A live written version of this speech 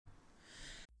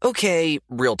Okay,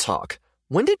 real talk.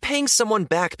 When did paying someone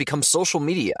back become social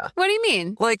media? What do you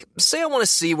mean? Like, say I want to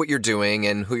see what you're doing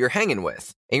and who you're hanging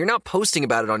with, and you're not posting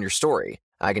about it on your story.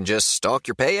 I can just stalk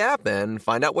your Pay app and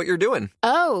find out what you're doing.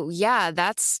 Oh, yeah,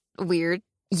 that's weird.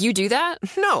 You do that?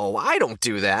 No, I don't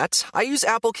do that. I use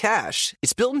Apple Cash.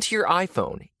 It's built into your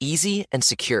iPhone, easy and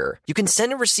secure. You can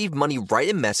send and receive money right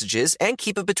in Messages and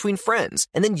keep it between friends,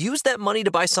 and then use that money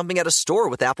to buy something at a store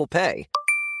with Apple Pay.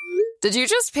 Did you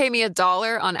just pay me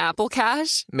 $1 on Apple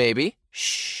Cash? Maybe.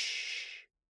 Shh.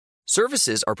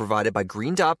 Services are provided by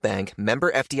Green Dot Bank,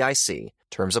 member FDIC.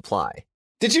 Terms apply.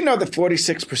 Did you know that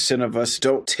 46% of us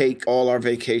don't take all our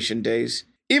vacation days?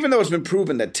 Even though it's been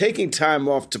proven that taking time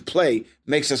off to play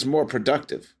makes us more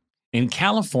productive. In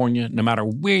California, no matter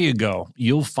where you go,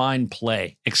 you'll find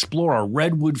play. Explore a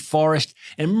redwood forest,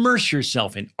 immerse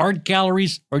yourself in art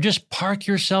galleries, or just park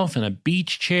yourself in a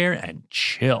beach chair and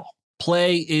chill.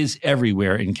 Play is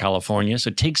everywhere in California,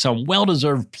 so take some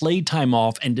well-deserved playtime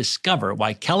off and discover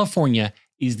why California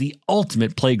is the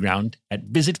ultimate playground at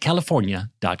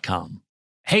visitcalifornia.com.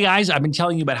 Hey guys, I've been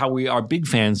telling you about how we are big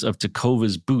fans of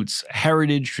Tecovas boots.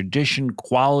 Heritage, tradition,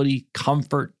 quality,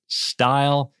 comfort,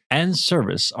 style, and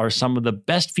service are some of the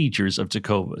best features of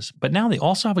Tecovas. But now they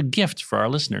also have a gift for our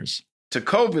listeners.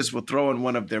 Tecovas will throw in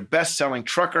one of their best-selling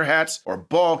trucker hats or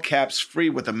ball caps free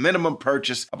with a minimum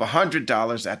purchase of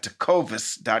 $100 at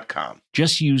tecovas.com.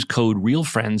 Just use code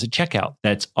REALFRIENDS at checkout.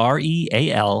 That's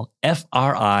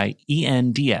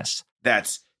REALFRIENDS.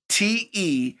 That's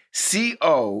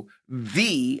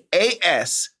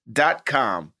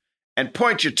TECOVAS.com. And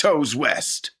point your toes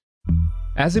west.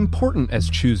 As important as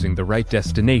choosing the right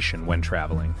destination when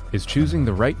traveling is choosing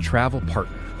the right travel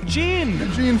partner. Gene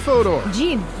Fodor.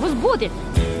 Gene, was good.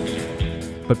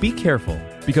 But be careful,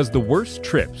 because the worst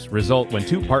trips result when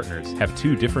two partners have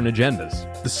two different agendas.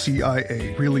 The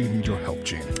CIA really need your help,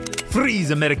 Gene. Freeze,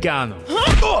 Americano.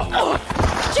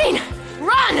 Gene,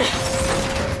 run!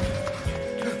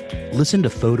 Listen to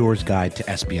Fodor's Guide to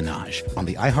Espionage on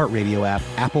the iHeartRadio app,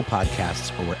 Apple Podcasts,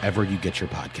 or wherever you get your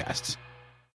podcasts.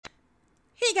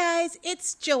 Hey guys,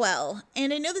 it's Joelle,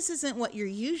 and I know this isn't what you're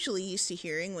usually used to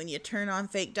hearing when you turn on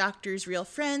Fake Doctors, Real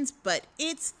Friends, but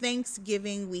it's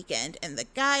Thanksgiving weekend, and the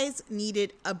guys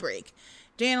needed a break.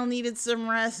 Daniel needed some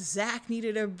rest, Zach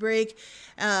needed a break,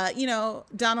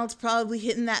 Donald's probably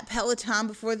hitting that Peloton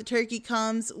before the turkey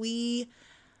comes. We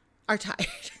are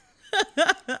tired.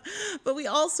 But we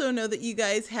also know that you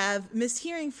guys have missed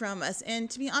hearing from us, and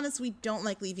to be honest, we don't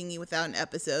like leaving you without an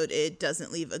episode. It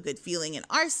doesn't leave a good feeling in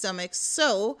our stomachs.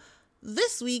 So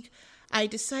this week I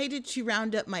decided to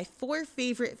round up my 4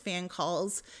 favorite fan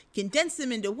calls, condense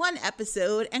them into one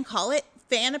episode, and call it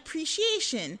Fan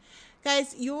Appreciation.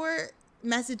 Guys, your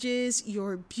messages,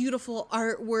 your beautiful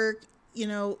artwork,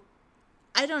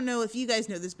 I don't know if you guys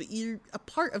know this, but you're a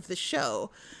part of the show.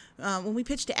 When we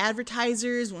pitch to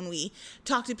advertisers, when we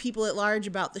talk to people at large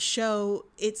about the show,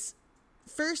 it's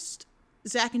first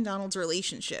Zach and Donald's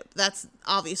relationship. That's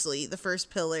obviously the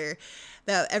first pillar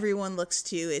that everyone looks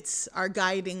to. It's our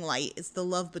guiding light. It's the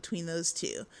love between those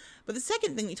two. But the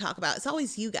second thing we talk about is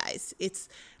always you guys. It's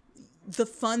the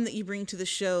fun that you bring to the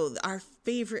show, our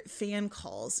favorite fan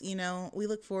calls. We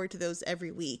look forward to those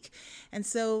every week. And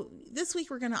so this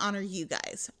week we're going to honor you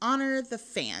guys, honor the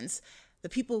fans, the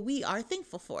people we are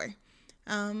thankful for.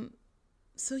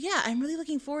 So yeah, I'm really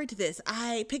looking forward to this.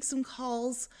 I picked some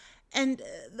calls, and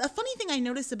the funny thing I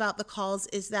noticed about the calls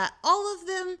is that all of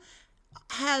them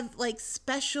have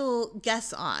special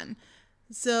guests on.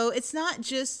 So it's not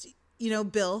just,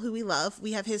 Bill, who we love.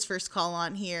 We have his first call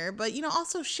on here, but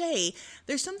also Shay.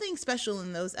 There's something special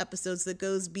in those episodes that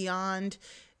goes beyond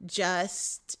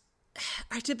just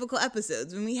our typical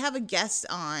episodes. When we have a guest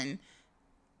on,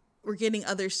 we're getting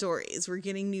other stories. We're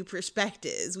getting new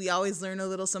perspectives. We always learn a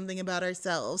little something about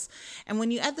ourselves. And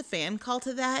when you add the fan call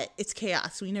to that, it's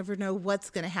chaos. We never know what's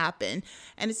going to happen.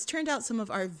 And it's turned out some of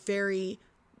our very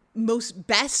most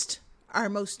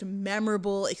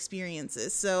memorable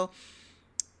experiences. So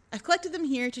I've collected them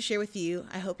here to share with you.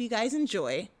 I hope you guys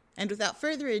enjoy. And without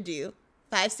further ado,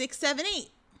 5, 6, 7, 8.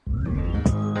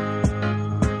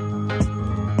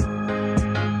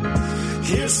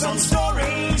 Here's some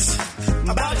stories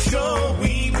about a show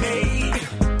we made,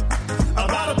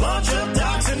 about a bunch of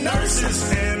docs and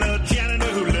nurses and a janitor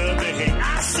who loved to hate.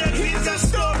 I said, here's the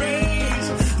stories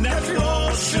that you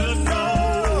all should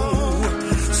know.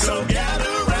 So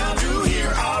gather round to hear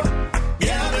our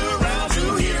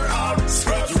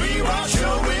Scrubs Rewatch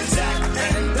Show with Zach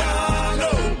and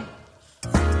Donald.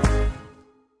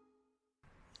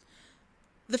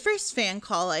 The first fan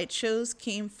call I chose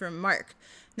came from Mark.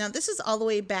 Now, this is all the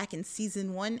way back in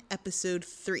Season 1, Episode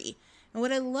 3. And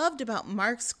what I loved about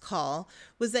Mark's call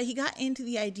was that he got into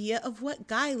the idea of what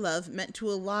guy love meant to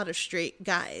a lot of straight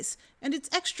guys. And it's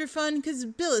extra fun because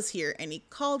Bill is here and he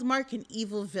called Mark an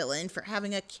evil villain for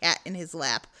having a cat in his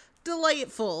lap.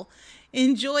 Delightful.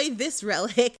 Enjoy this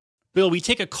relic. Bill, we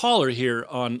take a caller here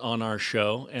on our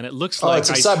show, and it looks like... it's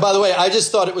exciting. By the way, I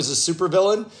just thought it was a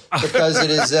supervillain because it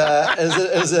is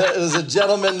as a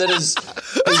gentleman that he's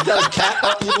got a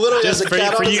cat. He literally has a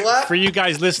cat on his lap. For you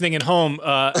guys listening at home,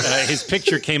 his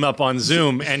picture came up on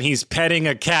Zoom, and he's petting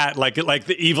a cat like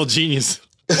the evil genius,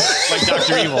 like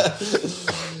Dr. Evil.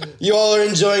 You all are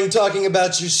enjoying talking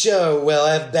about your show. Well,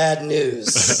 I have bad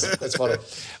news. That's funny.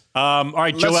 All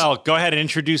right, Joelle, go ahead and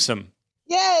introduce him.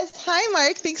 Yes. Hi,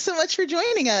 Mark. Thanks so much for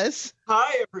joining us.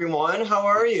 Hi, everyone. How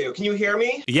are you? Can you hear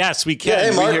me? Yes, we can.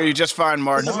 Yeah, hey, we hear you just fine,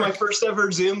 Mark. This is my first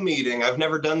ever Zoom meeting. I've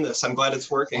never done this. I'm glad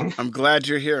it's working. I'm glad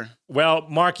you're here. Well,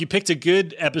 Mark, you picked a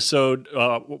good episode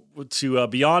to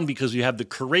be on because you have the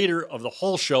creator of the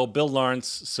whole show, Bill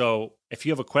Lawrence. So if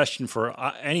you have a question for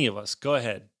any of us, go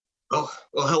ahead. Oh,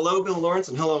 well, hello, Bill Lawrence,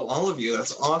 and hello, all of you.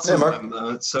 That's awesome. Hey, Mark.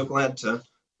 I'm so glad to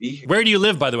be here. Where do you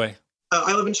live, by the way?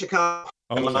 I live in Chicago.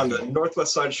 Okay. I'm on the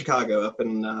northwest side of Chicago, up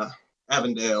in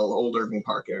Avondale, Old Irving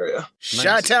Park area. Nice.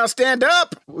 Chi-Town, stand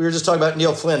up! We were just talking about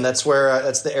Neil Flynn. That's where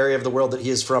that's the area of the world that he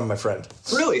is from, my friend.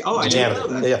 Really? Oh, I didn't know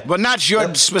that. Yeah. But not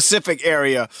your specific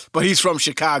area, but he's from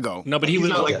Chicago. No, but he's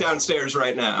not like downstairs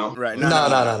right now. Right.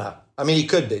 No. I mean, he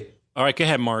could be. All right, go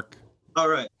ahead, Mark. All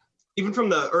right. Even from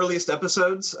the earliest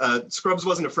episodes, Scrubs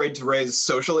wasn't afraid to raise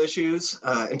social issues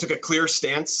and took a clear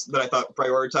stance that I thought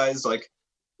prioritized like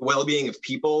well-being of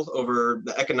people over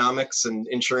the economics and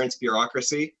insurance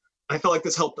bureaucracy. I felt like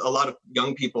this helped a lot of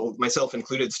young people, myself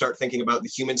included, start thinking about the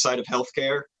human side of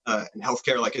healthcare and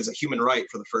healthcare like as a human right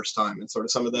for the first time and sort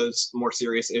of some of those more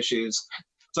serious issues.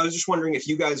 So I was just wondering if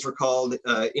you guys recalled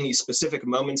any specific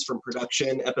moments from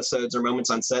production, episodes, or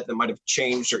moments on set that might have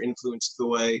changed or influenced the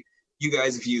way you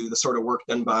guys view the sort of work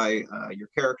done by your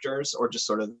characters or just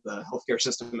sort of the healthcare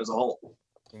system as a whole.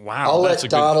 Wow. I'll let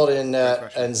Donald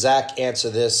and Zach answer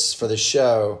this for the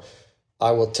show.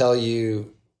 I will tell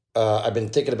you, I've been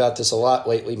thinking about this a lot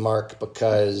lately, Mark,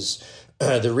 because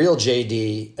the real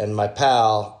JD and my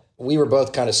pal, we were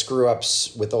both kind of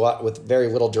screw-ups with very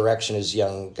little direction as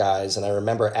young guys. And I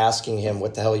remember asking him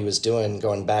what the hell he was doing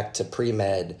going back to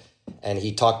pre-med. And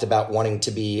he talked about wanting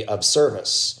to be of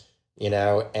service,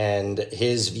 and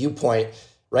his viewpoint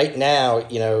right now,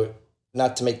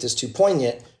 not to make this too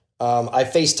poignant, I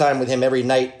FaceTime with him every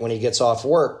night when he gets off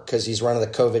work because he's running the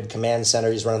COVID command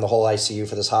center. He's running the whole ICU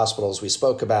for this hospital, as we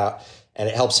spoke about, and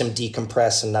it helps him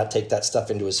decompress and not take that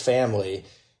stuff into his family.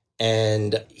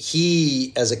 And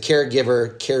he, as a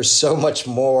caregiver, cares so much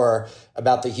more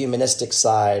about the humanistic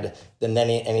side than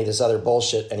any of this other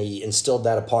bullshit, and he instilled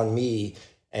that upon me.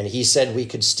 And he said we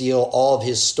could steal all of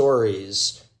his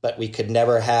stories, but we could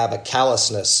never have a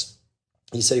callousness.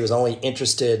 He said he was only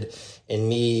interested in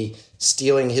me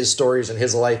stealing his stories and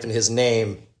his life and his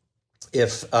name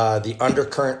if the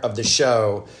undercurrent of the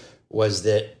show was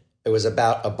that it was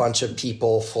about a bunch of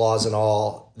people, flaws and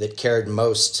all, that cared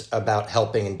most about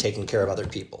helping and taking care of other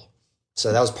people.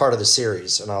 So that was part of the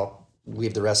series, and I'll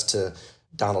leave the rest to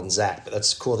Donald and Zach. But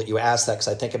that's cool that you asked that because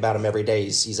I think about him every day.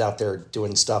 He's out there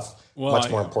doing stuff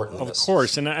much more important than this. Of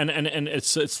course, and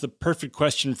it's the perfect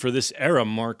question for this era,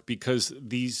 Mark, because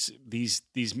these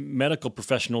medical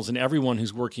professionals and everyone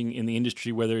who's working in the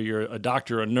industry, whether you're a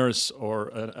doctor, a nurse, or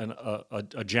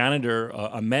a janitor,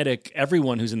 a medic,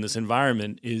 everyone who's in this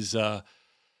environment is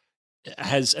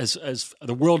has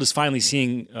the world is finally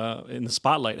seeing in the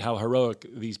spotlight how heroic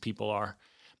these people are.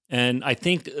 And I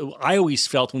think I always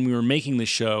felt when we were making the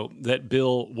show that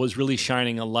Bill was really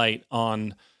shining a light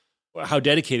on how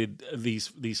dedicated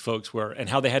these folks were and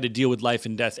how they had to deal with life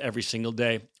and death every single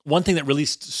day. One thing that really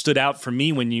stood out for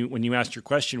me when you asked your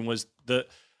question was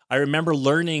I remember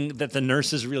learning that the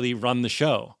nurses really run the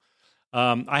show.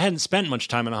 I hadn't spent much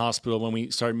time in a hospital when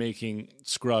we started making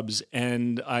Scrubs,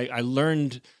 and I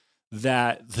learned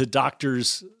that the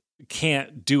doctors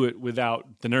can't do it without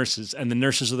the nurses, and the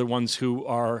nurses are the ones who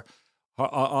are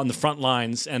on the front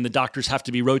lines, and the doctors have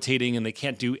to be rotating, and they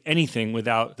can't do anything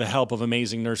without the help of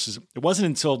amazing nurses. It wasn't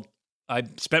until I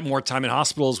spent more time in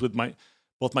hospitals with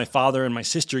both my father and my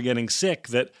sister getting sick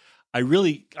that I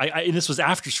and this was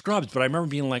after Scrubs, but I remember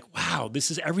being like, wow,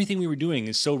 this is everything we were doing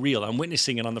is so real. I'm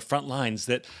witnessing it on the front lines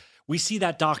that we see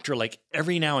that doctor like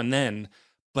every now and then,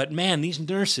 but man, these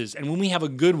nurses, and when we have a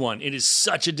good one, it is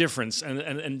such a difference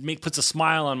and puts a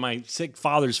smile on my sick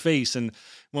father's face. And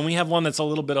when we have one that's a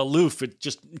little bit aloof, it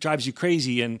just drives you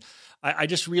crazy. And I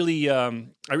just really,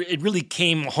 it really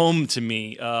came home to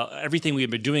me. Everything we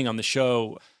had been doing on the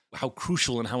show, how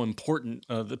crucial and how important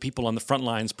the people on the front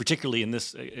lines, particularly in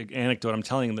this anecdote I'm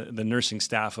telling, the nursing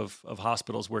staff of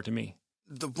hospitals were to me.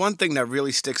 The one thing that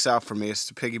really sticks out for me is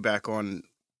to piggyback on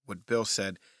what Bill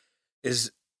said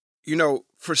is, you know,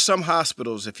 for some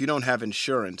hospitals, if you don't have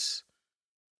insurance,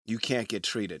 you can't get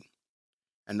treated.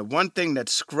 And the one thing that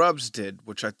Scrubs did,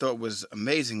 which I thought was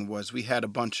amazing, was we had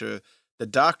the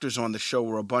doctors on the show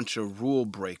were a bunch of rule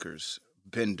breakers,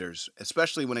 benders,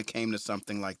 especially when it came to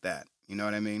something like that. You know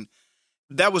what I mean?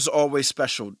 That was always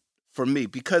special for me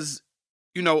because,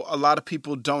 you know, a lot of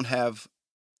people don't have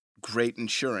great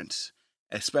insurance,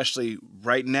 especially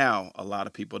right now. A lot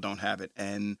of people don't have it.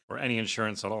 Or any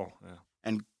insurance at all. Yeah.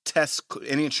 And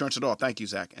any insurance at all. Thank you,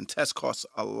 Zach. And tests cost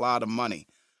a lot of money.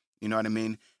 You know what I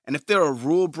mean? And if there are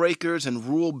rule breakers and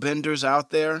rule benders out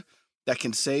there that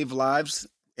can save lives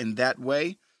in that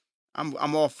way,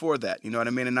 I'm all for that. You know what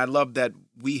I mean? And I love that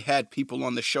we had people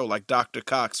on the show like Dr.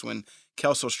 Cox when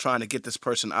Kelso's trying to get this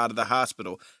person out of the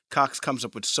hospital. Cox comes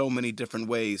up with so many different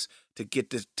ways to get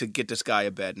this guy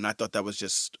a bed, and I thought that was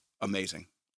just amazing.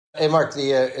 Hey, Mark,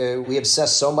 we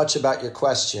obsess so much about your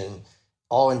question,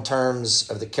 all in terms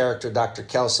of the character Dr.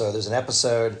 Kelso. There's an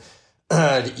episode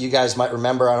that you guys might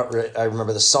remember. I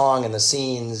remember the song and the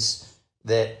scenes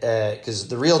that because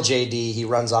the real JD, he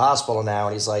runs a hospital now,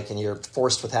 and he's like, and you're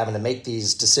forced with having to make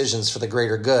these decisions for the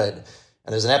greater good. And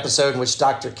there's an episode in which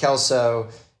Dr. Kelso,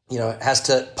 you know, has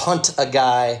to punt a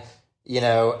guy, you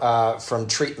know, from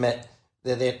treatment.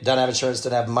 They don't have insurance,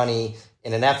 don't have money,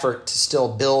 in an effort to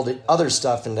still build other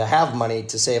stuff and to have money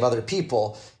to save other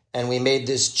people. And we made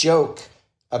this joke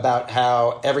about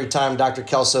how every time Dr.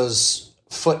 Kelso's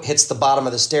foot hits the bottom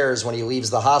of the stairs when he leaves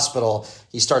the hospital,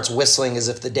 he starts whistling as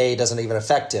if the day doesn't even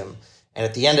affect him. And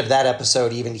at the end of that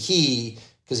episode, even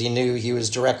because he knew he was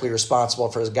directly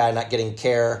responsible for his guy not getting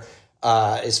care,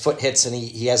 his foot hits and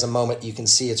he has a moment you can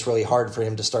see it's really hard for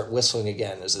him to start whistling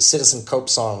again. There's a Citizen Cope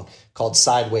song called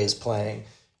Sideways playing.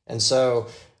 And so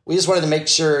we just wanted to make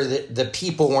sure that the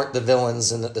people weren't the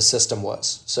villains and that the system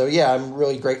was. So yeah, I'm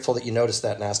really grateful that you noticed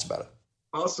that and asked about it.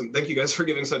 Awesome. Thank you guys for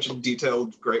giving such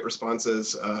detailed, great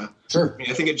responses. Sure.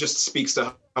 I think it just speaks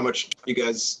to how much you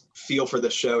guys feel for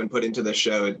this show and put into this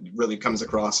show. It really comes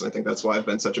across. And I think that's why I've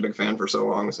been such a big fan for so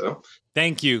long. So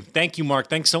thank you. Thank you, Mark.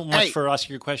 Thanks so much for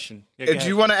asking your question. Yeah, do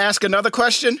you want to ask another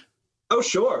question? Oh,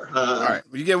 sure. All right.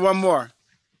 You get one more.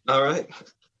 All right.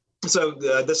 So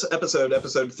this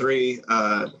episode 3,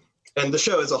 and the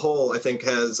show as a whole, I think,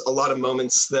 has a lot of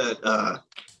moments that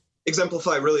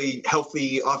exemplify really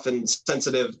healthy, often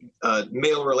sensitive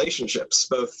male relationships,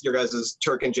 both your guys'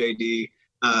 Turk and JD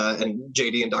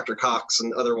and Dr. Cox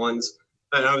and other ones.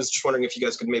 And I was just wondering if you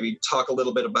guys could maybe talk a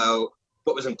little bit about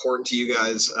what was important to you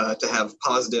guys to have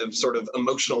positive sort of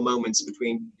emotional moments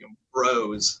between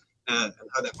bros and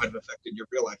how that might have affected your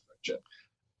real life friendship.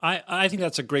 I think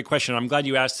that's a great question. I'm glad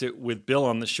you asked it with Bill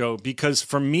on the show, because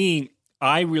for me,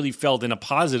 I really felt in a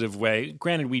positive way.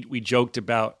 Granted, we joked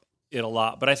about it a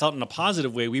lot, but I felt in a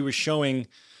positive way. We were showing,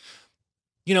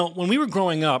 when we were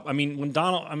growing up, I mean, when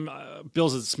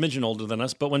Bill's a smidgen older than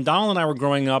us, but when Donald and I were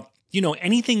growing up,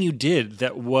 anything you did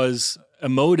that was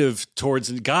emotive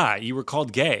towards a guy, you were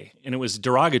called gay, and it was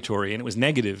derogatory and it was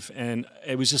negative, and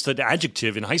it was just an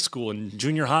adjective in high school and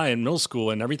junior high and middle school,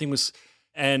 and everything was.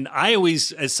 And I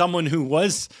always, as someone who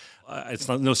was, it's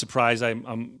no surprise,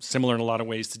 I'm similar in a lot of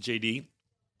ways to JD.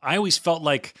 I always felt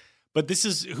like, but this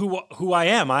is who I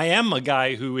am. I am a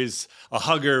guy who is a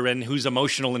hugger and who's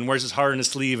emotional and wears his heart on his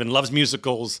sleeve and loves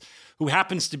musicals, who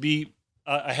happens to be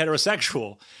a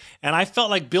heterosexual. And I felt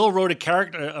like Bill wrote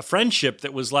a friendship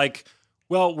that was like,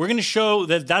 well, we're going to show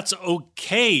that that's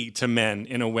okay to men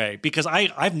in a way, because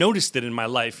I've noticed it in my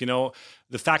life,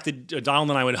 the fact that Donald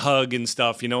and I would hug and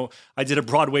stuff. I did a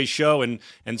Broadway show and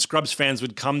Scrubs fans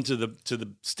would come to the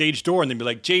stage door and they'd be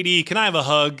like, JD, can I have a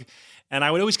hug? And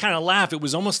I would always kind of laugh. It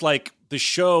was almost like the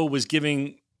show was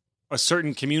giving a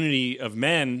certain community of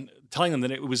men, telling them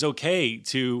that it was okay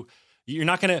to, you're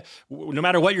not going to, no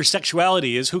matter what your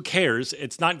sexuality is, who cares?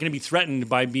 It's not going to be threatened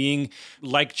by being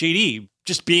like JD,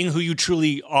 just being who you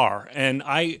truly are. And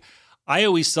I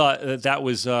always thought that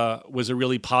was a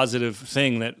really positive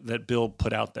thing that Bill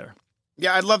put out there.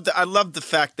 Yeah, I love the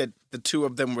fact that the two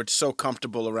of them were so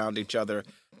comfortable around each other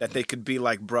that they could be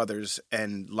like brothers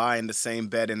and lie in the same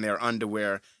bed in their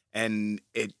underwear and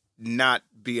it not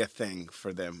be a thing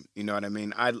for them. You know what I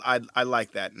mean? I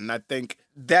like that. And I think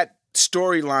that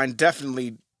storyline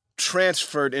definitely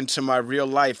transferred into my real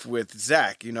life with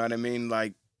Zach. You know what I mean?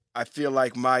 Like, I feel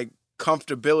like my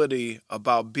comfortability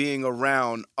about being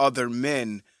around other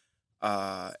men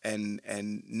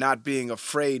and not being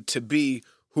afraid to be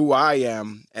who I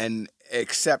am and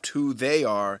accept who they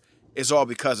are is all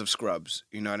because of Scrubs.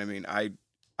 You know what I mean?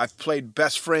 I've played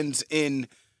best friends in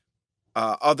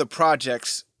other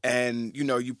projects, and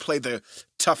you play the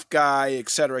tough guy, et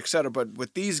cetera, but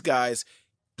with these guys,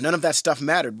 none of that stuff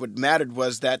mattered. What mattered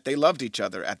was that they loved each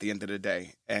other at the end of the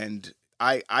day. And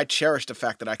I cherish the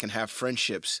fact that I can have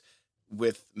friendships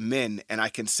with men and I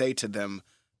can say to them,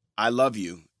 I love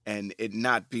you, and it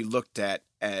not be looked at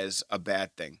as a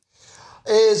bad thing.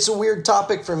 It's a weird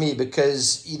topic for me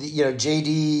because,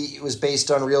 JD was based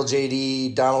on real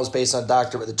JD, Donald was based on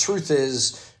Doctor, but the truth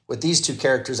is, with these two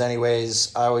characters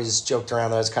anyways, I always joked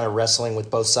around that I was kind of wrestling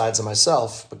with both sides of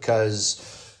myself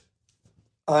because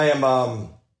I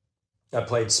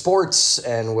played sports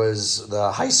and was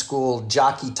the high school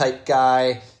jockey type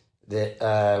guy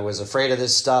that was afraid of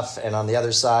this stuff. And on the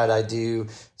other side,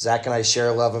 Zach and I share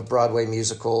a love of Broadway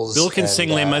musicals. Bill can sing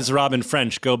Les Miserables in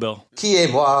French. Go, Bill. Qui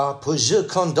est moi, pour je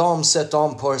condamne cet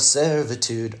homme pour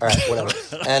servitude. All right, whatever.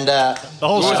 And the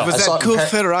whole show. Was that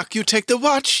Courfeyrac, you take the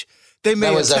watch? They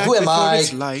may attack Who Am before I?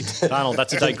 it's light. Donald,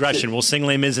 that's a digression. We'll sing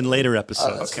Les Mis in later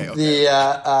episodes. Okay.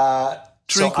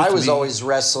 So I was always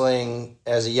wrestling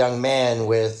as a young man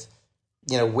with,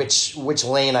 which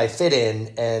lane I fit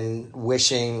in, and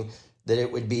wishing that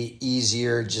it would be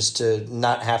easier just to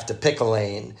not have to pick a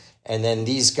lane. And then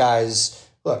these guys,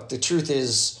 look, the truth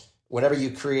is, whenever you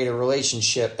create a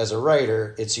relationship as a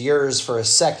writer, it's yours for a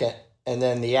second. And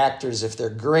then the actors, if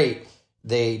they're great,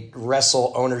 they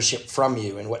wrestle ownership from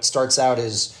you. And what starts out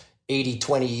as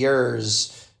 80-20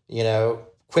 yours,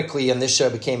 quickly in this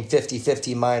show became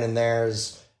 50-50 mine and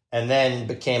theirs, and then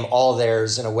became all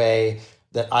theirs in a way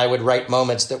that I would write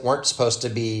moments that weren't supposed to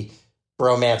be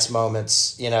bromance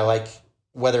moments, like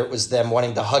whether it was them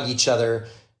wanting to hug each other,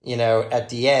 at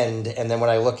the end. And then when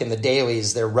I look in the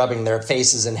dailies, they're rubbing their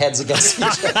faces and heads against each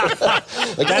other.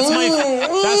 That's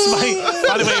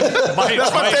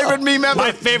my favorite meme ever.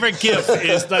 My favorite GIF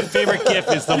is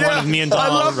the one of me and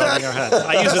Donald rubbing our heads.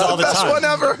 I use it all the time. Best one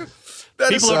ever.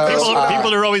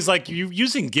 People are always like, you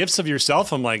using GIFs of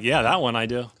yourself? I'm like, yeah, that one I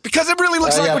do. Because it really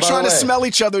looks like we're trying to smell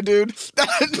each other, dude.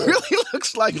 It really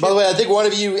looks like By the way, I think one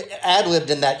of you ad-libbed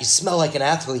in that. You smell like an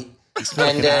athlete.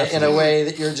 And in a way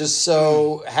that you're just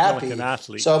so happy. Like an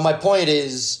athlete. So my point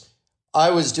is,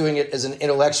 I was doing it as an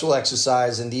intellectual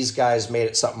exercise, and these guys made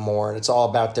it something more. And it's all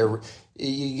about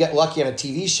you get lucky on a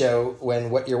TV show when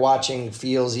what you're watching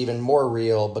feels even more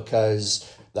real because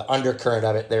the undercurrent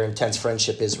of it, their intense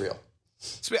friendship, is real.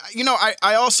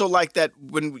 I also like that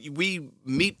when we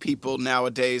meet people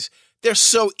nowadays, they're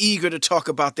so eager to talk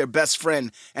about their best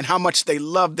friend and how much they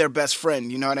love their best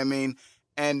friend. You know what I mean?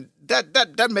 And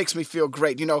that makes me feel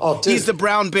great. He's the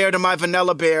brown bear to my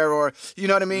vanilla bear, or you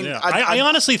know what I mean? Yeah. I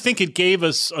honestly think it gave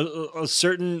us a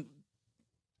certain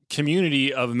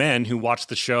community of men who watched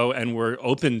the show and were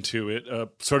open to it,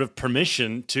 sort of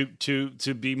permission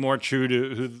to be more true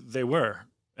to who they were.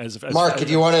 Mark, if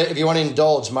you want to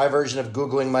indulge, my version of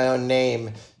Googling my own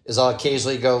name is I'll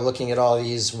occasionally go looking at all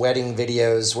these wedding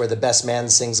videos where the best man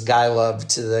sings "Guy Love"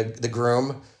 to the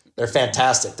groom. They're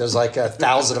fantastic. There's like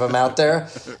 1,000 of them out there.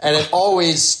 And it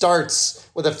always starts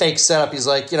with a fake setup. He's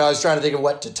like, I was trying to think of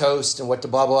what to toast and what to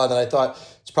blah, blah. And then I thought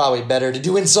it's probably better to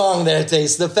do in song than it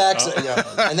tastes the facts.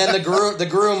 And then the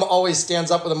groom always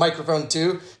stands up with a microphone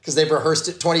too, because they've rehearsed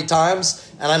it 20 times.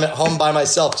 And I'm at home by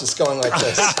myself just going like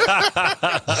this.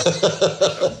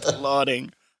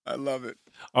 Applauding. I love it.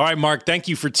 All right, Mark, thank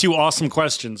you for 2 awesome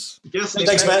questions. Yes,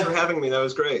 thanks man. For having me. That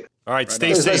was great. All right,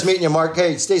 stay safe. Nice meeting you, Mark.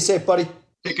 Hey, stay safe, buddy.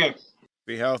 Take care.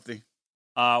 Be healthy.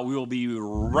 We will be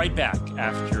right back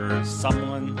after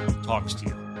someone talks to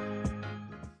you.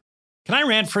 Can I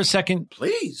rant for a second?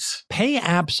 Please. Pay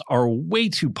apps are way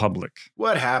too public.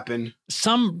 What happened?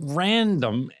 Some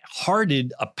random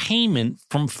hearted a payment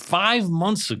from 5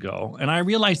 months ago, and I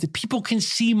realized that people can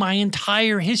see my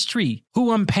entire history,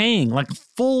 who I'm paying, like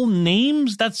full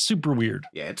names. That's super weird.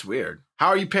 Yeah, it's weird. How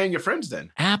are you paying your friends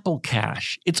then? Apple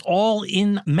Cash. It's all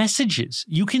in messages.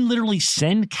 You can literally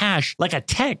send cash like a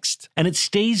text, and it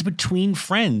stays between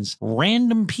friends.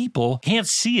 Random people can't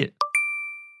see it.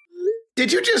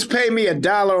 Did you just pay me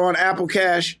 $1 on Apple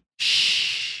Cash?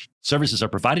 Shh. Services are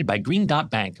provided by Green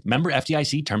Dot Bank. Member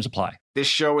FDIC. Terms apply. This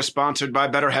show is sponsored by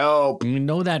BetterHelp. You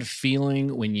know that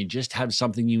feeling when you just have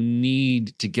something you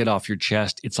need to get off your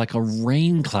chest? It's like a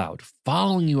rain cloud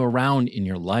following you around in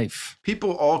your life.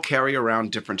 People all carry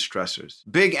around different stressors,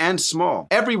 big and small.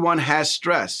 Everyone has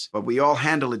stress, but we all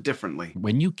handle it differently.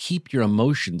 When you keep your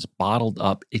emotions bottled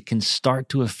up, it can start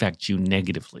to affect you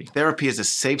negatively. Therapy is a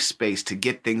safe space to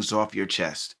get things off your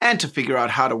chest and to figure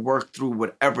out how to work through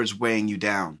whatever's weighing you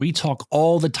down. We talk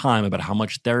all the time about how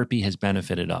much therapy has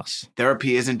benefited us.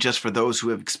 Therapy isn't just for those who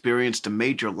have experienced a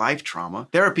major life trauma.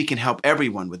 Therapy can help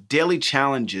everyone with daily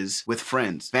challenges with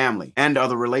friends, family, and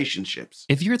other relationships.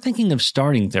 If you're thinking of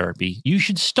starting therapy, you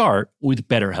should start with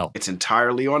BetterHelp. It's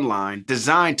entirely online,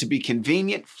 designed to be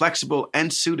convenient, flexible,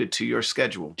 and suited to your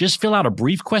schedule. Just fill out a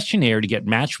brief questionnaire to get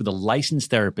matched with a licensed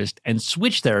therapist and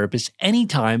switch therapists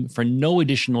anytime for no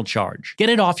additional charge. Get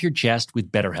it off your chest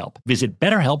with BetterHelp. Visit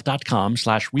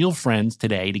BetterHelp.com/realfriends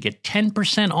today to get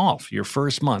 10% off your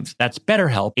first month. That's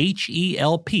BetterHelp,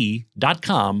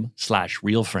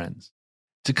 HELP.com/realfriends.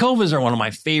 Tecovas are one of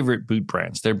my favorite boot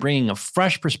brands. They're bringing a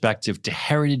fresh perspective to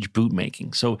heritage boot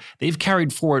making. So they've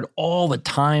carried forward all the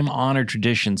time-honored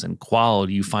traditions and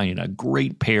quality you find in a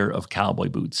great pair of cowboy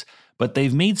boots. But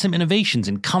they've made some innovations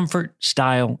in comfort,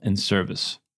 style, and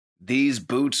service. These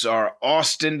boots are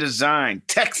Austin designed,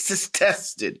 Texas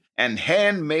tested, and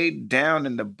handmade down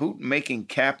in the boot-making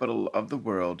capital of the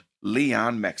world,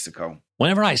 Leon, Mexico.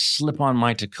 Whenever I slip on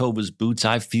my Tecovas boots,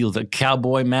 I feel the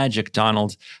cowboy magic,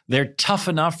 Donald. They're tough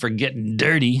enough for getting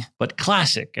dirty, but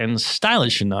classic and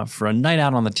stylish enough for a night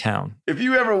out on the town. If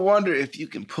you ever wonder if you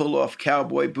can pull off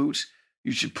cowboy boots,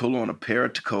 you should pull on a pair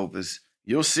of Tecovas.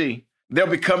 You'll see. They'll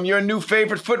become your new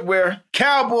favorite footwear.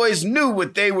 Cowboys knew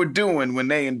what they were doing when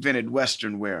they invented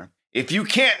Western wear. If you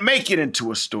can't make it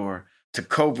into a store,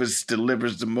 Tecovas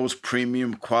delivers the most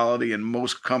premium quality and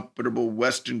most comfortable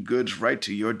Western goods right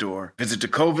to your door. Visit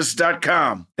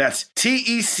Tecovas.com. That's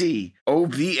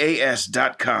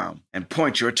TECOVAS.com and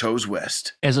point your toes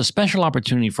west. As a special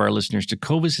opportunity for our listeners,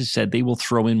 Tecovas has said they will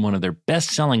throw in one of their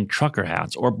best-selling trucker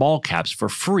hats or ball caps for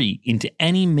free into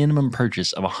any minimum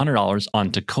purchase of $100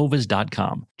 on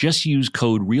Tecovas.com. Just use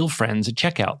code REALFRIENDS at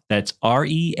checkout. That's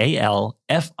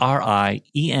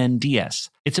REALFRIENDS.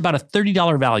 It's about a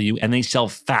 $30 value, and they sell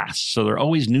fast, so there are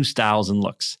always new styles and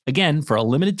looks. Again, for a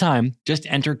limited time, just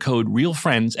enter code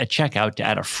REALFRIENDS at checkout to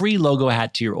add a free logo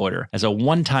hat to your order as a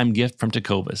one-time gift from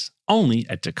Tecovas, only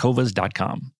at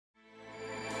Tecovas.com.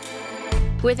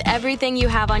 With everything you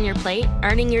have on your plate,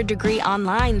 earning your degree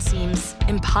online seems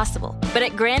impossible. But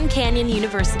at Grand Canyon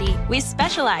University, we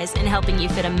specialize in helping you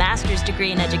fit a master's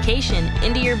degree in education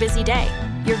into your busy day.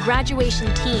 Your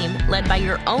graduation team, led by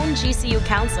your own GCU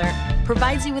counselor,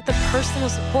 provides you with the personal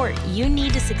support you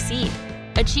need to succeed.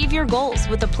 Achieve your goals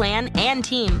with a plan and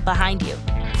team behind you.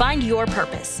 Find your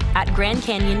purpose at Grand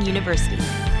Canyon University.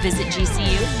 Visit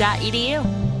gcu.edu.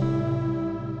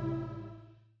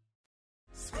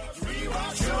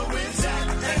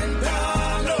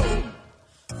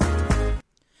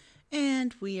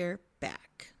 And we're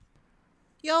back.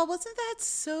 Y'all, wasn't that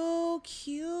so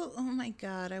cute? Oh my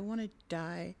God, I want to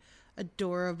die.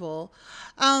 Adorable.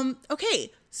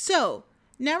 Okay, so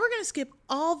now we're going to skip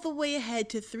all the way ahead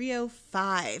to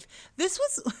 305. This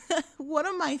was one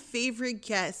of my favorite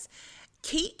guests.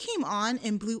 Kate came on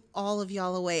and blew all of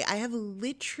y'all away. I have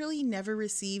literally never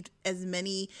received as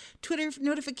many Twitter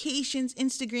notifications,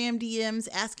 Instagram DMs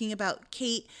asking about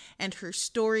Kate and her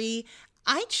story.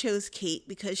 I chose Kate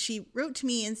because she wrote to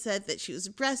me and said that she was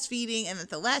breastfeeding and that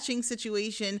the latching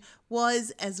situation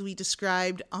was as we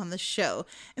described on the show.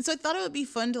 And so I thought it would be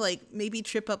fun to maybe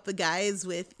trip up the guys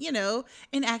with,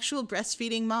 an actual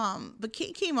breastfeeding mom. But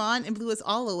Kate came on and blew us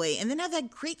all away and then had that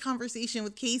great conversation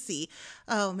with Casey.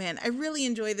 Oh man, I really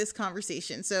enjoyed this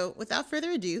conversation. So without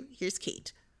further ado, here's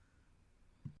Kate.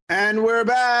 And we're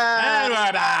back.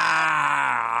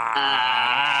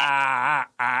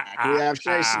 We have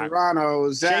Shay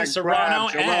Serrano, Zach Serrano,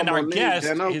 Braff, and our Monique, guest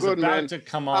Dano is Goodman. about to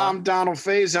come on. I'm Donald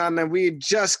Faison, and we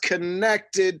just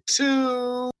connected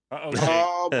to.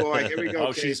 Oh boy, here we go.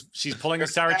 Oh, Kate. she's pulling a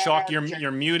Sarah Chalk.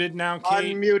 You're muted now,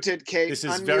 Kate. Unmuted, Kate. This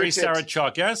is very Sarah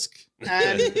Chalk-esque.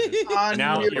 And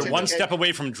now you're one Kate. step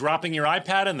away from dropping your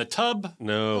iPad in the tub.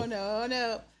 No. Oh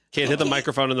no. Kate, hit the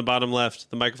microphone in the bottom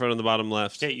left. The microphone in the bottom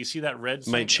left. Kate, you see that red?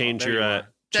 Might change your.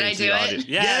 Did I do it?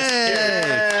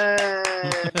 Yes.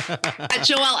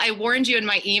 Joel, I warned you in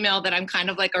my email that I'm kind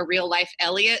of like a real life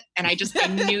Elliot, and I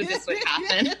knew this would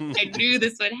happen. I knew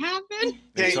this would happen.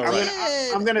 Kate,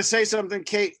 I'm going to say something,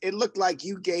 Kate. It looked like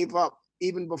you gave up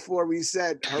even before we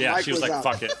said her mic she was like, out.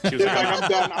 fuck it. She was like, I'm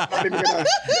done. I'm not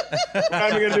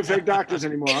even going to do fake doctors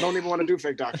anymore. I don't even want to do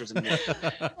fake doctors anymore.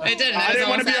 I didn't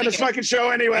want to be on this fucking show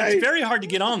anyway. It's very hard to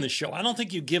get on this show. I don't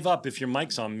think you give up if your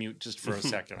mic's on mute just for a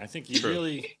second. I think you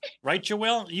really, right,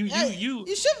 Joelle? You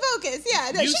should focus. Yeah,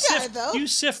 no, she got it though. You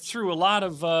sift through a lot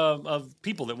of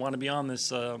people that want to be on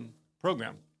this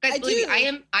program. Guys, believe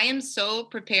me, I am so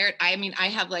prepared. I mean, I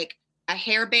have like a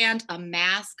hairband, a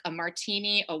mask, a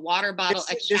martini, a water bottle,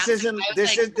 this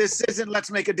isn't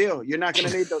let's make a deal. You're not going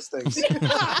to need those things. No,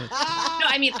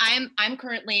 I mean, I'm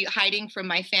currently hiding from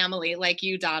my family like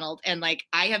you, Donald, and like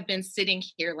I have been sitting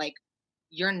here like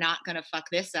you're not going to fuck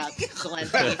this up,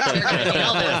 Zelensky. You're going to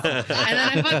nail this. And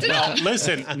then I fucked it up.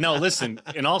 Listen.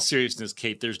 In all seriousness,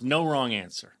 Kate, there's no wrong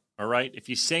answer. All right? If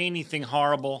you say anything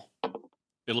horrible,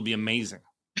 it'll be amazing.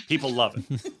 People love it.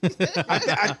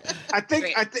 I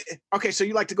think. Okay, so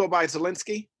you like to go by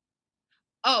Zelensky?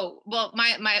 Oh, well,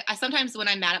 I sometimes when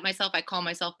I'm mad at myself, I call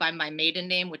myself by my maiden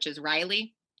name, which is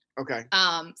Riley. Okay.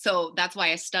 So that's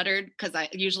why I stuttered, because I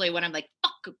usually when I'm like,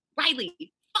 fuck,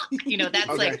 Riley, fuck, that's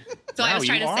like, so I was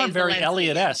trying to say. You are very Zelensky.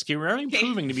 Elliot-esque. You're really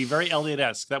proving to be very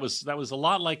Elliot-esque. That was a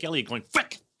lot like Elliot going,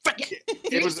 frick.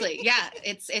 Seriously, yeah,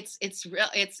 it's real.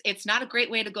 It's not a great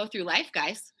way to go through life,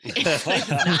 guys.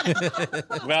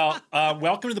 Well,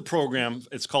 welcome to the program.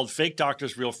 It's called Fake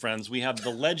Doctors, Real Friends. We have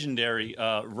the legendary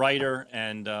writer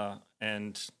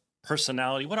and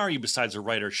personality. What are you besides a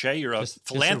writer, Shay? You're a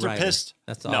philanthropist.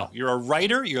 That's all. No, you're a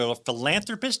writer. You're a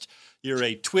philanthropist. You're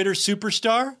a Twitter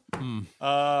superstar.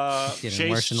 Getting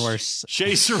worse and worse.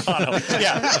 Shay Serrano.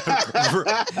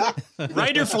 Yeah.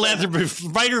 writer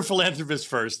philanthropist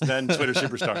first, then Twitter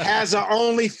superstar. Has a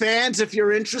OnlyFans if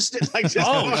you're interested. Shay.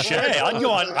 I'd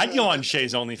go on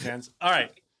Shay's OnlyFans. All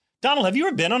right. Donald, have you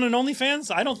ever been on an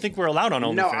OnlyFans? I don't think we're allowed on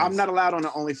OnlyFans. No, I'm not allowed on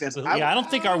an OnlyFans. I don't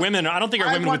think our women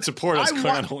would support us going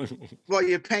on OnlyFans. Well,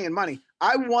 you're paying money.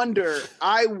 I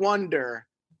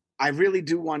really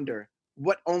do wonder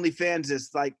what OnlyFans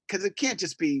is like, because it can't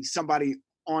just be somebody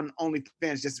on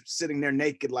OnlyFans just sitting there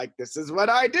naked like, this is what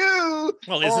I do.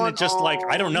 Well, isn't it just like,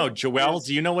 I don't know, Joelle,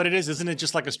 do you know what it is? Isn't it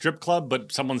just like a strip club,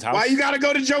 but someone's house? Why you got to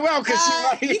go to Joelle?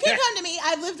 You can come to me.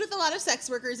 I've lived with a lot of sex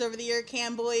workers over the year,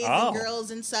 cam boys and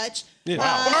girls and such. Yeah.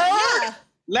 Yeah.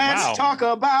 Let's talk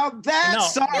about that.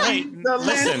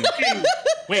 Listen.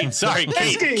 Wait, sorry,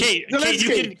 Kate,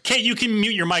 you can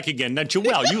mute your mic again. Now,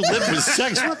 Joelle, you live with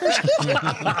sex workers?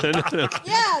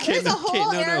 Yeah, there's a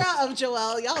whole era of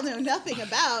Joelle y'all know nothing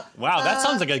about. Wow, that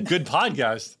sounds like a good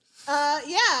podcast.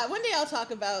 Yeah, one day I'll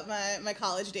talk about my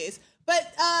college days.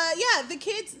 But yeah, the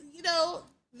kids,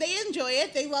 they enjoy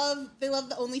it. They love the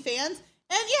OnlyFans. And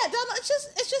yeah,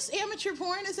 it's just amateur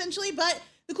porn essentially, but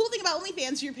the cool thing about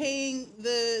OnlyFans, you're paying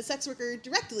the sex worker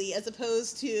directly as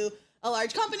opposed to a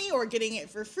large company or getting it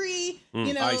for free.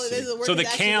 I see. So the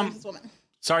cam,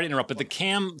 sorry to interrupt, but the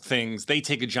cam things, they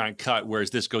take a giant cut,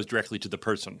 whereas this goes directly to the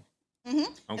person. Mm-hmm.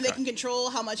 Okay. And they can control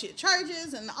how much it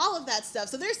charges and all of that stuff.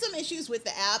 So there's some issues with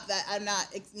the app that I'm not,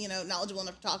 knowledgeable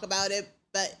enough to talk about it.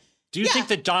 But do you think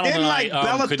that Donald and I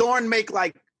Bella Thorne make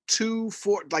like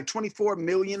 24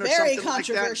 million or very something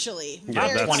controversially. like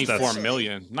that? Not 24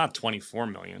 million. Not 24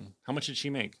 million. How much did she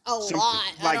make? A lot.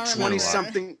 Like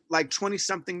 20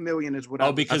 something million is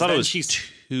what because I thought then it was she's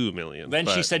 2 million. Then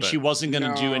she said she wasn't going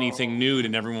to do anything nude,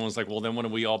 and everyone was like, "Well, then what do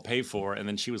we all pay for?" And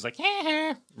then she was like,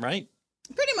 right?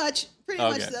 Pretty much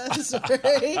the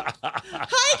story.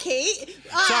 Hi, Kate.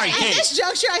 Sorry, Kate. At this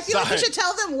juncture, I feel like we should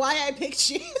tell them why I picked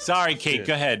you. Sorry, Kate.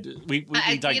 Go ahead. We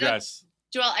digress.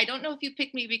 Joelle, I don't know if you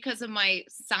picked me because of my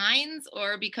signs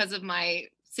or because of my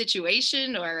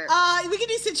situation or. We can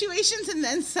do situations and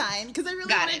then sign because I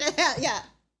really wanted to. Yeah.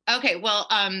 Okay. Well,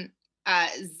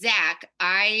 Zach,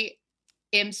 I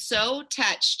am so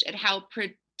touched at how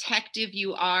protective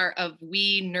you are of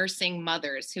we nursing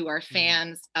mothers who are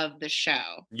fans of the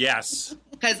show. Yes.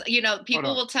 Because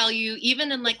people will tell you,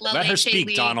 even in like La Let her Leche speak,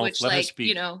 League, Donald. which Let her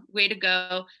speak. way to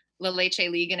go, La Leche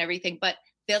League and everything, but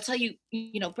they'll tell you,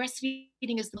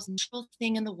 breastfeeding is the most natural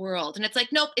thing in the world. And it's like,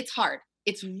 nope, it's hard.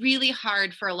 It's really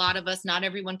hard for a lot of us. Not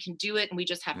everyone can do it. And we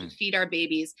just have to feed our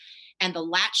babies. And the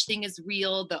latch thing is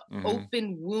real. The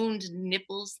open wound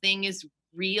nipples thing is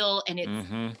real. And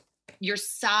it's, you're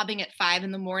sobbing at 5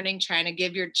 a.m. trying to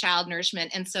give your child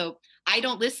nourishment. And so I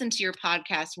don't listen to your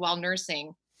podcast while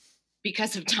nursing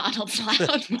because of Donald's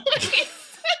loud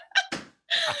voice.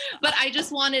 But I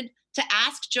just wanted to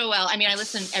ask Joelle. I mean, I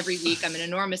listen every week. I'm an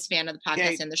enormous fan of the podcast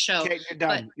Kate, and the show. Kate, you're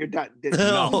done. You're done.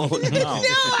 No.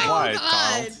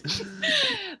 Why,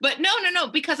 but no,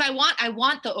 because I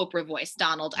want the Oprah voice,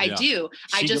 Donald. I do.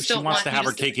 I just don't want to have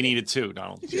her cake and eat it too,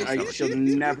 Donald. She'll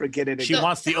never get it again. She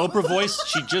wants the Oprah voice.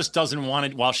 She just doesn't want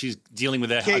it while she's dealing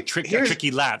with a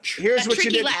tricky latch. Here's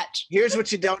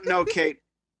what you don't know, Kate.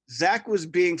 Zach was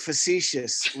being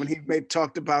facetious when he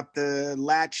talked about the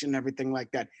latch and everything like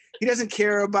that. He doesn't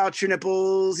care about your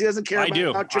nipples. He doesn't care about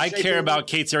your I care about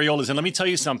Kate's areolas. And let me tell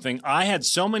you something. I had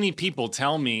so many people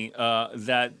tell me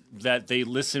that they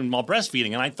listen while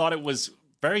breastfeeding, and I thought it was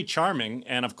very charming.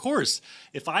 And of course,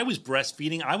 if I was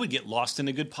breastfeeding, I would get lost in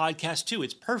a good podcast too.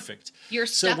 It's perfect. You're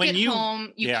stuck at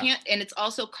home. You can't, and it's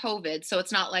also COVID. So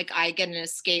it's not like I get an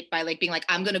escape by like being like,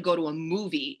 I'm going to go to a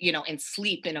movie, and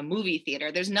sleep in a movie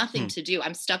theater. There's nothing to do.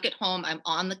 I'm stuck at home. I'm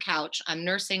on the couch. I'm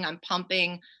nursing. I'm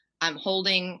pumping. I'm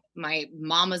holding my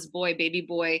mama's boy, baby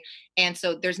boy. And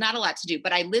so there's not a lot to do,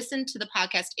 but I listen to the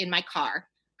podcast in my car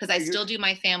because I still do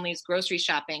my family's grocery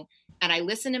shopping. And I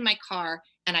listen in my car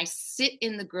and I sit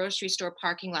in the grocery store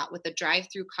parking lot with a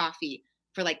drive-through coffee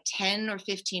for like 10 or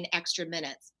 15 extra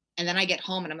minutes. And then I get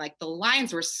home and I'm like, the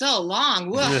lines were so long.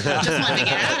 Whoa, I just wanted to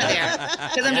get out of there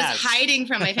because I'm just hiding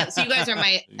from my family. So you guys are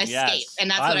my escape.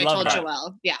 And that's what I told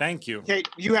Joelle. Yeah. Thank you. Kate,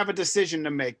 you have a decision to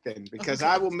make then, because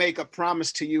I will make a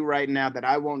promise to you right now that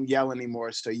I won't yell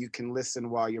anymore so you can listen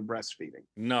while you're breastfeeding.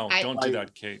 No, don't do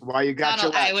that, Kate. While you got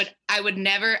Donald, your I would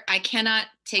never, I cannot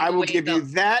take I will away give you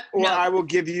that, or No. I will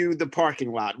give you the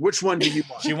parking lot. Which one do you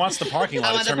want? She wants the parking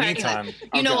lot. It's her me time.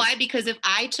 You know why? Because if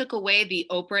I took away the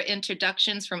Oprah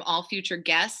introductions from all future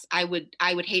guests, I would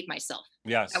hate myself.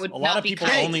 Yes. I would a lot not of be people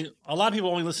kind.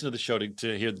 only listen to the show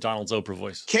to hear Donald's Oprah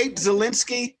voice. Kate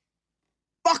Zielinski,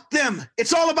 fuck them.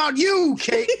 It's all about you,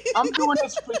 Kate. I'm doing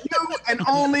this for you and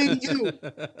only you.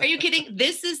 Are you kidding?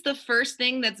 This is the first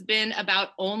thing that's been about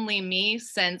only me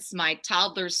since my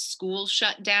toddler's school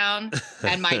shut down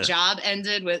and my job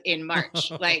ended in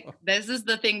March. Like, this is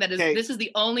the thing that is, Kate. this is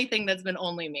the only thing that's been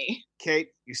only me. Kate,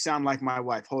 you sound like my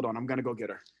wife. Hold on, I'm gonna go get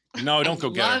her. No, don't go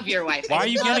get her. Love your wife. Why I are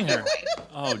you love getting your her? wife.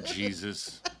 Oh,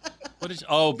 Jesus.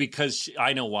 Because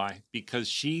I know why. Because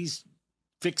she's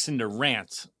fixing to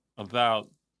rant about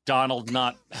Donald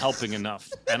not helping enough.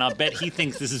 And I bet he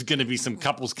thinks this is going to be some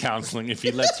couples counseling if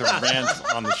he lets her rant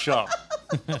on the show.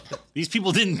 These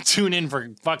people didn't tune in for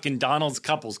fucking Donald's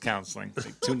couples counseling.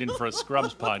 They tuned in for a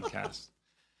Scrubs podcast.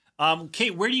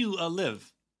 Kate, where do you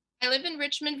live? I live in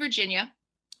Richmond, Virginia.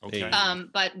 Okay.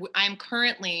 But I'm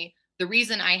currently, the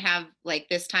reason I have like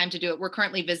this time to do it, we're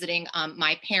currently visiting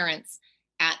my parents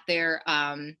at their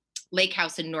lake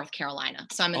house in North Carolina.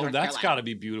 So I'm in North That's Carolina. got to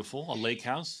be beautiful. A lake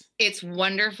house. It's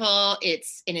wonderful.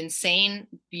 It's an insane,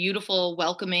 beautiful,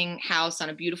 welcoming house on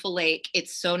a beautiful lake.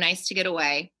 It's so nice to get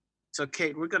away. So,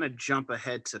 Kate, we're gonna jump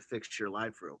ahead to Fix Your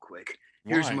Life real quick.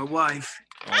 Here's Why? my wife.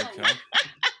 Okay.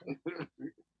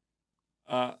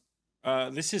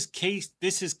 This is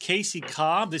Casey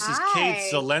Cobb. This is Hi.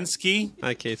 Kate Zelensky.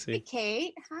 Hi, Casey. Hey,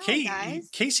 Kate. Hi, Kate, guys.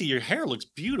 Casey, your hair looks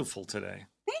beautiful today.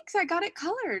 Thanks. I got it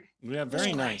colored. Yeah,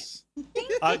 very nice.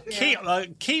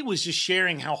 Kate was just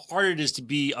sharing how hard it is to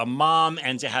be a mom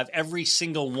and to have every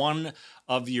single one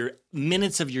of your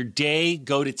minutes of your day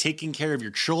go to taking care of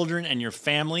your children and your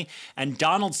family. And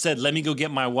Donald said, "Let me go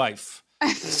get my wife."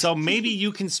 So maybe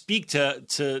you can speak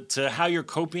to how you're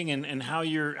coping and how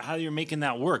you're making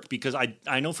that work, because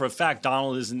I know for a fact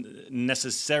Donald isn't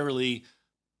necessarily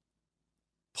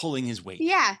pulling his weight.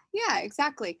 Yeah,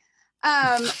 exactly.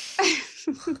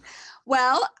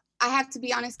 Well, I have to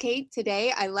be honest, Kate.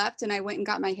 Today I left and I went and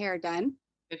got my hair done.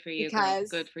 Good for you. girl. Because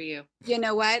Good for you. you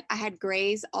know what? I had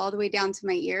grays all the way down to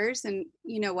my ears. And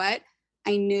you know what?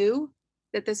 I knew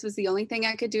that this was the only thing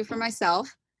I could do for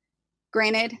myself.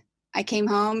 Granted, I came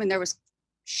home and there was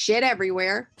shit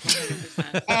everywhere.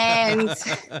 And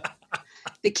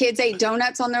the kids ate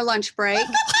donuts on their lunch break.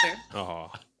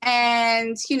 Oh.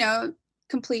 And,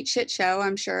 complete shit show,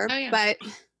 I'm sure. Oh, yeah. But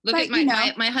Look but,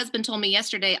 at my husband told me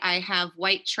yesterday I have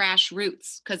white trash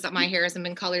roots because my hair hasn't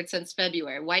been colored since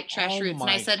February. White trash roots.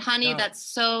 And I said, honey, that's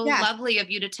so lovely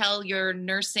of you to tell your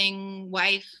nursing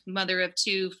wife, mother of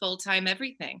two, full-time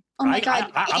everything. Oh my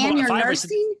God. And you're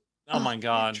nursing? Oh my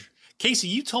God. Casey,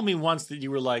 you told me once that you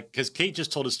were like, because Kate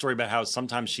just told a story about how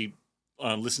sometimes she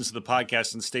listens to the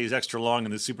podcast and stays extra long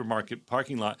in the supermarket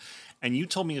parking lot. And you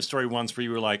told me a story once where you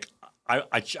were like,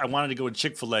 I wanted to go to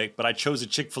Chick-fil-A, but I chose a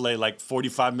Chick-fil-A like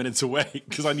 45 minutes away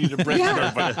because I needed a break.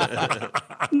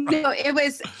 No,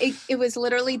 it was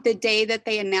literally the day that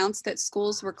they announced that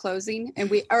schools were closing,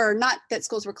 and not that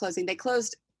schools were closing. They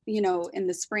closed, in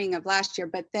the spring of last year,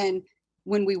 but then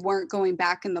when we weren't going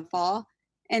back in the fall,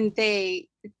 and they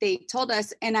told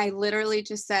us, and I literally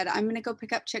just said, I'm going to go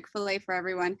pick up Chick-fil-A for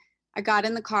everyone. I got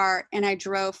in the car and I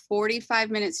drove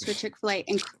 45 minutes to a Chick-fil-A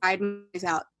and cried my eyes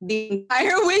out the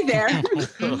entire way there.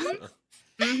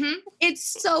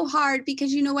 It's so hard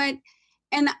because you know what?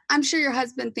 And I'm sure your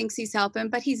husband thinks he's helping,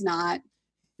 but he's not.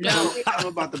 No. Tell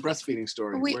about the breastfeeding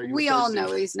story. We all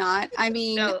know he's not. I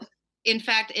mean, no. In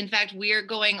fact, we are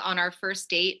going on our first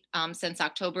date since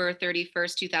October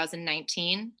 31st,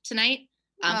 2019 tonight.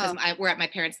 Because we're at my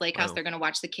parents' lake house. Wow. They're going to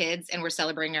watch the kids, and we're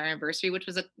celebrating our anniversary, which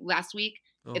was last week.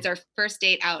 Oh. It's our first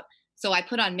date out. So I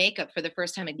put on makeup for the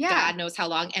first time in God knows how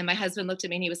long. And my husband looked at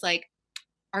me and he was like,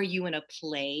 "Are you in a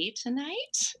play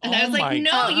tonight?" And I was like,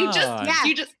 "No,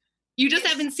 you just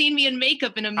haven't seen me in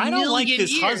makeup in a million years." I don't like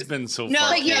this husband so far.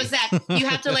 No, Zach, you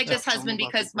have to like this husband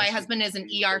because my husband is an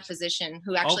ER physician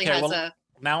who actually has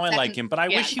Now I like him, but I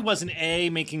yeah. wish he wasn't A,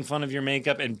 making fun of your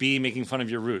makeup, and B, making fun of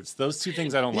your roots. Those two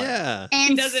things I don't like. Yeah.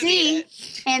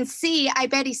 And C, I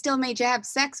bet he still made you have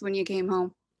sex when you came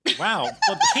home. Wow.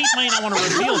 Well, Kate might not want to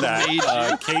reveal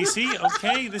that. Casey,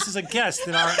 okay? This is a guest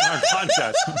in our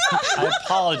podcast. I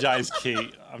apologize,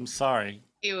 Kate. I'm sorry.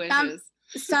 He wishes.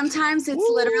 Sometimes it's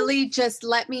literally just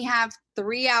let me have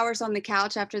 3 hours on the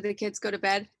couch after the kids go to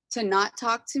bed to not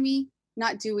talk to me,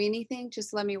 not do anything.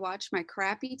 Just let me watch my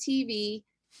crappy TV,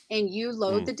 and you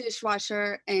load the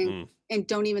dishwasher and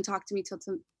don't even talk to me till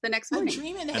the next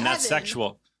morning. And that's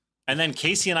sexual. And then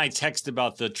Casey and I text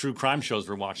about the true crime shows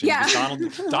we're watching. Yeah.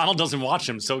 Donald doesn't watch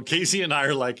them. So Casey and I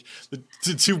are like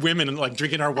the two women and like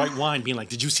drinking our white wine, being like,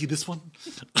 did you see this one?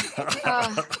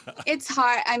 It's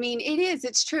hard. I mean, it is.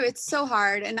 It's true. It's so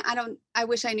hard. And I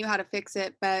wish I knew how to fix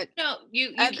it, but. No,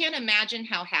 you can't imagine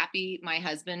how happy my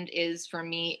husband is for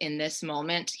me in this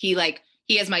moment.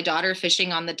 He has my daughter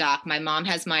fishing on the dock. My mom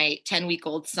has my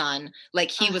 10-week-old son.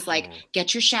 Like he was like,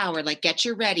 get your shower, like get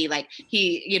your ready. Like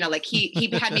he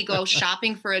had me go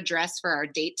shopping for a dress for our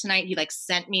date tonight. He like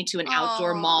sent me to an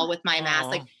outdoor mall with my mask.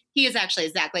 Like he is actually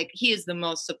Zach. Like he is the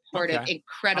most supportive,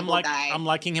 incredible guy. I'm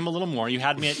liking him a little more. You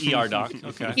had me at ER doc.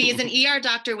 Okay. He is an ER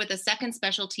doctor with a second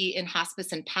specialty in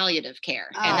hospice and palliative care,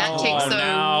 and that takes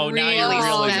a really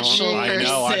special person.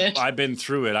 I know. I've been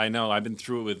through it. I know. I've been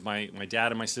through it with my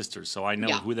dad and my sister, so I know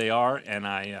who they are.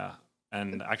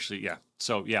 And actually, yeah.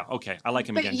 So yeah, okay. I like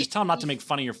him again. Just tell him not to make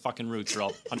fun of your fucking roots, or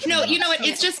I'll punch him. No, you know what?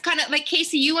 It's just kind of like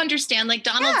Casey. You understand? Like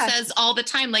Donald says all the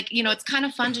time. Like it's kind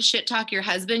of fun to shit talk your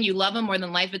husband. You love him more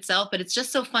than life itself, but it's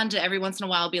just so fun to every once in a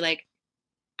while be like,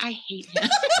 I hate him.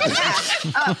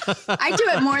 I do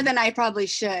it more than I probably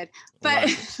should. But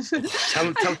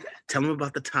tell him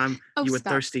about the time you were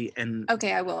thirsty and.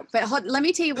 Okay, I will. But let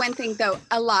me tell you one thing though.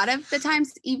 A lot of the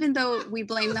times, even though we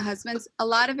blame the husbands, a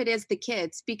lot of it is the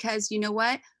kids, because you know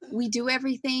what? We do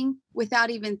everything without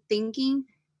even thinking.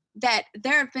 That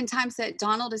there have been times that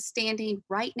Donald is standing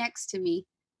right next to me,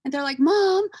 and they're like,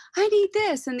 "Mom, I need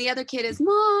this," and the other kid is,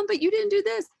 "Mom, but you didn't do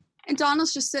this." And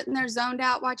Donald's just sitting there zoned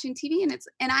out watching TV. And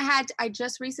I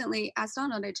just recently asked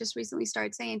Donald, I just recently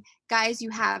started saying, guys, you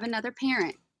have another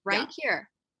parent right here.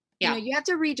 Yeah. You have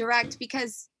to redirect,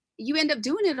 because you end up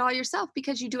doing it all yourself,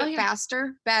 because you do it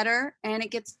faster, better, and it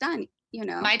gets done.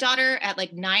 My daughter at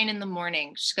like 9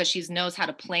 a.m, because she knows how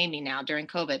to play me now during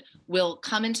COVID, will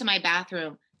come into my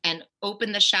bathroom and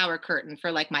open the shower curtain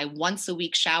for like my once a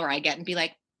week shower I get and be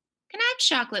like, can I have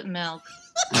chocolate milk?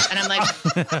 And I'm like,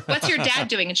 what's your dad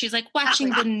doing? And she's like, watching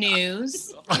the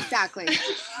news. Exactly.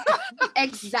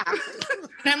 Exactly.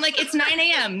 And I'm like, it's 9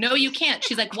 a.m. No, you can't.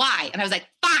 She's like, why? And I was like,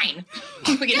 fine.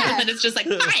 And it's just like,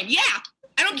 fine. Yeah.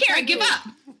 I don't care. I give up.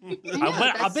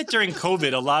 I bet during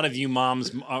COVID, a lot of you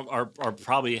moms are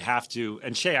probably have to,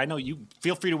 and Shay, I know you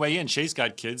feel free to weigh in. Shay's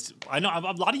got kids. I know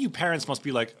a lot of you parents must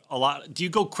be like do you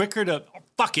go quicker to,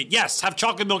 fuck it, yes, have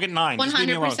chocolate milk at 9.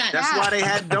 100%. That's why they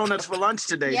had donuts for lunch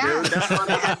today, dude. That's why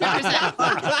they had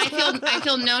 100%. I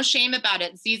feel no shame about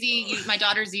it. My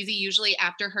daughter Zizi, usually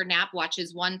after her nap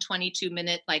watches one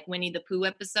 22-minute like Winnie the Pooh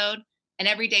episode. And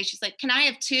every day she's like, can I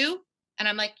have 2? And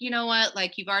I'm like, you know what?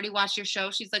 Like, you've already watched your show.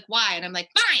 She's like, why? And I'm like,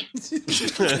 fine.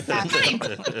 Fine.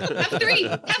 Have 3.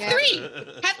 Have 3.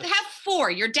 Have 4.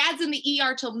 Your dad's in the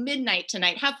ER till midnight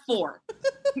tonight. Have 4.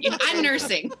 I'm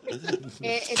nursing.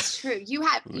 It's true. You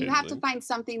have to find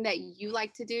something that you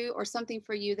like to do, or something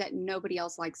for you that nobody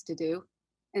else likes to do.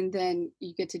 And then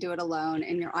you get to do it alone,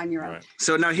 and you're on your own.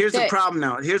 So now here's the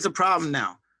problem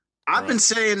now. I've been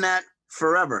saying that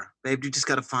forever, babe. You just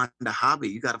got to find a hobby.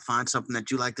 You got to find something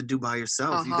that you like to do by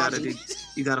yourself.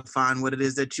 You got to find what it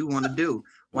is that you want to do.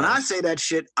 When I say that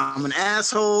shit, I'm an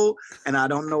asshole and I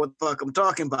don't know what the fuck I'm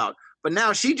talking about. But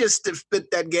now she just spit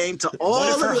that game to all.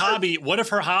 What if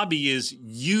her hobby is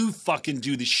you fucking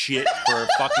do the shit for a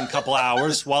fucking couple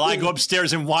hours while I go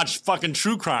upstairs and watch fucking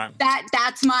true crime?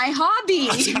 That's my hobby.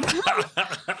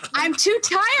 I'm too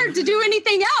tired to do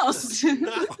anything else.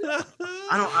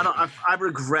 I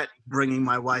regret bringing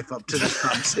my wife up to this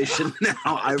conversation now.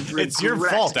 It's your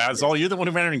fault, asshole. You're the one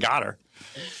who ran and got her.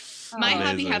 My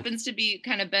hobby happens to be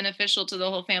kind of beneficial to the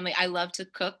whole family. I love to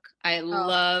cook. I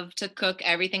love to cook.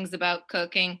 Everything's about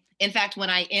cooking. In fact, when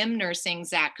I am nursing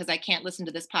Zach, because I can't listen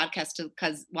to this podcast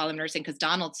while I'm nursing because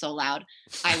Donald's so loud,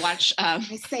 I watch. I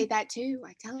say that too.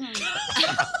 I tell him.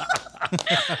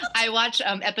 I watch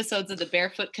episodes of The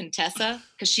Barefoot Contessa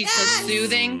because she's so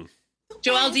soothing.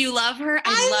 Joelle, do you love her?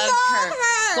 I love her.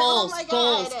 Goals.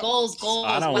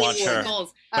 I don't watch her.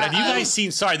 Goals. But have you guys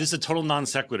seen, sorry, this is a total non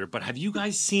sequitur, but have you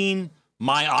guys seen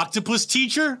My Octopus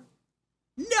Teacher?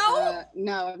 No.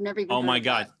 No, I've never even Oh heard my of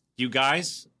God. that. You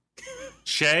guys,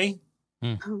 Shay,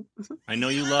 I know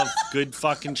you love good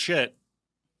fucking shit.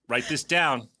 Write this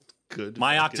down. Good.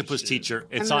 My Octopus Teacher.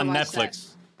 It's I'm on gonna watch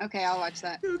Netflix. that. Okay, I'll watch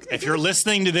that. If you're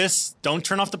listening to this, don't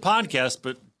turn off the podcast,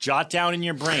 but jot down in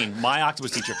your brain, My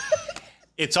Octopus Teacher.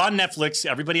 It's on Netflix.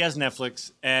 Everybody has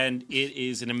Netflix, and it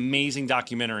is an amazing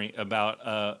documentary about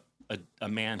a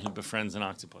man who befriends an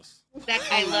octopus. Zach,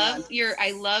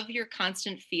 I love your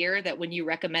constant fear that when you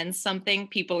recommend something,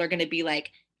 people are going to be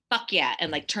like, fuck yeah,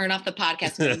 and like turn off the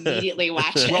podcast and immediately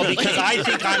watch it. Well, because I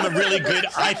think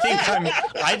I'm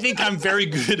I think I'm very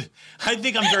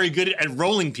good at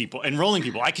rolling people.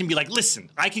 I can be like, listen,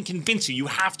 I can convince you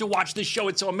have to watch this show.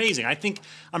 It's so amazing. I think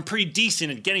I'm pretty decent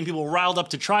at getting people riled up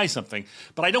to try something,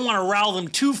 but I don't want to rile them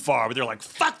too far where they're like,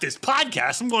 fuck this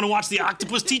podcast. I'm going to watch The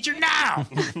Octopus Teacher now.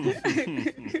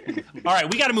 All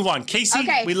right, we got to move on. Casey,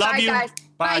 Okay, we love sorry, you. guys.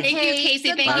 Bye. Thank you,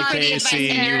 Casey. Thank you for the advice. Casey,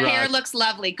 And your you hair rock. looks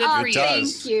lovely. Good Oh, for you.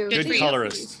 thank you. Good for Good you.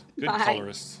 colorist. Good Bye.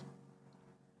 colorist.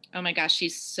 Oh my gosh,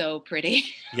 she's so pretty.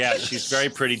 Yeah, she's very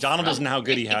pretty. Donald doesn't know how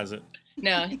good he has it.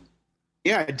 No.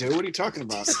 Yeah, I do. What are you talking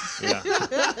about? Yeah.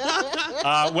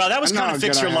 Well, that was I know kind how of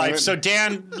Fix good Your I have Life. it. So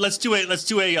Dan, let's do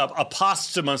a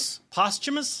posthumous.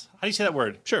 Posthumous? How do you say that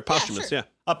word? Sure, posthumous. Yeah.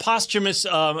 A posthumous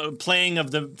playing of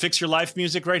the Fix Your Life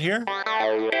music right here.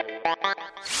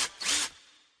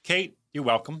 Kate, you're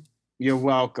welcome. You're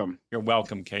welcome. You're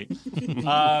welcome, Kate.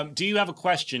 Do you have a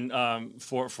question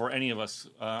for any of us?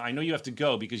 I know you have to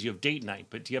go because you have date night,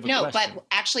 but do you have a question? But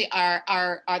actually our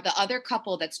the other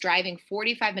couple that's driving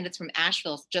 45 minutes from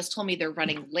Asheville just told me they're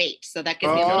running late. So that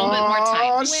gives me a little bit more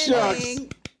time. Oh, shucks.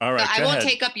 All right, So I go won't ahead.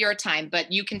 take up your time,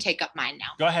 but you can take up mine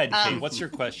now. Go ahead, Kate. What's your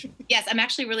question? Yes, I'm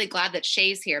actually really glad that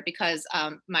Shay's here because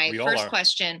my We all first are.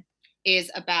 question is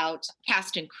about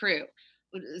cast and crew.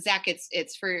 Zach,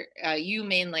 it's for you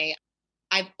mainly.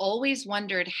 I've always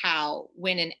wondered how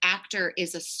when an actor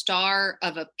is a star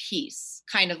of a piece,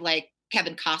 kind of like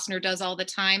Kevin Costner does all the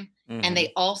time, and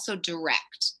they also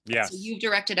direct. Yes. So you've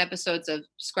directed episodes of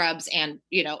Scrubs and,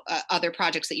 other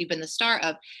projects that you've been the star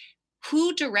of.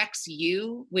 Who directs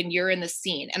you when you're in the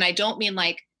scene? And I don't mean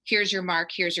like, here's your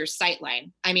mark, here's your sight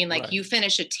line. I mean, like you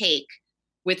finish a take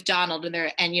with Donald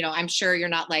and I'm sure you're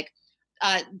not like,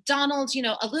 Donald,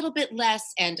 a little bit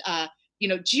less. And,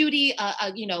 Judy,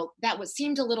 that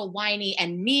seemed a little whiny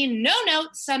and mean. No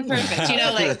notes, son,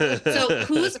 perfect. So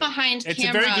who's behind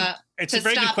camera? It's a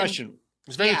very good question.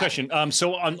 It's a very good question.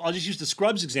 So I'll just use the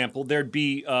Scrubs example. There'd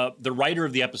be the writer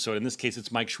of the episode. In this case,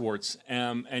 it's Mike Schwartz,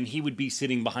 and he would be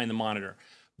sitting behind the monitor.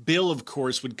 Bill, of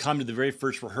course, would come to the very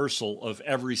first rehearsal of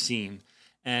every scene,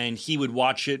 and he would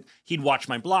watch it. He'd watch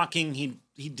my blocking.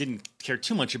 He didn't care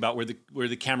too much about where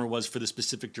the camera was for the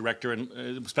specific director, and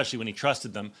especially when he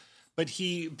trusted them. But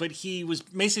he was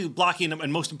basically blocking them,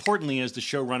 and most importantly, as the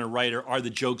showrunner writer, are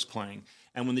the jokes playing?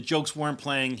 And when the jokes weren't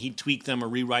playing, he'd tweak them or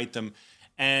rewrite them.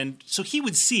 And so he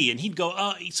would see, and he'd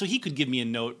go, so he could give me a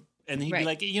note, and he'd be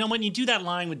like, when you do that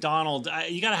line with Donald,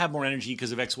 you got to have more energy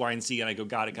because of X, Y, and Z. And I go,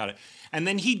 got it. And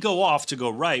then he'd go off to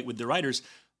go write with the writers.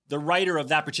 The writer of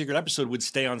that particular episode would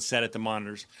stay on set at the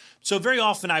monitors. So very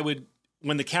often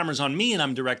when the camera's on me and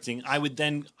I'm directing, I would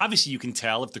then, obviously you can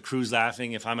tell if the crew's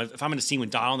laughing, if I'm in a scene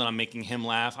with Donald and I'm making him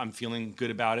laugh, I'm feeling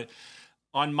good about it.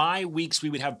 On my weeks, we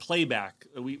would have playback.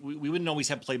 We wouldn't always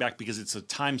have playback because it's a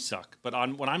time suck. But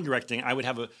when I'm directing, I would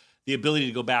have the ability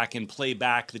to go back and play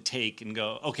back the take and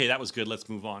go, okay, that was good, let's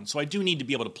move on. So I do need to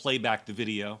be able to play back the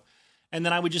video. And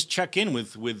then I would just check in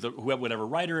with whatever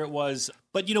writer it was.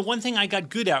 But one thing I got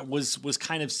good at was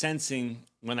kind of sensing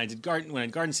when I did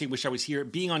Garden State, Wish I Was Here,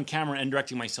 being on camera and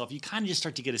directing myself. You kind of just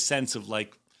start to get a sense of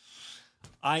like,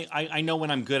 I know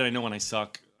when I'm good, I know when I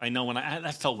suck. I know when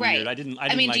that felt weird. I didn't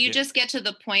I mean, like do you it. just get to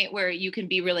the point where you can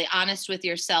be really honest with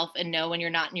yourself and know when you're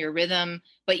not in your rhythm,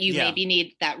 but you maybe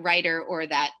need that writer or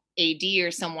that AD or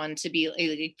someone to be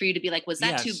for you to be like, was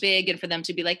that too big? And for them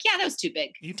to be like, yeah, that was too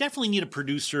big. You definitely need a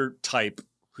producer type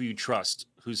who you trust,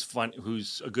 who's fun,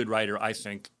 who's a good writer, I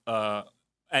think,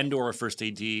 and or a first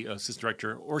AD, assistant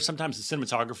director, or sometimes a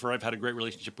cinematographer I've had a great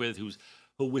relationship with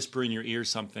who'll whisper in your ear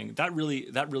something. That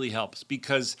really helps,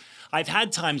 because I've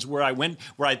had times where I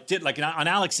did like on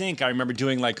Alex Inc. I remember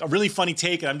doing like a really funny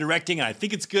take and I'm directing and I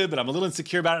think it's good, but I'm a little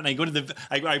insecure about it. And I go to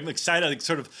I'm excited, like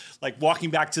sort of like walking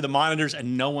back to the monitors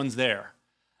and no one's there.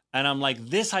 And I'm like,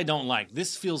 this I don't like.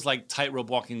 This feels like tightrope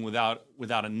walking without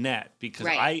a net, because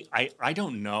I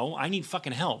don't know. I need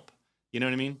fucking help. You know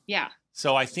what I mean? Yeah.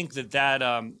 So I think that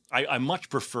I much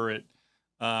prefer it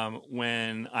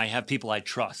when I have people I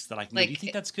trust that I can. Like, do you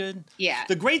think that's good? Yeah.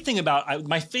 The great thing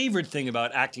my favorite thing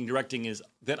about acting, directing is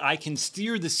that I can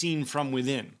steer the scene from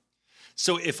within.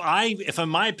 So if in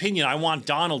my opinion I want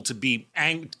Donald to be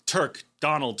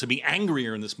Donald to be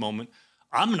angrier in this moment,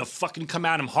 I'm going to fucking come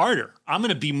at him harder. I'm going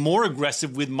to be more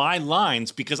aggressive with my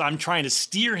lines because I'm trying to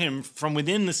steer him from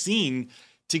within the scene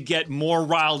to get more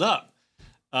riled up.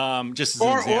 Just as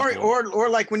an example. Or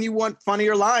like when you want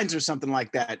funnier lines or something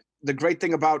like that. The great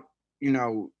thing about,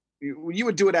 you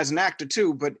would do it as an actor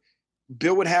too, but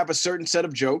Bill would have a certain set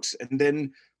of jokes and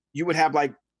then you would have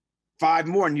like 5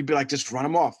 more and you'd be like, just run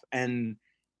them off. And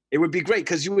it would be great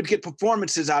because you would get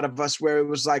performances out of us where it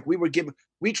was like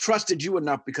we trusted you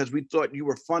enough because we thought you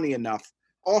were funny enough.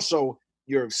 Also,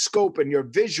 your scope and your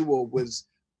visual was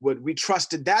what we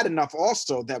trusted that enough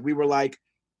also that we were like,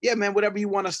 yeah, man, whatever you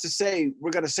want us to say,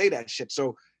 we're going to say that shit.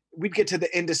 So we'd get to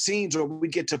the end of scenes or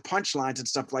we'd get to punchlines and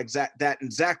stuff like that.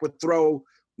 And Zach would throw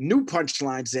new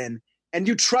punchlines in and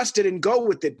you trust it and go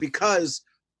with it because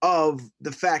of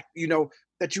the fact,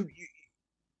 that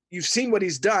you've seen what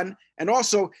he's done. And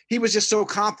also he was just so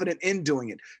confident in doing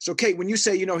it. So Kate, when you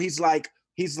say, he's like,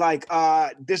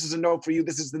 this is a note for you.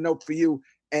 This is the note for you.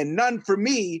 And none for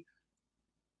me.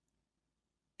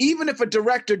 Even if the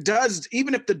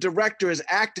director is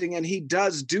acting and he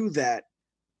does do that,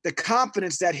 the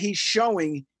confidence that he's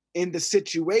showing in the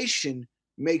situation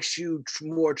makes you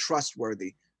more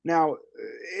trustworthy. Now,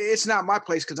 it's not my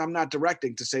place because I'm not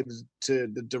directing to say to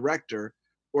the director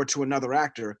or to another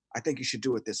actor, I think you should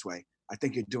do it this way. I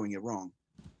think you're doing it wrong.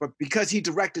 But because he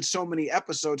directed so many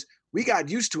episodes, we got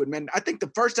used to it, man. I think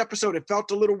the first episode, it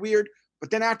felt a little weird. But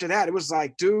then after that, it was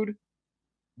like, dude,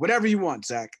 whatever you want,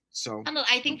 Zach. So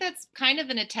I think that's kind of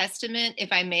a testament,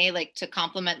 if I may, like to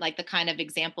compliment like the kind of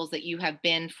examples that you have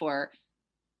been for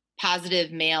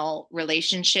positive male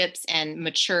relationships and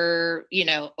mature,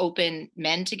 open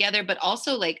men together, but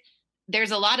also like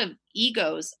there's a lot of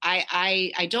egos.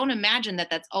 I don't imagine that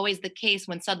that's always the case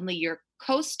when suddenly your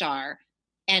co-star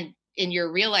and in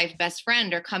your real life best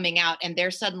friend are coming out and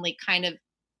they're suddenly kind of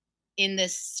in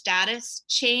this status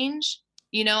change,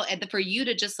 and for you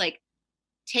to just like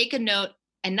take a note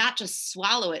and not just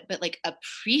swallow it, but like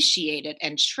appreciate it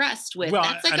and trust with. Well,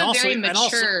 that's like a very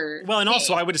mature. And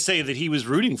also I would say that he was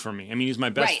rooting for me. I mean, he's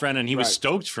my best friend and he was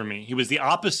stoked for me. He was the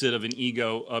opposite of an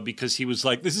ego because he was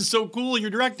like, this is so cool. You're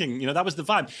directing, that was the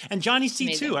vibe. And Johnny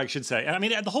C too, I should say. And I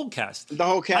mean, the whole cast.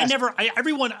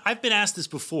 I've been asked this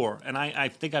before and I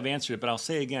think I've answered it, but I'll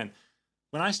say again,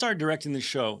 when I started directing the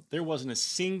show, there wasn't a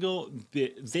single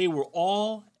bit. They were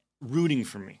all rooting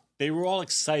for me. They were all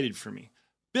excited for me.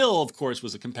 Bill, of course,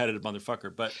 was a competitive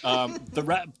motherfucker, but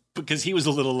because he was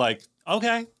a little like,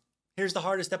 okay, here's the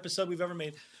hardest episode we've ever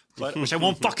made, which I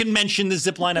won't fucking mention the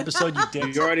zipline episode. You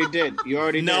did. You already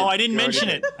did. No, I didn't mention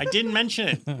it. I didn't mention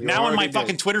it. Now on my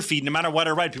fucking Twitter feed, no matter what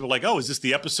I write, people are like, oh, is this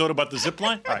the episode about the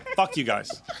zipline? All right, fuck you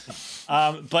guys.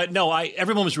 But no,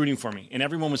 everyone was rooting for me and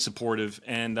everyone was supportive,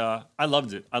 and I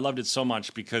loved it. I loved it so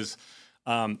much because.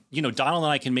 Donald and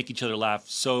I can make each other laugh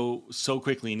so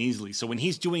quickly and easily. So when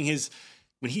he's doing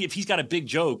if he's got a big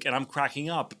joke and I'm cracking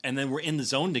up and then we're in the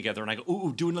zone together and I go,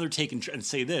 ooh, do another take and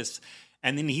say this.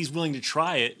 And then he's willing to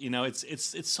try it.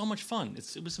 It's so much fun.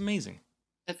 It was amazing.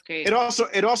 That's great. It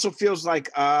also feels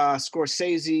like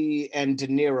Scorsese and De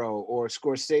Niro or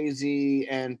Scorsese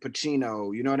and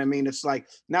Pacino. You know what I mean? It's like,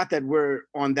 not that we're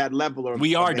on that level or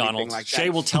we are, Donald. Like Shay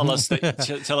will tell us that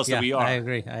that we are. I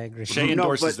agree. Shay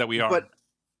endorses that we are.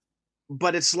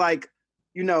 But it's like,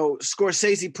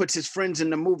 Scorsese puts his friends in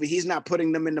the movie. He's not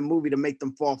putting them in the movie to make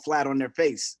them fall flat on their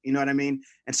face. You know what I mean?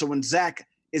 And so when Zach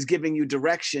is giving you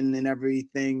direction and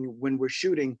everything when we're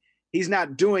shooting, he's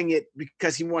not doing it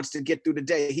because he wants to get through the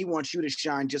day. He wants you to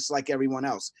shine just like everyone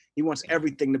else. He wants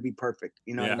everything to be perfect.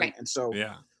 You know what I mean? And so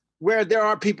where there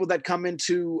are people that come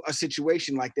into a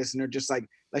situation like this and they're just like,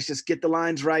 let's just get the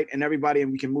lines right and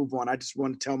we can move on. I just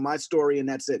want to tell my story and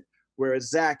that's it. Whereas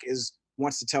Zach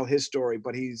wants to tell his story,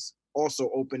 but he's also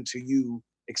open to you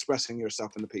expressing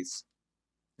yourself in the piece.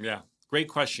 Yeah. Great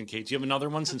question, Kate. Do you have another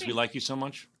one since we like you so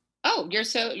much? Oh, you're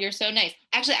so nice.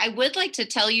 Actually, I would like to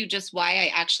tell you just why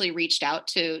I actually reached out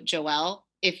to Joelle,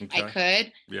 if I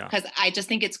could. Yeah. Because I just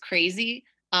think it's crazy.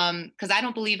 Because I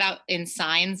don't believe out in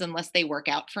signs unless they work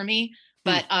out for me.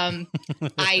 But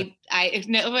I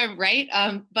no, right.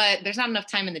 But there's not enough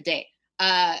time in the day.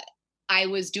 I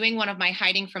was doing one of my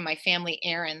hiding from my family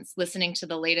errands, listening to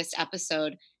the latest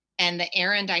episode. And the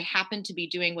errand I happened to be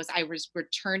doing was I was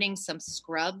returning some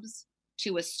scrubs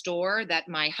to a store that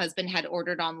my husband had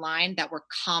ordered online that were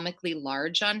comically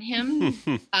large on him.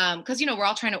 Because, we're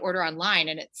all trying to order online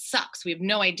and it sucks. We have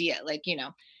no idea,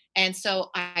 And so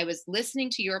I was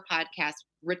listening to your podcast,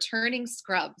 returning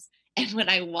scrubs. And when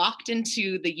I walked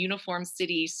into the Uniform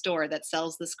City store that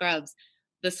sells the scrubs,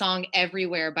 the song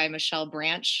Everywhere by Michelle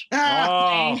Branch.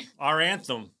 Oh, our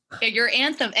anthem. your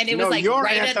anthem, and it No, was like your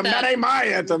right anthem. at the. That ain't my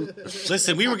anthem.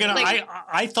 Listen, we were gonna. Like-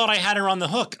 I thought I had her on the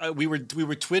hook. We were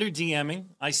Twitter DMing.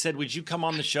 I said, "Would you come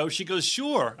on the show?" She goes,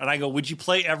 "Sure." And I go, "Would you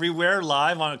play Everywhere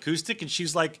live on acoustic?" And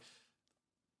she's like,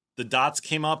 the dots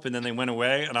came up and then they went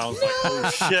away, and I was like, "Oh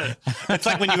shit!" It's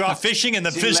like when you go out fishing and the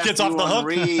fish gets off the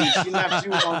hook. She left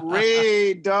you on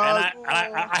read, dog. And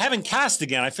I haven't cast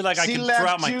again. I feel like I She can left throw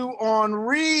out my. you on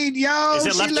read, yo. Is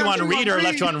it She left you on read or read.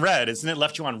 left you on red? Isn't it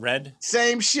left you on red?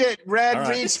 Same shit. Red, All right.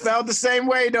 read, spelled the same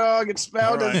way, dog. It's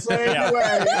spelled All the right. same Yeah.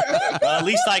 way. Well, at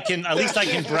least I can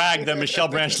brag that Michelle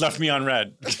Branch left me on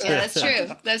red. Yeah, that's true.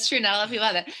 That's true. Not a lot of people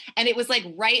have that. And it was like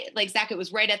right, like Zach, it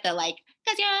was right at the like,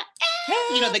 cause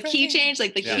the key change,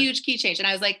 like the huge key change. And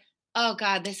I was like, oh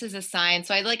God, this is a sign.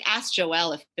 So I like asked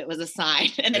Joelle if it was a sign.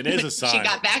 And It is a sign. She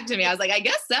got back to me. I was like, I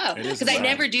guess so. It is Because a I sign.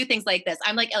 never do things like this.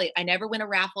 I'm like, Elliot, I never win a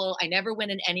raffle. I never win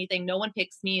in anything. No one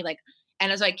picks me. Like,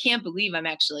 and so I can't believe I'm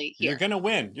actually here. You're gonna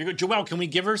win. Joelle, can we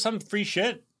give her some free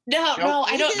shit? No,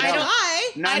 I don't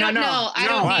know. I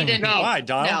don't need any. Why,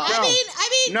 Donald? No.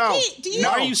 I mean, No. Pete, do you? Why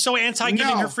are you so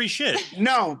anti-giving No. her free shit?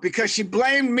 No, because she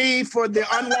blamed me for the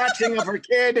unwatching of her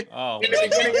kid in the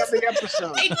beginning of the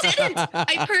episode. I didn't.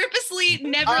 I purposely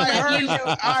never let you.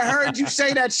 I heard you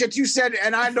say that shit. You said,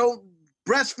 and I don't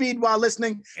breastfeed while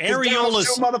listening. 'cause Donald's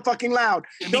Areolas- too motherfucking loud.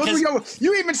 Those were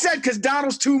you even said because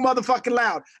Donald's too motherfucking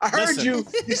loud. I heard Listen. you.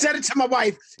 You said it to my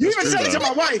wife. You That's even true, said it to though.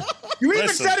 my wife. You even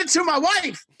Listen. said it to my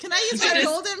wife. Can I use You my said it-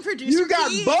 golden producer? You got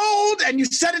key? bold and you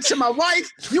said it to my wife.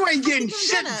 You ain't getting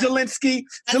shit, Zelensky.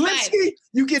 Zelensky,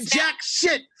 you get jack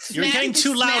shit. You're getting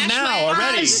too loud now I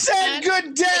already. said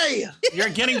good day. You're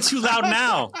getting too loud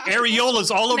now. Areolas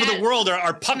all over the world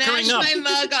are puckering Smash up. my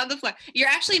mug on the floor. You're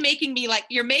actually making me like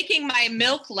you're making my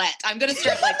milklet. I'm gonna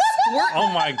start like squirt.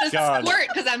 Oh my God. Squirt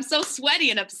because I'm so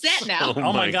sweaty and upset now.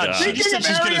 Oh my God. She just said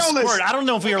she's going to squirt. I don't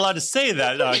know if we are allowed to say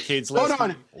that, Kate Hold Zelensky.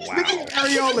 on. Speaking of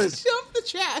areolas. Jump the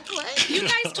chat, right? You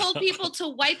guys told people to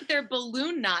wipe their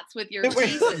balloon knots with your Wait.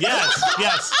 teeth.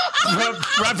 Yes.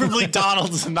 Preferably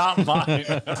Donald's, not mine.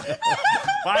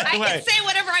 By I the way. can say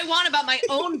whatever I want about my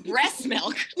own breast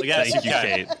milk. Yes, Thank you, can.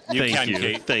 Kate. You Thank can, you.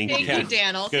 Kate. Thank Thank you. you,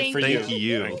 Daniel. Good Thank for you. you.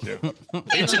 Thank you. Thank you. Daniel,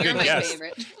 Kate's a you're good my guest.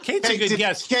 favorite. Kate's a good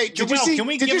guest. Kate, did you Joelle, see? can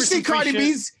we Did give you her see some free Cardi shit?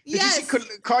 B's? Did Yes. you see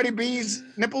Cardi B's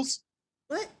nipples?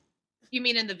 What? You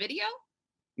mean in the video?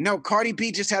 No, Cardi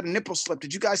B just had a nipple slip.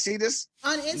 Did you guys see this?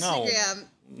 On Instagram. I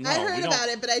No, we heard don't. about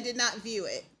it, but I did not view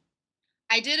it.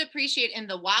 I did appreciate in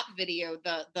the WAP video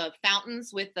the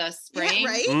fountains with the spraying. Yeah,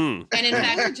 right? Mm. And in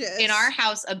fact, Gorgeous. in our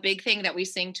house, a big thing that we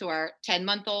sing to our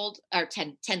 10-month-old or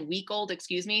 10-week-old,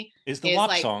 excuse me, Is the WAP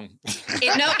like, song.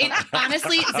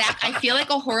 Honestly, Zach, I feel like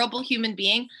a horrible human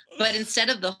being, but instead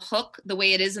of the hook, the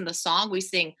way it is in the song, we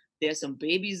sing, "There's some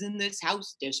babies in this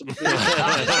house. There's some babies."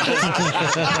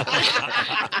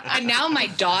 And now my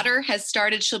daughter has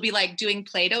started, she'll be like doing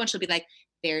Play-Doh and she'll be like,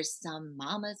 "There's some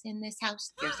mamas in this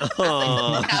house. There's some papas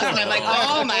in this house." And I'm like,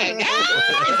 oh my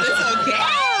God, is this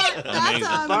okay?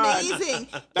 That's amazing.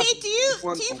 Kate, do you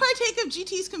partake of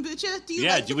GT's kombucha? Do you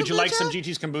Yeah, like the would you like some kombucha?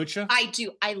 GT's kombucha? I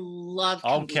do. I love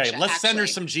kombucha, Okay, let's send her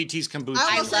actually. some GT's kombucha.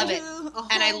 I I will love send it. you a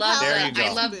And I whole love pallet There you of go. I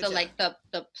love the kombucha. like the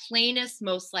plainest,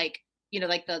 most like, you know,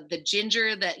 like the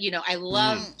ginger that, you know, I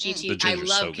love GT. The I ginger's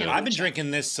love so good. I've been kombucha.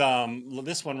 drinking this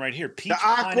one right here. Peach The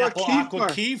Aqua pineapple aqua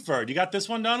Kefir. kefir. You got this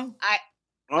one, Donald?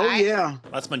 Oh yeah.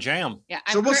 That's my jam. Yeah,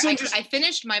 So we'll I send you-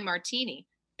 finished my martini.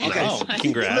 Okay. Oh,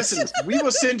 congrats. Listen, we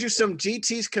will send you some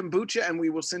GT's kombucha and we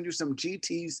will send you some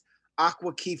GT's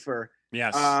aqua kefir.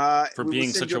 Yes. For we will being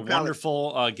send such you a pallet.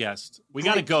 wonderful guest. We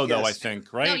got to Great go, though, I guest.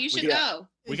 think, right? No, you should we, go.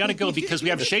 We got to go because we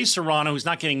have Shea Serrano, who's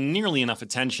not getting nearly enough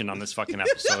attention on this fucking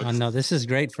episode. Oh, no, this is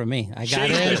great for me. I got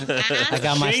Shay's in. been- I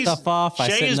got my Shay's- stuff off. I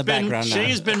Shay sit in has the been- background Shay now.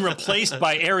 has been replaced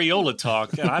by areola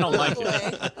talk, and I don't like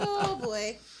it. Oh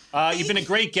boy. You've been a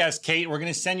great guest, Kate. We're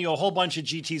going to send you a whole bunch of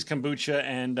GT's kombucha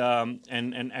and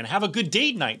have a good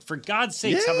date night. For God's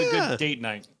sakes, have a Yeah. good date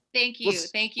night. Thank you.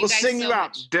 Thank you We'll guys sing so you out.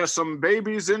 much. There's some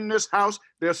babies in this house.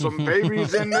 There's some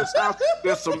babies in this house.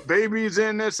 There's some babies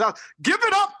in this house. Give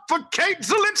it up for Kate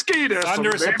Zelensky. There's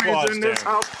Thunderous some babies applause, in this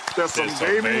Dan. house. There's some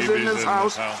babies in this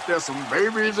house. There's some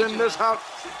babies in this house.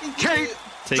 Kate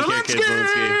Take care, Kate Zelensky.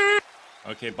 Zelensky.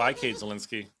 Okay, bye, Kate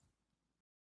Zelensky.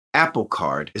 Apple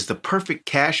Card is the perfect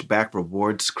cash back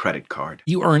rewards credit card.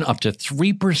 You earn up to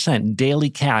 3% daily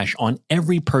cash on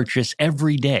every purchase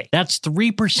every day. That's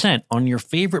 3% on your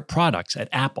favorite products at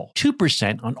Apple,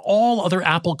 2% on all other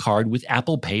Apple Card with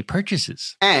Apple Pay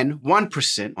purchases. And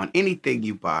 1% on anything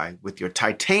you buy with your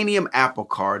titanium Apple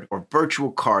Card or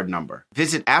virtual card number.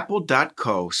 Visit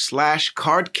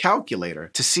apple.co/card calculator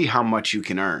to see how much you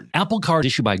can earn. Apple Card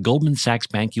issued by Goldman Sachs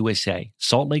Bank USA,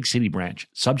 Salt Lake City branch,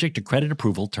 subject to credit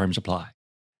approval, terms apply.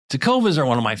 Tecovas are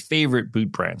one of my favorite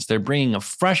boot brands. They're bringing a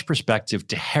fresh perspective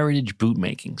to heritage boot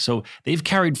making. So they've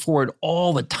carried forward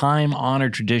all the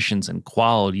time-honored traditions and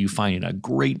quality you find in a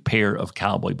great pair of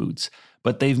cowboy boots.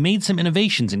 But they've made some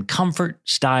innovations in comfort,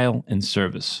 style, and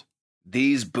service.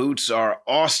 These boots are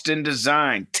Austin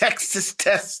designed, Texas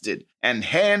tested, and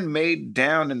handmade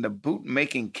down in the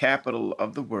boot-making capital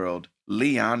of the world,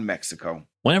 Leon, Mexico.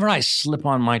 Whenever I slip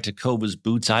on my Tecovas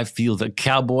boots, I feel the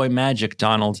cowboy magic,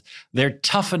 Donald. They're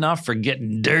tough enough for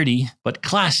getting dirty, but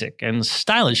classic and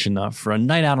stylish enough for a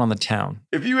night out on the town.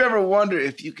 If you ever wonder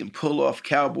if you can pull off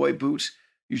cowboy boots,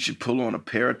 you should pull on a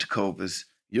pair of Tecovas.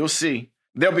 You'll see.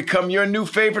 They'll become your new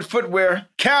favorite footwear.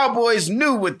 Cowboys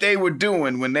knew what they were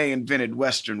doing when they invented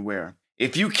Western wear.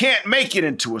 If you can't make it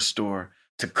into a store,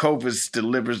 Tecovas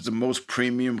delivers the most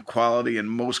premium quality and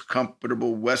most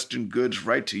comfortable Western goods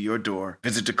right to your door.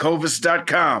 Visit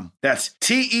Tecovas.com. That's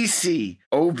TECOVAS.com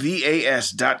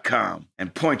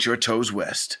and point your toes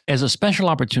west. As a special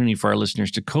opportunity for our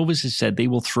listeners, Tecovas has said they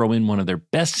will throw in one of their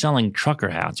best-selling trucker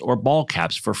hats or ball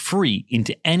caps for free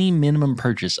into any minimum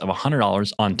purchase of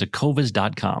 $100 on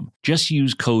Tecovas.com. Just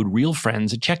use code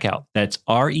REALFRIENDS at checkout. That's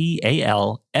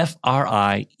REALFRIENDS.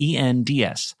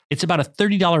 It's about a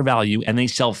 $30 value, and they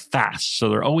sell fast, so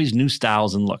there are always new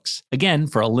styles and looks. Again,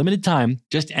 for a limited time,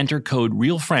 just enter code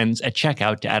REALFRIENDS at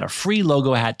checkout to add a free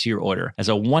logo hat to your order as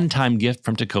a one-time gift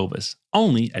from Tecovas,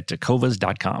 only at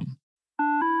Tecovas.com.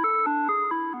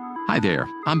 Hi there,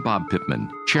 I'm Bob Pittman,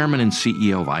 Chairman and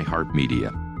CEO of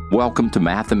iHeartMedia. Welcome to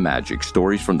Math and Magic,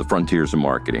 Stories from the Frontiers of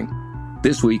Marketing.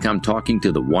 This week, I'm talking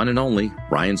to the one and only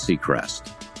Ryan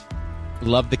Seacrest.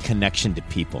 Love the connection to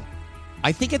people.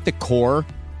 I think at the core,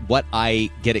 what I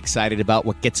get excited about,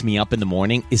 what gets me up in the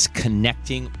morning, is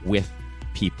connecting with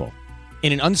people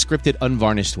in an unscripted,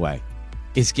 unvarnished way.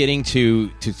 Is getting to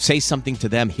say something to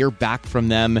them, hear back from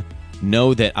them,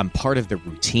 know that I'm part of the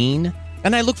routine,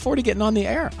 and I look forward to getting on the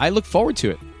air. I look forward to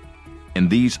it. In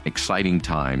these exciting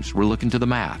times, we're looking to the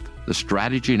math, the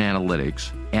strategy and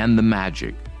analytics, and the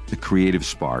magic, the creative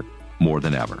spark, more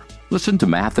than ever. Listen to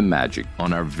Math and Magic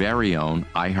on our very own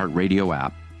iHeartRadio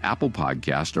app, Apple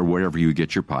Podcast, or wherever you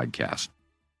get your podcast.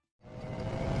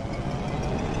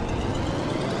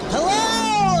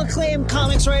 Hello, acclaimed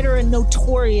comics writer and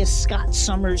notorious Scott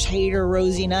Summers hater,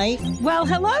 Rosie Knight. Well,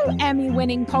 hello,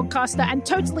 Emmy-winning podcaster and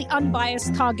totally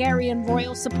unbiased Targaryen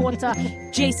royal supporter,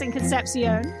 Jason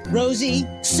Concepcion. Rosie,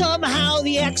 somehow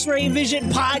the X-Ray Vision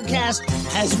podcast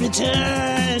has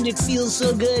returned. It feels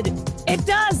so good. It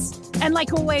does. And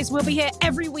like always, we'll be here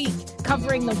every week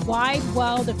covering the wide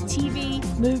world of TV,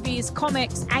 movies,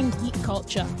 comics, and geek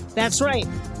culture. That's right.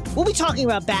 We'll be talking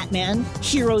about Batman,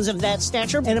 heroes of that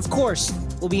stature, and of course,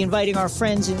 we'll be inviting our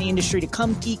friends in the industry to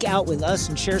come geek out with us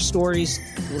and share stories.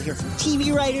 We'll hear from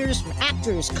TV writers, from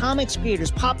actors, comics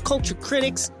creators, pop culture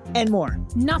critics, and more.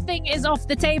 Nothing is off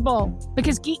the table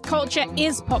because geek culture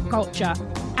is pop culture,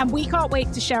 and we can't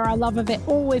wait to share our love of it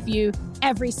all with you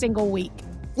every single week.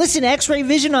 Listen to X-Ray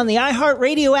Vision on the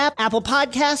iHeartRadio app, Apple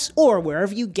Podcasts, or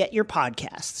wherever you get your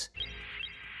podcasts.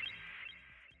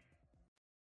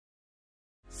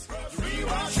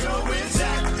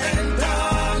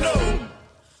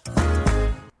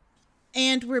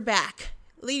 And we're back.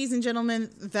 Ladies and gentlemen,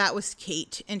 that was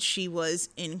Kate, and she was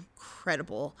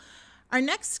incredible. Our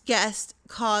next guest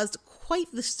caused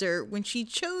quite the stir when she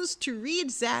chose to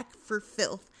read Zach for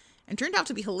filth and turned out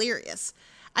to be hilarious.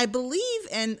 I believe,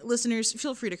 and listeners,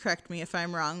 feel free to correct me if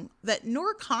I'm wrong, that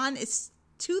Noor Khan is,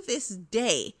 to this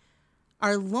day,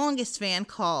 our longest fan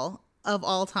call of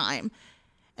all time.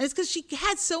 And it's because she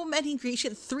had so many great, she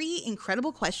had 3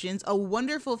 incredible questions, a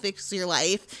wonderful Fix Your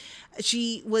Life.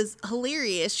 She was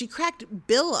hilarious. She cracked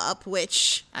Bill up,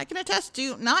 which I can attest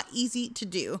to, not easy to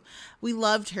do. We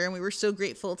loved her and we were so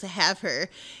grateful to have her,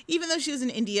 even though she was in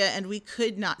India and we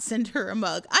could not send her a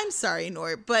mug. I'm sorry,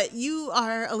 Noor, but you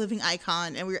are a living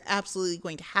icon and we're absolutely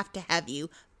going to have you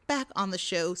back on the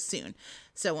show soon.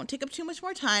 So I won't take up too much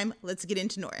more time. Let's get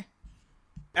into Noor.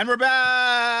 And we're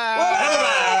back!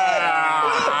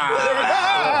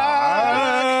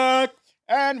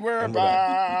 And we're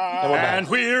back! And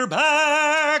we're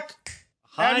back!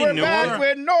 Hi, and we're Noor. back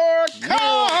with Noor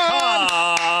Khan!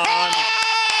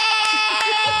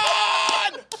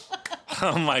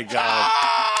 Oh, my God.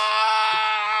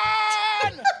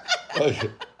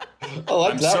 Oh,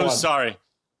 I'm so sorry.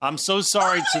 I'm so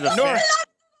sorry to the Noor,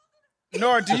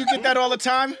 Noor, do you get that all the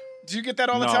time? Do you get that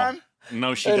all the time?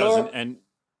 No, she doesn't. Noor. And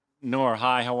Noor,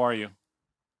 hi, how are you?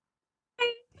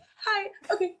 Hi.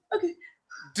 Okay.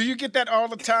 Do you get that all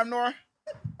the time, Noor?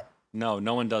 No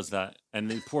one does that. And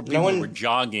the poor people who were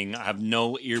jogging have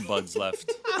no earbuds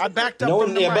left. I backed up. No one,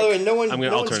 from the yeah, mic. by the way, no one, I'm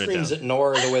gonna no one turn it screams down. at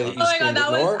Nor the way that you Oh my screamed god,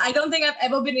 at that Nor. was, I don't think I've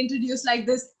ever been introduced like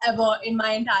this ever in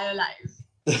my entire life.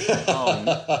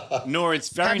 Nor, it's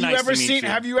very Have you nice ever to meet seen? you.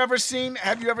 Have you ever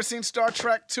seen Star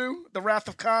Trek II: The Wrath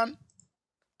of Khan?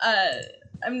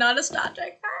 I'm not a Star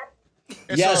Trek fan.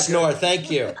 Yes, Nor,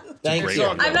 thank you. Thank you.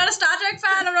 I'm not a Star Trek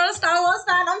fan. I'm not a Star Wars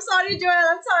fan. I'm sorry, Joel.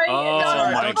 I'm sorry. Oh,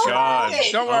 my God.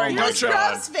 Don't worry. Oh, Don't my trip.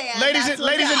 God. Ladies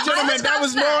and gentlemen, that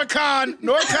was Nora Khan.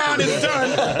 Nora Khan is done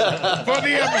for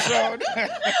the episode.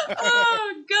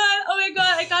 Oh god. Oh my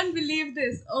god. I can't believe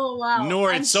this. Oh wow.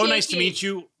 Nor, I'm it's so nice to shaking. meet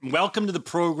you. Welcome to the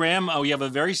program. We have a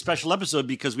very special episode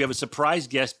because we have a surprise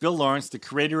guest. Bill Lawrence, the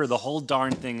creator of the whole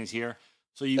darn thing, is here.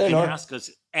 So you can Nor. ask us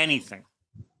anything.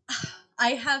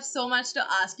 I have so much to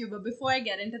ask you, but before I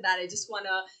get into that, I just want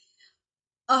to...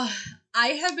 I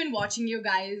have been watching you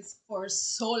guys for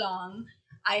so long.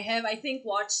 I have, I think,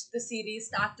 watched the series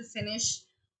start to finish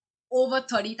over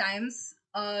 30 times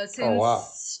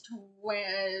since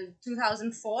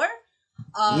 2004.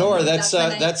 Nor,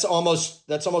 that's almost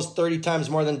 30 times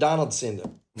more than Donald's seen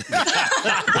them.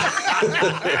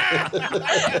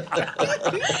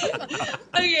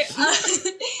 Okay,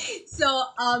 so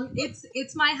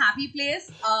it's my happy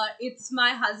place. It's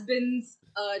my husband's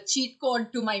cheat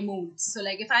code to my mood. So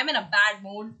like if I'm in a bad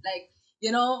mood, like,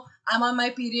 you know, I'm on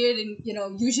my period and, you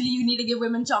know, usually you need to give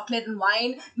women chocolate and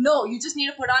wine. No, you just need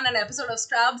to put on an episode of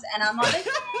Scrubs and I'm all like,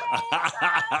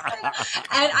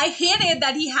 and I hate it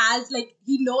that he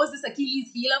knows this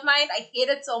Achilles heel of mine. I hate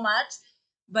it so much,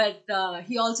 but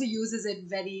he also uses it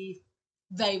very,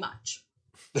 very much.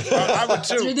 I would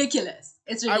too. It's ridiculous.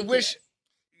 It's ridiculous. I wish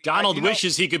Donald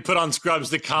wishes he could put on Scrubs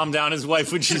to calm down his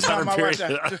wife when she's on her period.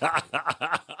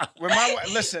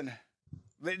 Listen,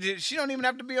 she don't even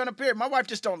have to be on a period. My wife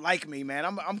just don't like me, man.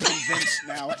 I'm convinced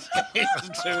now. Dude,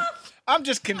 I'm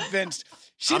just convinced.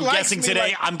 I'm guessing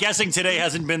today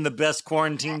hasn't been the best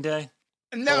quarantine day.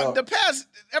 No,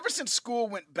 ever since school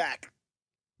went back,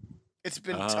 it's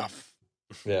been tough.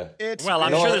 Yeah.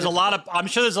 I'm sure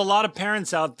there's a lot of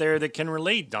parents out there that can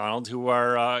relate, Donald, who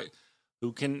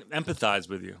can empathize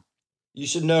with you. You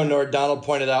should know, Nor, Donald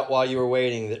pointed out while you were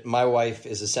waiting that my wife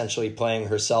is essentially playing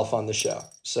herself on the show.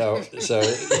 So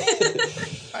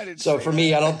for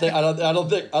me, I don't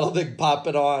think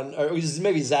popping on, or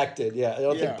maybe Zach did. Yeah, I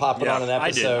don't think popping on an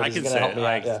episode is going to help me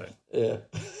out. Yeah.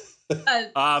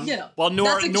 You know, well,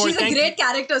 Nor, she's a great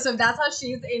character. So if that's how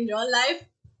she's in real life,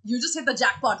 you just hit the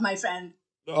jackpot, my friend.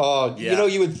 Oh, you know,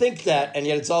 you would think that, and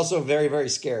yet it's also very, very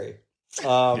scary.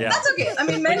 That's okay. I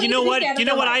mean, but you know what? You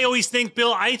know what I always think,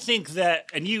 Bill? I think that,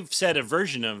 and you've said a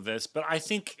version of this, but I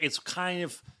think it's kind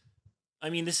of,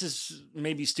 I mean, this is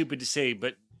maybe stupid to say,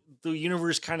 but the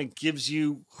universe kind of gives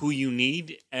you who you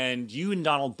need, and you and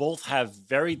Donald both have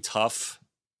very tough,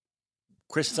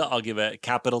 Krista, I'll give a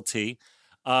capital T,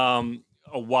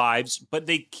 wives, but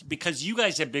because you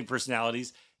guys have big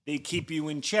personalities, they keep you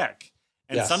in check.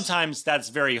 And sometimes that's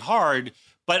very hard,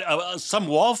 but some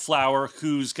wallflower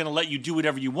who's going to let you do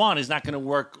whatever you want is not going to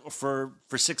work for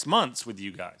 6 months with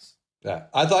you guys. Yeah,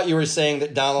 I thought you were saying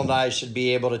that Donald and I should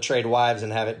be able to trade wives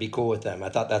and have it be cool with them. I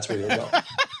thought that's where you were going.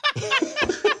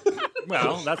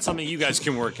 Well, that's something you guys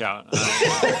can work out.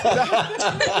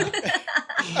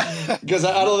 Because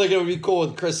I don't think it would be cool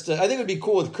with Krista. I think it would be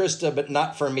cool with Krista, but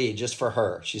not for me, just for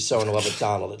her. She's so in love with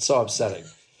Donald. It's so upsetting.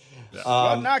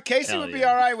 Casey would be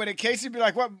all right with it. Casey would be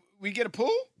like, what, we get a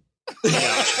pool?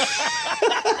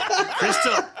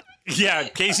 Krista,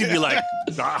 Casey'd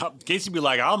be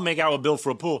like, I'll make out with Bill for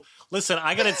a pool. Listen,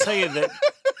 I got to tell you that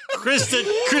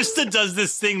Krista does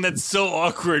this thing that's so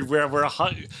awkward where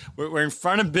we're in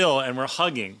front of Bill and we're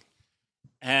hugging.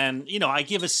 And, you know, I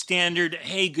give a standard,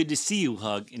 hey, good to see you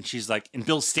hug. And she's like, and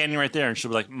Bill's standing right there and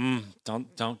she'll be like, don't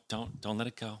let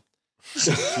it go.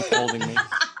 Keep holding me.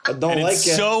 I don't like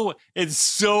it. It's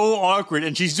so awkward.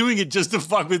 And she's doing it just to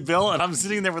fuck with Bill. And I'm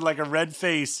sitting there with like a red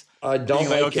face. I don't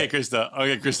like okay, it.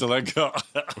 Krista, let go.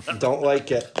 I don't like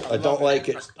it. I don't like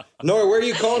it. Nora, where are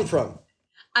you calling from?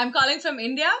 I'm calling from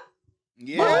India.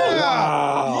 Yeah.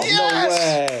 Wow. Yes.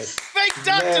 No way. Fake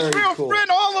doctor's real friend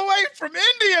all the way from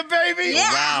India, baby.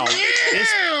 Yeah. Wow.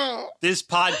 Yeah. This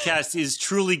podcast is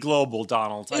truly global,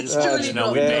 Donald. I just It's want you to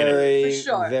know we truly made it. For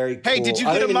sure. Very cool. Hey, did you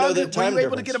get a mug? Were you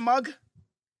able to get a mug?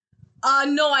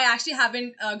 No, I actually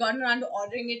haven't gotten around to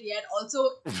ordering it yet. Also,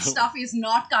 stuff is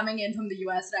not coming in from the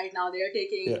US right now. They're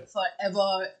taking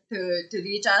forever to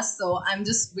reach us. So I'm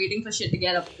just waiting for shit to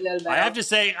get a little better. I have to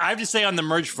say on the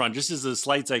merch front, just as a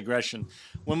slight digression,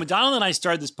 when Donald and I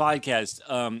started this podcast,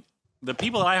 the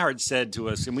people at iHeart said to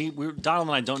us, and Donald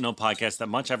and I don't know podcasts that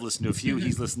much. I've listened to a few.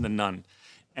 He's listened to none.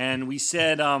 And we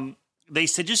said, they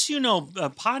said, just so you know,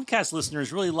 podcast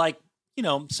listeners really like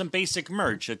some basic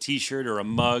merch, a T-shirt or a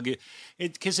mug,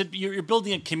 because you're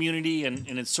building a community and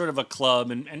it's sort of a club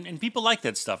and people like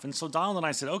that stuff. And so Donald and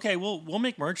I said, okay, we'll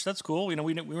make merch. That's cool. We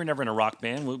were never in a rock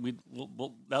band.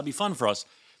 We'll that'll be fun for us.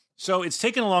 So it's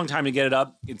taken a long time to get it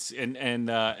up. It's and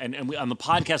we, on the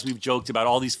podcast we've joked about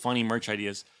all these funny merch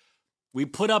ideas. We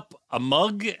put up a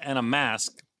mug and a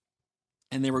mask,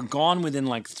 and they were gone within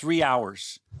like 3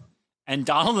 hours. And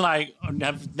Donald and I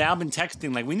have now been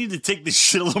texting, like, we need to take this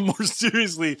shit a little more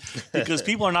seriously because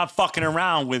people are not fucking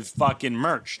around with fucking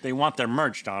merch. They want their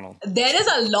merch, Donald. There is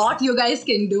a lot you guys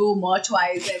can do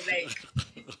merch-wise. And, like,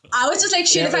 I was just like,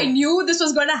 shit, if I knew this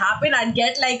was going to happen, I'd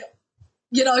get, like,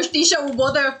 a t-shirt with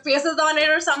both their faces on it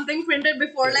or something printed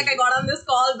before, like, I got on this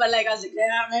call. But, like, I was like,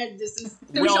 damn it, this is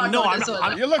too short notice.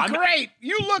 You look great.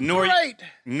 You look great.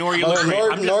 Nor you look great.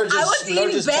 I was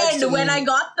in bed when I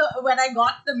got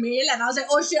the mail, and I was like,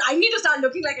 oh shit, I need to start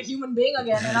looking like a human being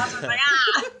again. And I was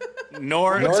like,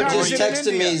 Nor just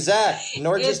texted me, Zach.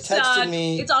 Nor just texted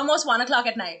me. It's almost 1 o'clock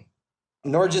at night.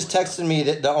 Nor just texted me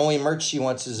that the only merch she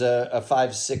wants is a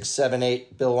 5, 6, 7,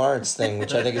 8 Bill Lawrence thing,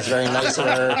 which I think is very nice of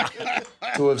her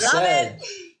to have said.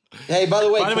 Hey, by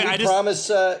the way, can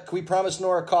we promise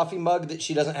Nora a coffee mug that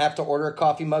she doesn't have to order a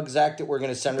coffee mug, Zach, that we're going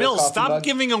to send her a coffee mug? Bill, stop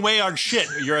giving away our shit.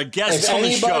 You're a guest on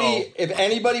the show. If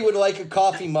anybody would like a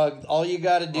coffee mug, all you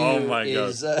got to do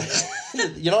is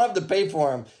you don't have to pay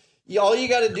for them. All you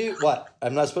got to do, what?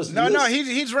 I'm not supposed to do this? No,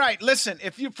 he's right. Listen,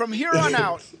 if you from here on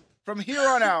out,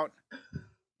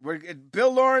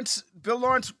 Bill Lawrence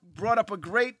brought up a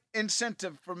great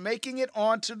incentive for making it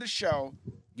onto the show.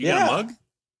 You get a mug?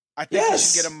 I think you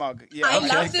should get a mug. Yeah, I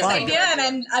love this idea,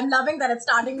 and I'm loving that it's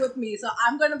starting with me. So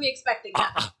I'm going to be expecting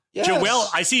that. Yes. Joelle,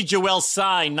 I see Joelle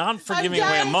sigh, not for giving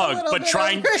away a mug, but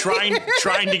trying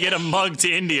to get a mug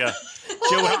to India.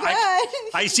 Joelle,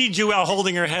 I see Joelle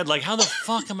holding her head like, how the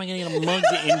fuck am I going to get a mug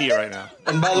to India right now?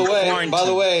 And by the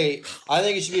way, I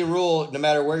think it should be a rule, no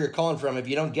matter where you're calling from, if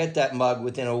you don't get that mug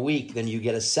within a week, then you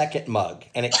get a second mug,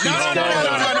 and it keeps going. No.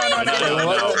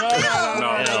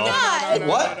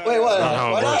 What? Wait, what?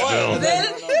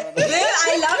 Bill,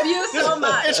 I love you so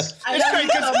much. I love you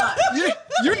so much.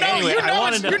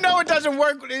 You know it doesn't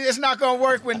work. It's not going to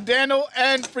work when Daniel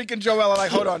and freaking Joelle are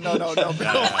like, hold on, no.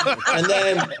 and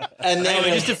then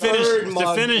anyway, just to finish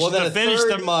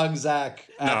the mug, Zach.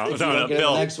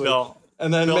 Bill.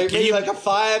 And then maybe like a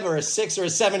 5 or a 6 or a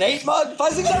 7, 8 mug.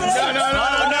 5, 6, 7, 8.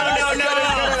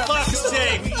 No. Fuck's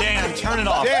sake, Dan, turn it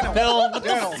off. Bill, what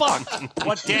the fuck?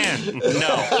 What, Dan?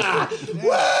 No.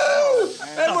 Woo!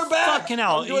 And we're back. Fucking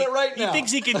hell. Doing it right now. He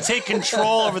thinks he can take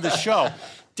control over the show.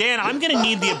 Dan, I'm going to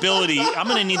need the ability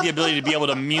to be able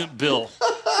to mute Bill.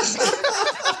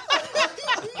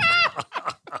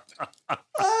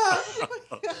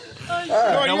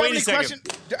 Now, wait a second.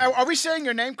 Are we saying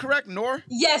your name correct, Nor?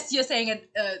 Yes, you're saying it.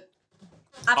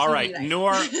 All right, right.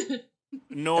 Nor.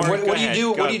 What do you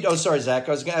do? Oh, sorry, Zach.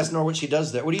 I was going to ask Nor what she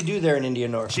does there. What do you do there in India,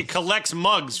 Nor? She collects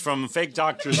mugs from fake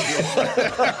doctors. That's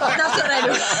what I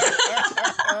do.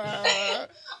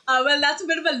 Well, that's a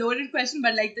bit of a loaded question,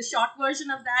 but like the short version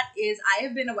of that is I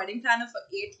have been a wedding planner for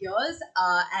 8 years,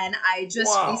 and I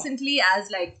just recently,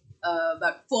 as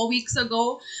about 4 weeks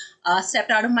ago, stepped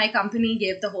out of my company,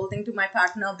 gave the whole thing to my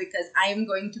partner because I am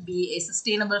going to be a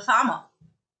sustainable farmer.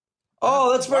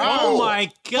 Oh, that's very cool. Oh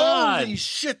my God. Holy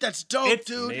shit, that's dope,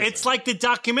 dude. It's like the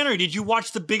documentary. Did you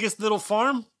watch The Biggest Little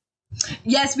Farm?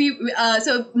 Yes,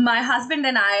 so my husband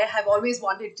and I have always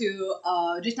wanted to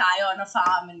retire on a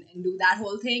farm and do that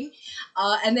whole thing.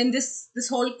 And then this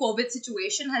whole COVID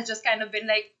situation has just kind of been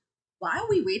like, why are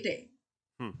we waiting?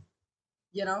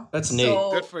 You know? That's neat.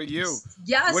 Good for you.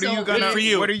 Yeah, What are you gonna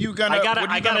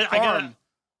farm?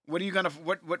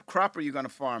 What crop are you gonna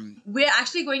farm? We're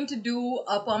actually going to do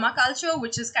a permaculture,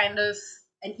 which is kind of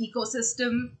an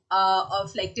ecosystem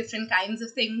of like different kinds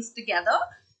of things together.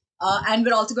 And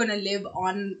we're also going to live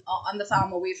on the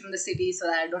farm away from the city so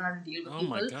that I don't have to deal with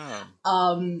people.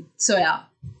 Oh my God. So yeah.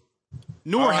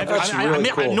 Nor,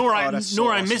 Nor,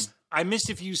 I missed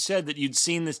if you said that you'd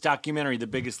seen this documentary, The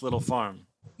Biggest Little Farm.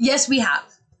 Yes, we have.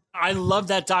 I love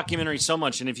that documentary so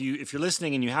much, and if you're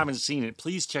listening and you haven't seen it,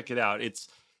 please check it out.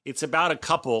 It's about a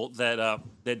couple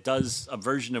that does a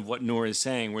version of what Nora is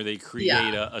saying, where they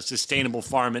create a sustainable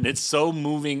farm, and it's so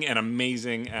moving and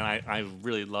amazing, and I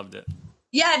really loved it.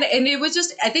 Yeah, and it was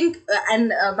just, I think,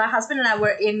 and my husband and I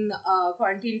were in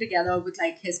quarantine together with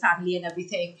like his family and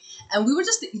everything, and we were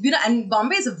just, and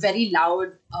Bombay is a very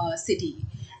loud city,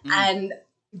 and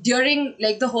during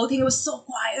like the whole thing, it was so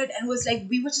quiet, and it was like,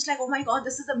 we were just like, oh my God,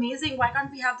 this is amazing, why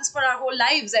can't we have this for our whole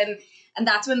lives? And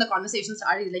that's when the conversation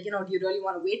started, like, do you really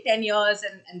want to wait 10 years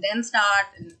and then start,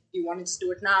 and do you want to just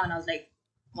do it now? And I was like,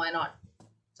 why not?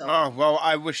 So. Oh, well,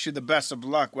 I wish you the best of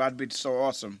luck. Well, that'd be so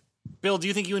awesome. Bill, do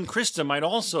you think you and Krista might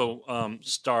also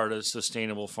start a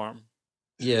sustainable farm?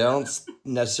 Yeah, I don't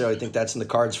necessarily think that's in the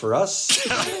cards for us.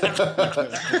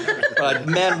 But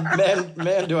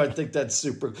man, do I think that's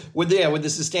super. Would the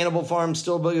sustainable farm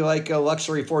still be like a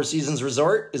luxury Four Seasons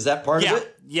resort? Is that part of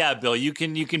it? Yeah, Bill, you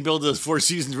can build a Four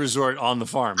Seasons resort on the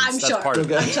farm. That's part of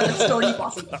it. I'm sure it's totally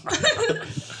possible.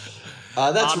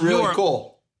 That's really Noor,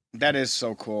 cool. That is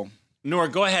so cool. Noor,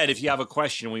 go ahead if you have a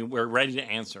question. We're ready to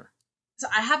answer. So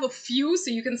I have a few,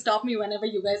 so you can stop me whenever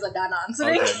you guys are done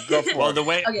answering. Okay, go for it. Well, the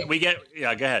way Okay.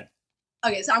 go ahead.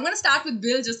 Okay, so I'm going to start with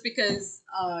Bill just because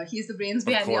he's the brains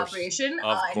behind the operation.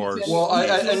 Of course. Well,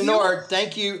 and Noor,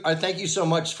 thank you. I thank you so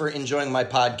much for enjoying my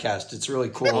podcast. It's really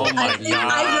cool. Oh my God.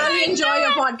 I really enjoy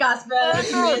your podcast, Bill.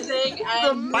 It's amazing.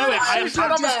 And By the way, I'm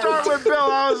going to start with Bill.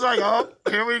 I was like, oh,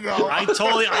 here we go. I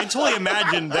totally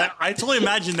imagined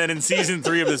that in season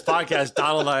 3 of this podcast,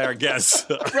 Donald and I are guests.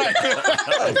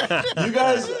 You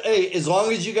guys, hey, as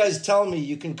long as you guys tell me,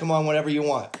 you can come on whenever you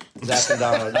want, Zach and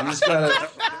Donald. You just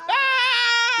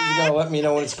gotta let me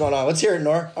know what's going on. Let's hear it,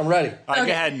 Noor. I'm ready. Go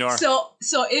ahead, Noor. So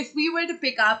if we were to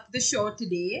pick up the show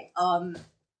today,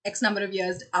 X number of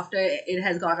years after it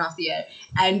has gone off the air,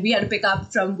 and we had to pick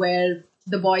up from where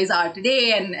the boys are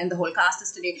today and the whole cast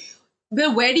is today,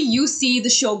 Bill, where do you see the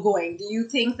show going? Do you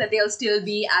think that they'll still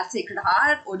be at Sacred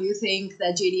Heart, or do you think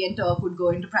that JD and Turk would go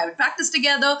into private practice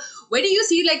together? Where do you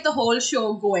see like the whole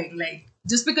show going? Like,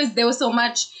 just because there was so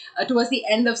much towards the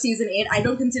end of season 8, I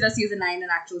don't consider season 9 an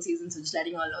actual season, so just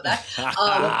letting you all know that.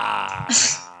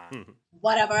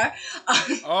 Whatever.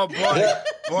 Oh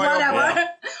boy.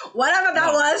 Whatever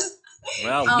that was.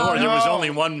 Well, Noor, there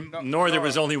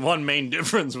was only one main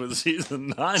difference with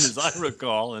season 9, as I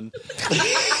recall, and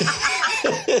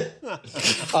There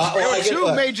were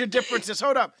two major differences.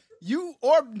 Hold up.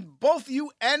 Both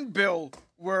you and Bill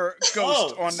were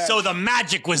ghost on that. So the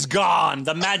magic was gone.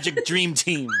 The magic dream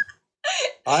team.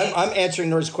 I'm answering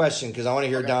Noor's question because I want to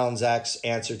hear Donald and Zach's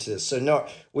answer to this. So, Noor,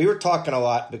 we were talking a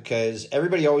lot because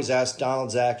everybody always asks Donald,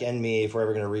 Zach, and me if we're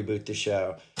ever going to reboot the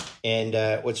show.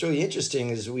 And what's really interesting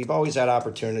is we've always had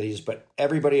opportunities, but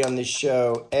everybody on this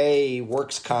show, A,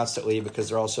 works constantly because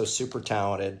they're all so super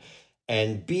talented,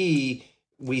 and B,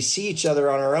 we see each other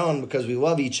on our own because we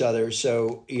love each other.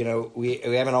 So, we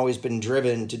haven't always been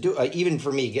driven to do, even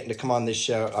for me, getting to come on this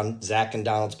show on Zach and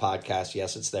Donald's podcast.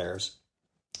 Yes, it's theirs.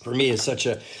 For me, it's such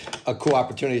a cool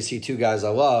opportunity to see two guys I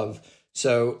love.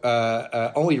 So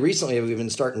only recently have we been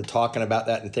starting talking about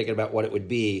that and thinking about what it would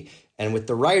be. And with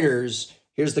the writers,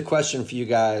 here's the question for you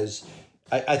guys.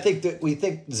 I think that we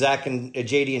think Zach and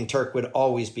JD and Turk would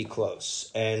always be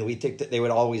close. And we think that they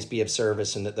would always be of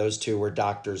service and that those two were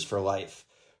doctors for life.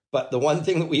 But the one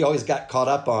thing that we always got caught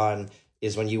up on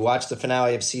is when you watch the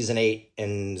finale of season 8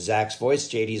 and Zach's voice,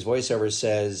 JD's voiceover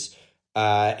says,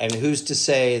 and who's to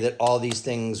say that all these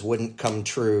things wouldn't come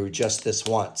true just this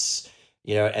once?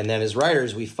 And then as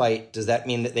writers, we fight. Does that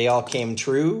mean that they all came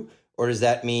true? Or does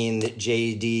that mean that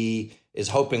JD is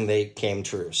hoping they came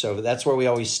true? So that's where we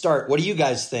always start. What do you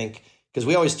guys think? Because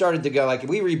we always started to go like, if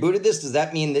we rebooted this, does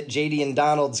that mean that JD and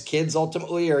Donald's kids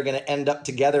ultimately are going to end up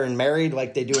together and married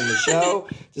like they do in the show?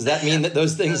 Does that mean that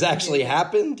those things actually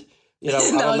happened? I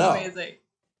don't know. Amazing.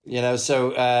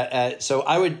 So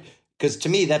I would, because to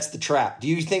me, that's the trap.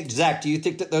 Zach, do you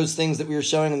think that those things that we were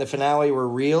showing in the finale were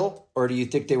real, or do you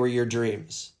think they were your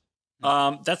dreams?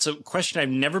 That's a question I've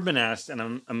never been asked,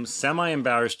 and I'm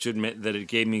semi-embarrassed to admit that it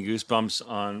gave me goosebumps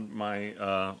on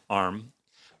my arm.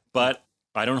 But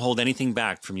I don't hold anything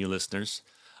back from you listeners.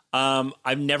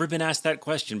 I've never been asked that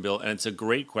question, Bill, and it's a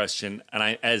great question. And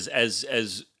I,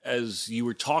 as you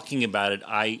were talking about it,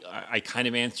 I kind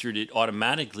of answered it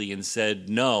automatically and said,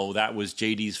 no, that was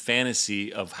JD's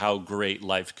fantasy of how great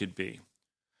life could be.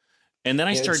 And then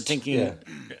I started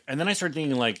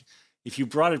thinking, like, if you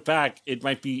brought it back, it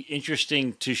might be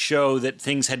interesting to show that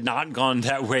things had not gone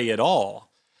that way at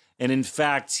all. And in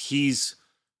fact, he's,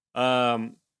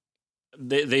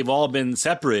 they've all been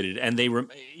separated, and they were,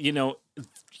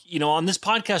 on this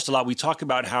podcast a lot, we talk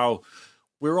about how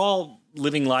we're all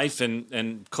living life and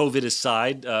COVID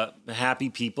aside, happy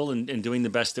people and doing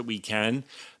the best that we can.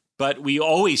 But we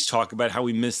always talk about how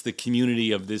we miss the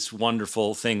community of this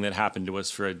wonderful thing that happened to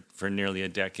us for nearly a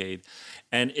decade.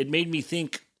 And it made me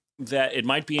think that it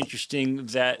might be interesting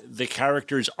that the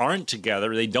characters aren't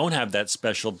together. They don't have that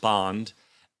special bond.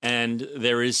 And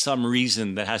there is some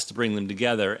reason that has to bring them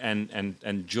together,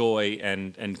 and joy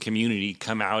and community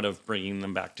come out of bringing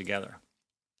them back together.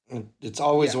 It's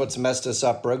always what's messed us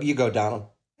up, bro. You go, Donald.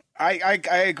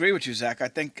 I agree with you, Zach. I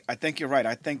think you're right.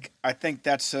 I think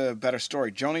that's a better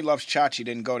story. Joni Loves Chachi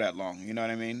didn't go that long. You know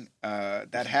what I mean?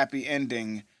 That happy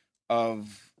ending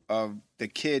of the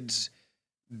kids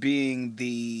being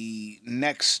the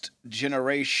next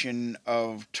generation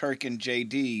of Turk and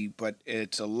JD, but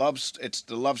it's the love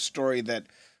story that,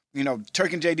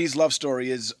 Turk and JD's love story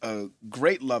is a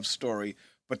great love story,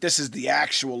 but this is the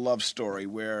actual love story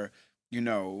where,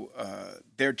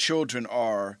 their children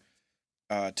are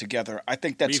together. I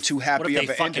think that's too happy of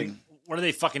an ending. What do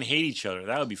they fucking hate each other?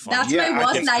 That would be fun. That's my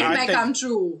worst nightmare come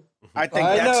true. I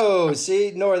know.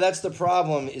 See, Nora, that's the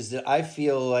problem, is that I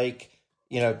feel like,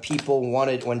 people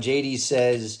wanted, when JD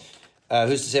says,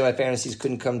 who's to say my fantasies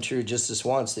couldn't come true just this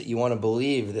once, that you want to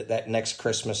believe that next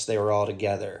Christmas they were all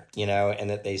together, and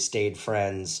that they stayed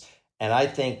friends. And I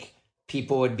think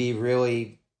people would be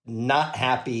really not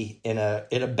happy in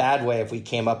a bad way if we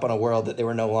came up on a world that they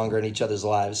were no longer in each other's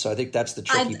lives. So I think that's the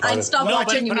tricky part. I'd stop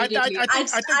watching immediately.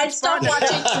 I'd stop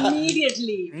watching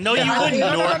immediately. No, you wouldn't.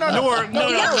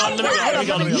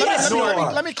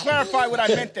 Let me clarify what I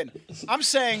meant then. I'm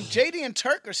saying JD and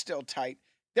Turk are still tight.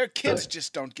 Their kids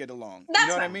just don't get along. You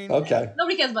know what I mean? Okay.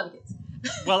 Nobody cares about the kids.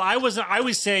 Well, I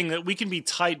was saying that we can be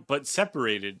tight but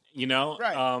separated,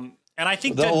 Right. And I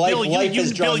think that Bill,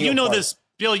 you know this.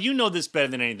 Bill, you know this better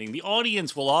than anything. The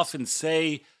audience will often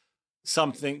say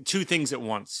two things at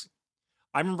once.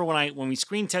 I remember when we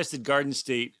screen tested Garden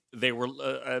State, they were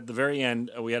at the very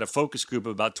end. We had a focus group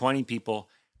of about 20 people.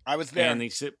 I was there, and they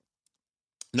said,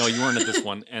 "No, you weren't at this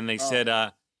one." And they said,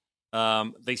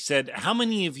 "How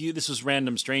many of you?" This was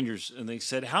random strangers, and they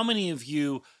said, "How many of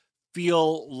you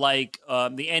feel like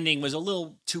the ending was a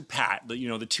little too pat?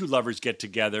 The two lovers get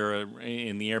together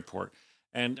in the airport."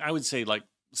 And I would say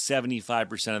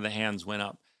 75% of the hands went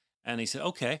up, and they said,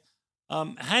 "Okay,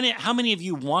 how many of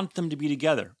you want them to be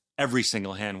together?" Every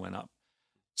single hand went up.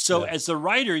 So as the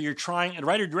writer,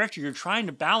 director, you're trying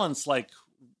to balance,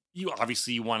 you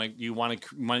obviously you want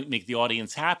to make the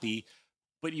audience happy,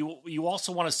 but you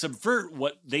also want to subvert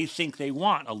what they think they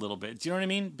want a little bit. Do you know what I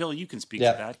mean? Bill, you can speak to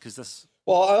that because this.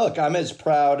 Well, look, I'm as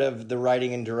proud of the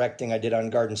writing and directing I did on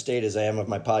Garden State as I am of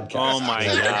my podcast. Oh my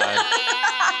God.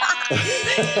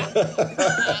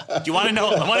 Do you want to know?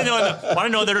 I want to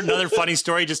know another funny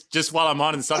story. Just while I'm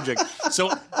on the subject.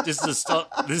 So this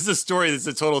is a story that's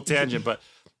a total tangent, but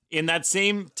in that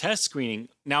same test screening,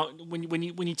 now when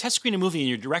you test screen a movie and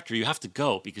you're a director, you have to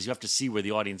go because you have to see where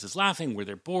the audience is laughing, where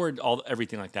they're bored,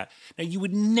 everything like that. Now you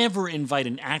would never invite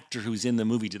an actor who's in the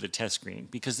movie to the test screening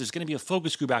because there's going to be a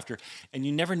focus group after, and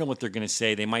you never know what they're going to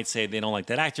say. They might say they don't like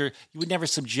that actor. You would never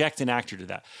subject an actor to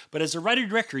that. But as a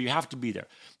writer-director, you have to be there.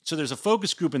 So there's a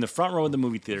focus group in the front row of the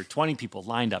movie theater, 20 people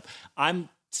lined up. I'm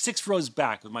 6 rows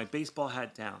back with my baseball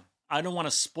hat down. I don't want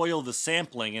to spoil the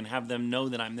sampling and have them know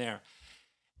that I'm there.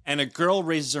 And a girl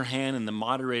raises her hand, and the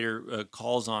moderator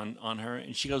calls on her,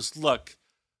 and she goes, "Look,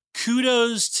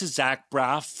 kudos to Zach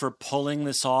Braff for pulling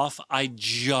this off. I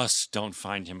just don't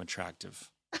find him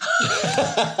attractive." That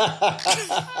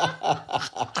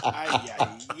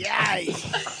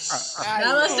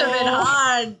must have been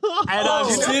hard. And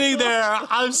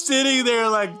I'm sitting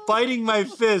there biting my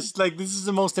fist, this is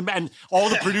the most. And all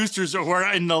the producers who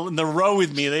are in the row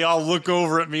with me, they all look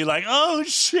over at me "Oh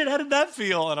shit, how did that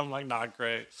feel?" And I'm like, "Not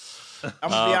great."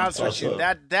 I'm gonna be honest with you.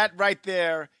 That right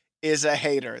there is a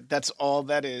hater. That's all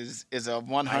that is a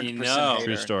 100% hater.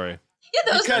 True story.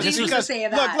 Yeah, those people used to say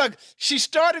that. Look, she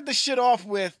started the shit off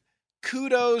with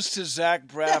kudos to Zach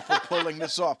Braff for pulling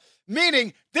this off.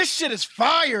 Meaning, this shit is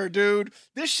fire, dude.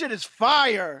 This shit is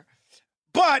fire.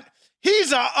 But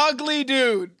he's a ugly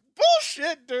dude.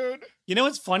 Bullshit, dude. You know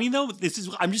what's funny though?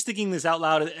 I'm just thinking this out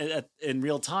loud in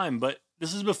real time, but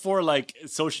this is before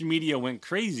social media went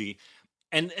crazy.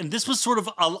 And this was sort of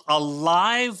a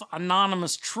live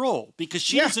anonymous troll because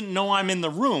she doesn't know I'm in the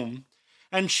room,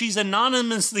 and she's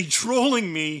anonymously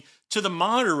trolling me to the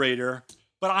moderator,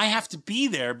 but I have to be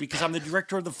there because I'm the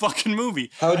director of the fucking movie.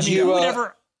 How'd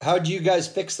you guys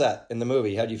fix that in the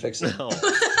movie? How'd you fix it? Well,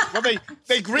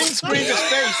 they green screened his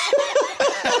face.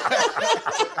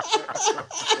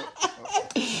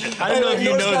 I don't know if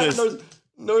you know this.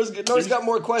 Nora's got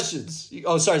more questions.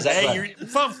 Oh, sorry, Zach. Hey,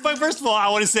 first of all, I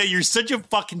want to say you're such a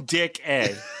fucking dick,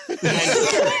 A.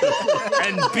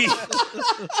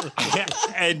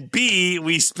 And B,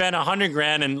 we spent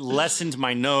 $100,000 and lessened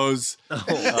my nose.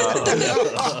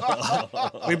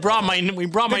 We brought my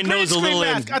nose a little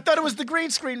mask. in. I thought it was the green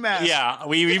screen mask. Yeah,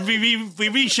 we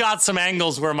reshot some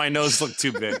angles where my nose looked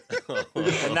too big,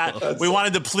 and we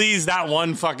wanted to please that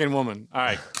one fucking woman. All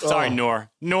right, sorry,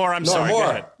 Nor, I'm sorry. Go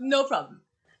ahead. No problem.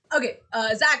 Okay,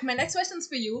 Zach, my next question's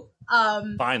for you.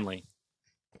 Finally.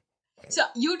 So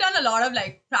you've done a lot of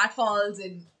like pratfalls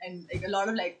and like a lot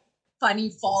of like funny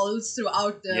falls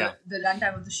throughout the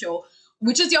runtime of the show.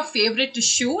 Which is your favorite to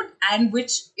shoot, and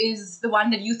which is the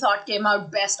one that you thought came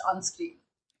out best on screen?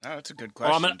 Oh, that's a good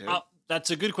question, dude.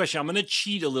 That's a good question. I'm going to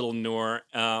cheat a little, Noor.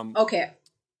 Okay.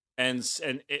 I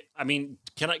mean,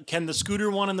 can the scooter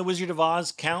one in the Wizard of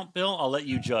Oz count, Bill? I'll let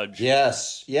you judge.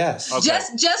 Yes. Okay.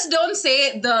 Just don't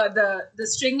say the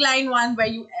string line one where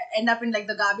you end up in like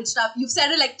the garbage stuff. You've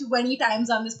said it like 20 times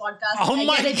on this podcast. Oh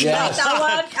my God! Yes. That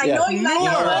one. I know you like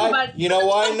that one, but you know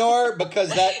why, Nor? Because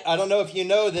that I don't know if you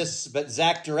know this, but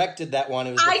Zach directed that one.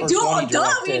 It was the first one he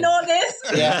directed. We know this.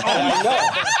 Yeah,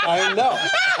 I know.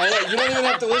 You don't even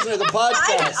have to listen to the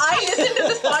podcast. I listen to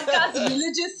this podcast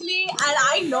religiously, and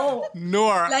I know.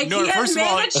 Noor, first of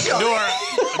all, Noor,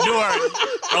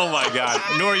 oh my God,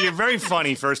 Noor, you're very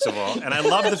funny, first of all, and I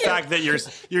love the fact that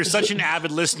you're such an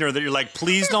avid listener that you're like,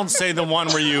 please don't say the one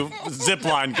where you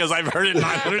zipline because I've heard it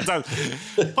 900 times.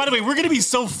 By the way, we're going to be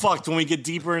so fucked when we get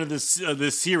deeper into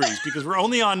this series because we're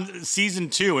only on season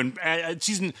 2 and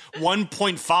season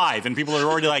 1.5, and people are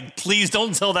already like, please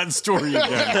don't tell that story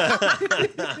again.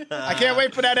 I can't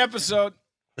wait for that episode.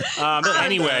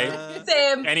 Anyway,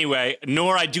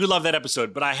 Noor, I do love that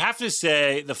episode, but I have to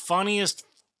say the funniest,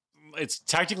 it's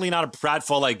technically not a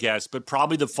pratfall, I guess, but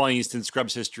probably the funniest in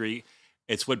Scrubs history.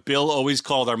 It's what Bill always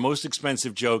called our most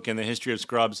expensive joke in the history of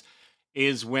Scrubs,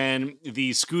 is when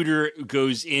the scooter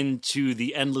goes into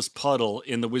the endless puddle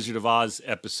in the Wizard of Oz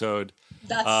episode,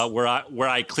 where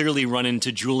I clearly run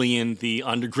into Julian, the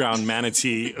underground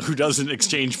manatee, who doesn't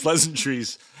exchange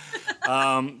pleasantries,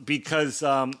 because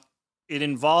it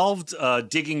involved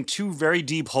digging 2 very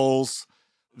deep holes.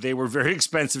 They were very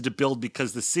expensive to build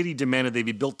because the city demanded they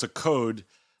be built to code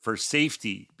for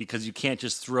safety because you can't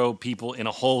just throw people in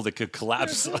a hole that could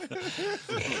collapse.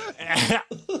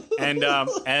 and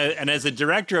as a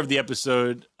director of the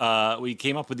episode, we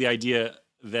came up with the idea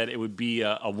that it would be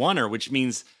a oneer, which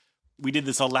means we did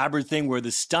this elaborate thing where the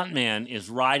stuntman is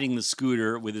riding the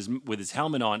scooter with his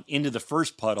helmet on into the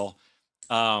first puddle.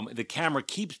 The camera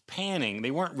keeps panning.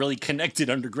 They weren't really connected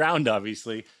underground,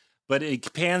 obviously, but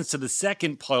it pans to the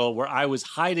second puddle where I was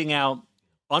hiding out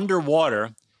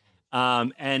underwater,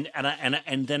 and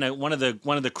then one of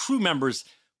the crew members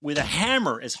with a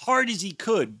hammer as hard as he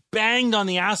could banged on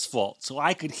the asphalt so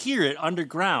I could hear it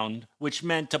underground, which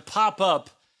meant to pop up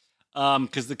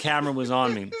because the camera was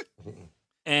on me.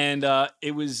 And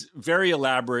it was very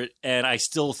elaborate, and I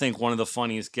still think one of the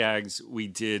funniest gags we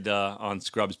did on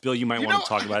Scrubs. Bill, you might want to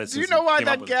talk about it. Do you know why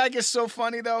that gag is so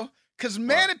funny, though? Because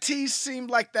manatees seem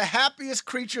like the happiest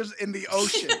creatures in the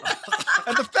ocean.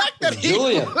 And the fact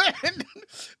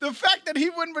that he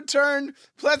wouldn't return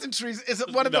pleasantries is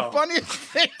one of the funniest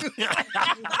things.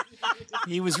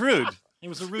 He was rude. He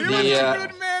was a rude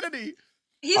manatee.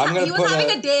 He was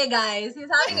having a day, guys. He was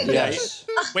having a day. Yes.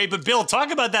 Wait, but Bill,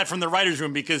 talk about that from the writer's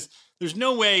room, because there's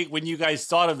no way when you guys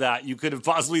thought of that, you could have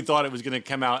possibly thought it was going to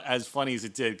come out as funny as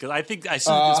it did. Because I think it's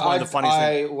one of the funniest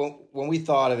things. When we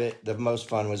thought of it, the most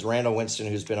fun was Randall Winston,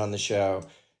 who's been on the show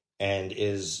and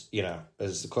is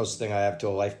the closest thing I have to a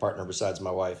life partner besides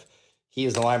my wife. He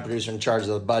is the line producer in charge of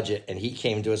the budget, and he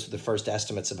came to us with the first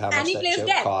estimates of how much that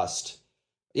joke cost.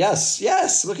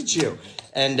 Yes, look at you.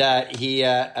 And he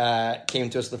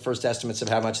came to us with the first estimates of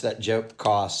how much that joke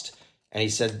cost. And he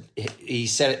said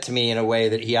it to me in a way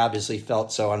that he obviously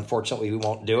felt, so unfortunately we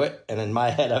won't do it. And in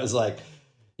my head, I was like,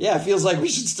 yeah, it feels like we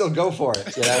should still go for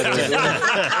it. You know?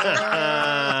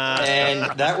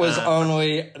 And that was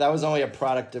only a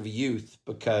product of youth,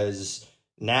 because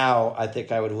now I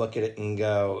think I would look at it and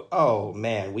go, oh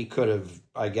man, we could have,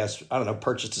 I guess, I don't know,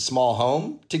 purchased a small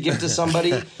home to give to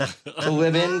somebody to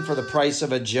live in for the price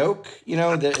of a joke,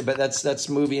 but that's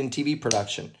movie and TV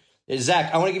production.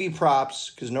 Zach, I want to give you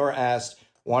props because Nora asked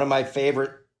one of my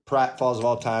favorite pratfalls of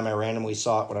all time. I randomly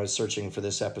saw it when I was searching for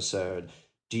this episode.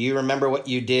 Do you remember what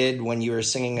you did when you were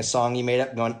singing a song you made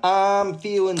up going, I'm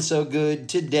feeling so good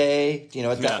today? Do you know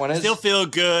what that one is? Still feel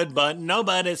good, but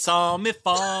nobody saw me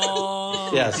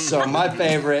fall. Yes, so my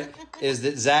favorite is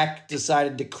that Zach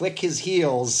decided to click his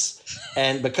heels,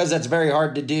 and because that's very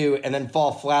hard to do, and then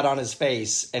fall flat on his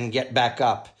face and get back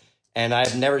up. And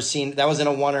I've never seen, that was in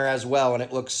a oneer as well, and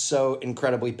it looks so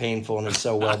incredibly painful and it's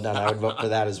so well done. I would vote for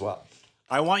that as well.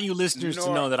 I want you listeners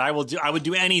to know that I would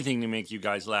do anything to make you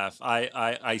guys laugh.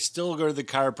 I still go to the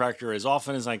chiropractor as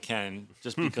often as I can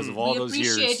just because of all those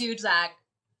years. We appreciate you, Zach.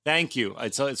 Thank you. I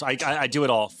do it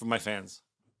all for my fans.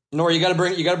 Nora, you got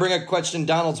to bring a question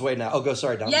Donald's way now. Oh, go.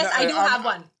 Sorry, Donald. Yes, I do have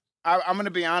one. I'm going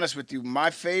to be honest with you. My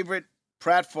favorite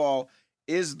pratfall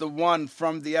is the one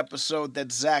from the episode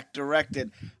that Zach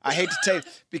directed. I hate to tell you,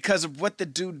 because of what the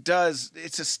dude does,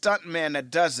 it's a stuntman that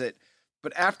does it.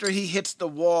 But after he hits the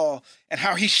wall and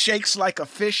how he shakes like a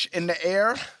fish in the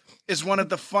air is one of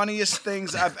the funniest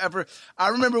things I've ever. I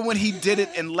remember when he did it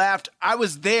and laughed. I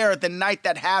was there the night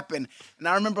that happened, and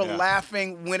I remember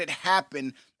laughing when it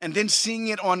happened, and then seeing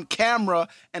it on camera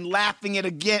and laughing at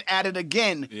it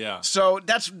again. Yeah. So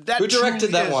that. Who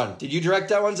directed that one? Did you direct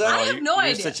that one, Zach? I have no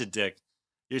idea. You're such a dick.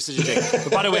 You're such a dick.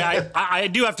 But by the way, I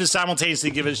do have to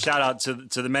simultaneously give a shout out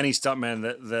to the many stuntmen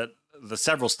that the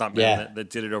several stuntmen that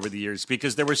did it over the years,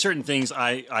 because there were certain things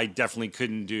I definitely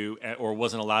couldn't do or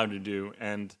wasn't allowed to do,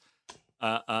 and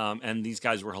these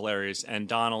guys were hilarious. And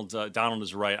Donald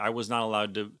is right. I was not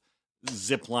allowed to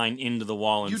zip line into the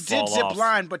wall and fall off. You did zip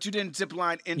line, but you didn't zip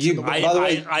line into the wall. By the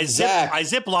way, I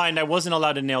zip lined. I wasn't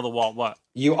allowed to nail the wall. What?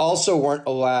 You also weren't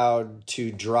allowed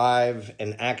to drive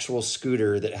an actual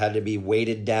scooter that had to be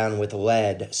weighted down with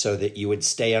lead so that you would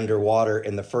stay underwater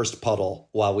in the first puddle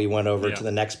while we went over to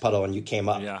the next puddle and you came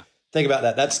up. Yeah. Think about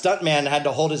that. That stuntman had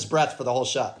to hold his breath for the whole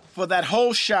shot. For that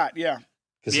whole shot, yeah.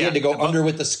 Because he had to go under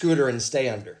with the scooter and stay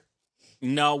under.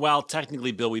 No, well,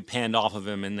 technically, Bill, we panned off of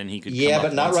him and then he could come up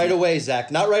but not right away, Zach.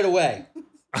 Not right away.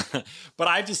 But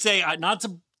I have to say, not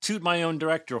to toot my own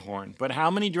director horn, but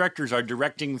how many directors are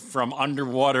directing from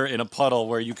underwater in a puddle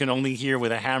where you can only hear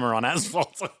with a hammer on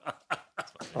asphalt?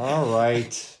 All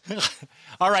right.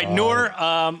 All right, Noor,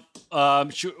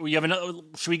 should we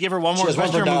give her one more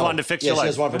question or move on to Fix Your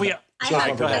Life? I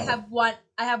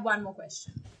have one more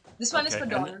question. This one is for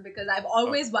Donald, because I've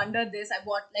always wondered this. I've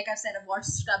watched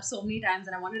Scrubs so many times,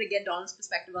 and I wanted to get Donald's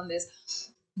perspective on this.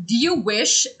 Do you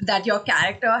wish that your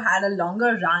character had a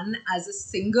longer run as a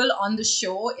single on the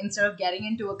show instead of getting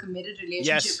into a committed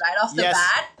relationship right off the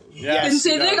bat? Yes.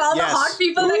 Considering all the hot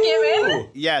people that came in?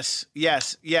 Yes.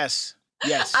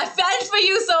 I felt for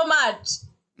you so much.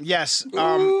 Yes.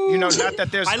 Not that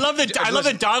there's. I love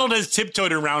that Donald has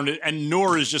tiptoed around it, and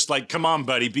Noor is just like, "Come on,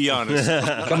 buddy, be honest."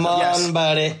 Come on,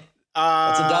 buddy.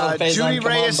 That's a Donald Faison. Judy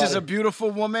Reyes is a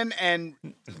beautiful woman, and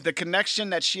the connection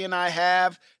that she and I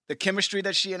have, the chemistry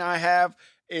that she and I have,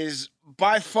 is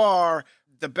by far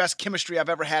the best chemistry I've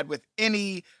ever had with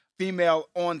any female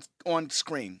on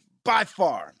screen. By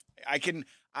far, I can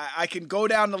go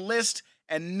down the list,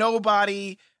 and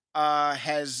nobody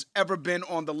has ever been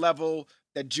on the level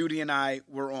that Judy and I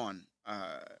were on.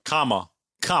 Comma.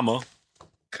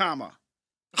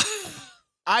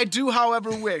 I do,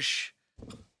 however, wish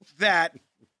that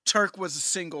Turk was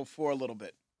single for a little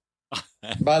bit.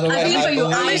 By the way,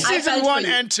 at least season 1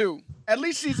 and 2. At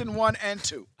least season 1 and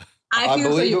 2. I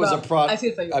believe it was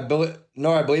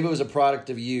a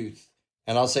product of youth.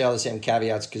 And I'll say all the same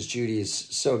caveats because Judy is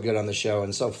so good on the show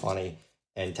and so funny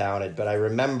and talented. But I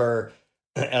remember,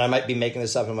 and I might be making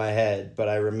this up in my head, but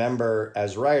I remember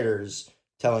as writers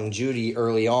telling Judy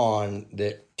early on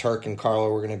that Turk and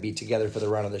Carla were going to be together for the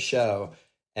run of the show.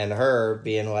 And her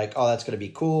being like, oh, that's going to be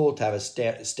cool to have a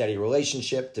steady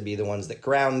relationship, to be the ones that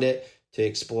ground it, to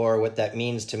explore what that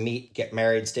means to meet, get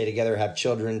married, stay together, have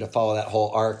children, to follow that whole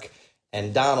arc.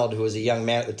 And Donald, who was a young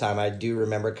man at the time, I do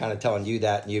remember kind of telling you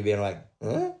that and you being like,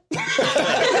 huh?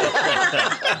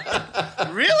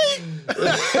 Really?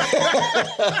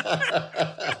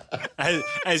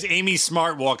 as Amy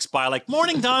Smart walks by, like,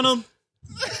 morning, Donald.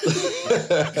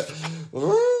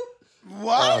 What?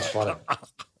 Oh, it's funny.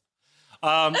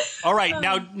 All right,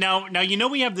 now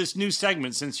we have this new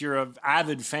segment, since you're an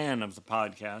avid fan of the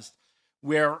podcast,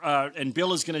 where and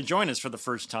Bill is going to join us for the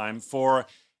first time for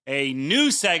a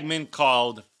new segment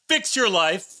called Fix Your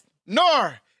Life.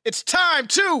 Noor, it's time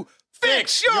to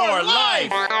fix your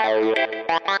life.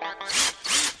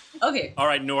 Okay. All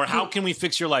right, Noor, how can we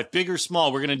fix your life? Big or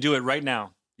small? We're going to do it right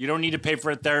now. You don't need to pay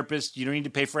for a therapist. You don't need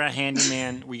to pay for a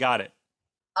handyman. We got it.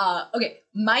 Okay,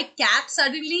 my cat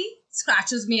suddenly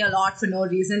scratches me a lot for no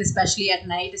reason, especially at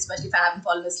night, especially if I haven't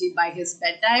fallen asleep by his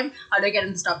bedtime. How do I get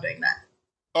him to stop doing that?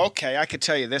 Okay, I could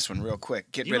tell you this one real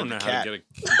quick. Get rid of the cat. Get rid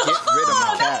of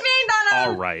the That's cat. me, Donald.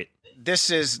 All right. This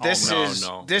has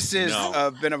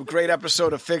been a great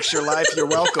episode of Fix Your Life. You're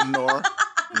welcome, Noor.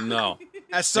 No.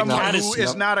 As someone who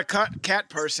is not a cat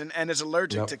person and is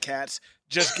allergic to cats,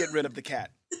 just get rid of the cat.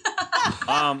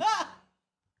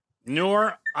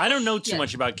 Noor, I don't know too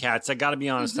much about cats. I got to be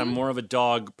honest. I'm more of a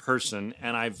dog person,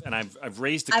 and I've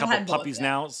raised a couple puppies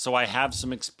now, so I have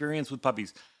some experience with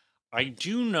puppies. I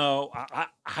do know.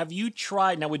 Have you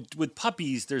tried now with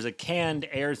puppies? There's a canned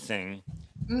air thing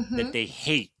that they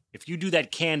hate. If you do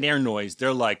that canned air noise,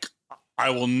 they're like,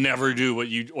 "I will never do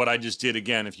what I just did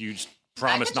again." If you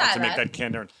promise not to make that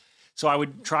canned air. So I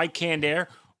would try canned air.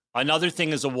 Another thing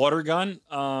is a water gun.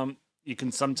 you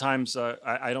can sometimes.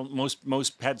 I don't.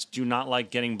 Most pets do not like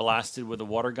getting blasted with a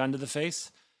water gun to the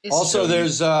face. Also,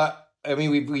 there's. I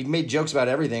mean, we've made jokes about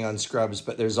everything on Scrubs,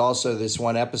 but there's also this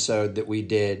one episode that we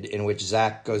did in which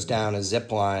Zach goes down a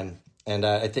zip line, and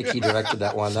I think he directed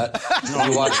that one.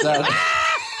 You watched that?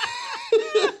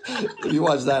 You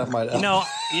watch that, I might help. No,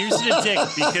 here's the dick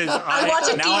because I'll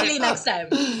watch it TV next time.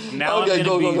 Now Okay,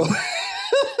 go.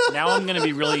 Now I'm going to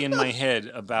be really in my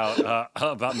head about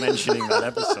mentioning that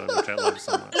episode, which I love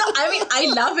so much. No, I mean,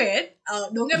 I love it.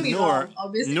 Don't get me wrong,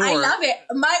 obviously. I love it.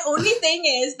 My only thing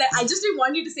is that I just didn't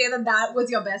want you to say that was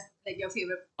your best, like your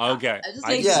favorite. Okay.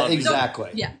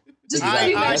 Exactly. Yeah. Just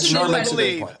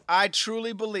I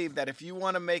truly believe that if you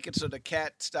want to make it so the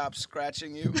cat stops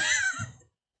scratching you,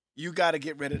 you got to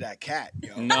get rid of that cat.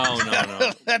 Yo. No.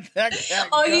 Let that cat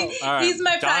Oh, go. he's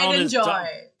my pride and joy.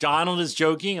 Donald is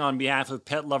joking on behalf of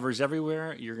pet lovers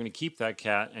everywhere. You're going to keep that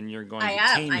cat, and you're going to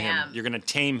tame him. You're going to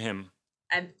tame him.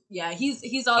 And yeah,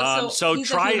 he's also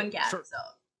he's a human cat.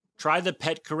 Try the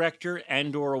pet corrector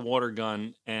and/or a water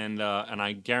gun, and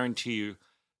I guarantee you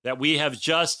that we have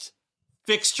just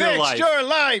fixed your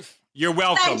life. You're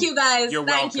welcome. Thank you, guys. You're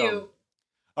Thank welcome. you.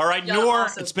 All right, You're Noor,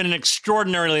 awesome. It's been an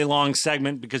extraordinarily long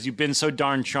segment because you've been so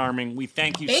darn charming. We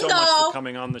thank you so much for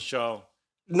coming on the show.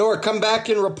 Noor, come back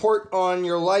and report on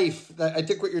your life. I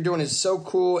think what you're doing is so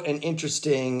cool and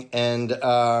interesting, and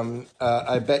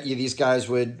I bet you these guys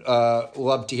would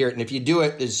love to hear it. And if you do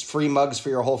it, there's free mugs for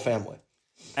your whole family.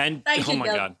 And Thank you, my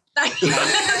Bill. God. Thank you.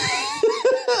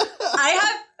 I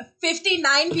have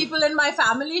 59 people in my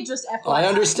family. Just FYI. I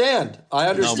understand. Oh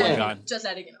my God. Just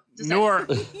letting you know.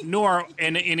 Noor,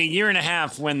 in a year and a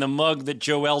half, when the mug that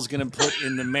Joelle's going to put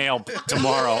in the mail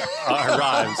tomorrow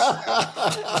arrives.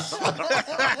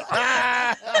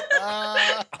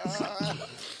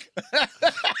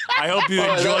 I hope you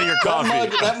enjoy your coffee.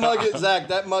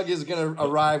 That mug is going to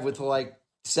arrive with like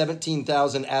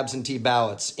 17,000 absentee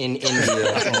ballots in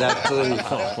India exactly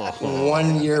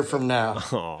 1 year from now.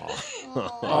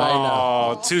 I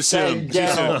know. Too soon.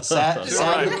 Sad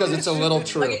because it's a little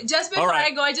true. Okay, just before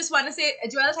I go, I just want to say,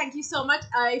 Joelle, thank you so much.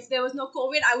 If there was no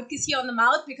COVID, I would kiss you on the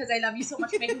mouth because I love you so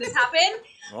much for making this happen.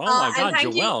 Oh my God,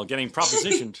 Joelle, getting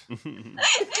propositioned.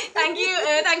 Thank you,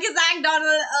 Zach,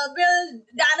 Donald, Bill,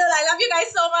 Daniel. I love you guys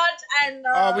so much, and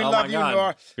we love you,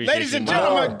 Noor. Ladies and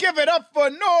gentlemen, give it up for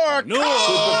Noor. Super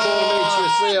cool to meet you.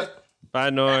 See ya. Bye,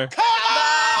 Noor.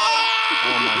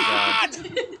 Oh my God.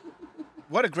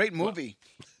 What a great movie.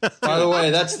 By the way,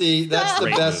 that's the best.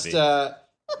 movie.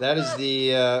 That is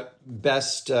the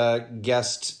best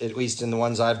guest, at least in the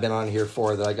ones I've been on here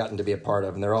for, that I gotten to be a part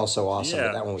of, and they're all so awesome. Yeah,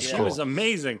 but that one was she cool. was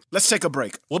amazing. Let's take a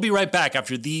break. We'll be right back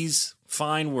after these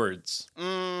fine words.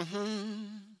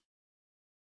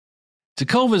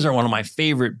 Tecovas are one of my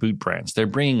favorite boot brands. They're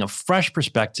bringing a fresh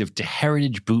perspective to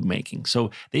heritage boot making.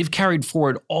 So they've carried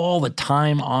forward all the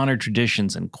time-honored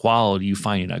traditions and quality you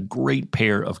find in a great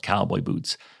pair of cowboy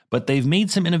boots. But they've made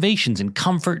some innovations in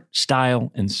comfort,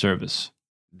 style, and service.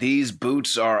 These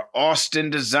boots are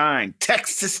Austin designed,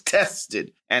 Texas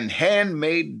tested, and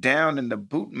handmade down in the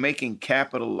boot-making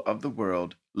capital of the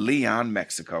world, Leon,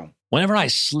 Mexico. Whenever I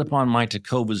slip on my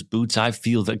Tecovas boots, I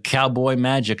feel the cowboy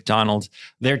magic, Donald.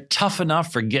 They're tough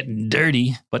enough for getting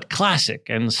dirty, but classic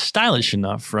and stylish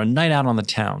enough for a night out on the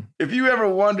town. If you ever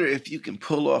wonder if you can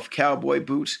pull off cowboy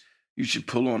boots, you should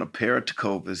pull on a pair of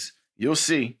Tecovas. You'll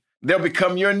see. They'll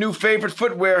become your new favorite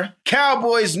footwear.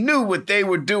 Cowboys knew what they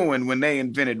were doing when they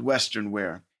invented Western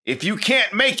wear. If you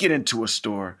can't make it into a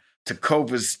store,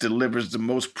 Tecovas delivers the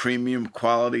most premium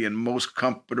quality and most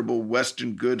comfortable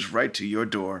Western goods right to your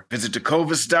door. Visit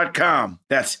Tecovas.com.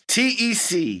 That's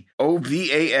TECOVAS.com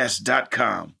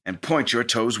and point your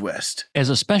toes west. As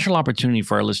a special opportunity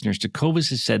for our listeners, Tecovas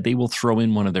has said they will throw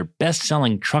in one of their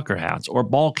best-selling trucker hats or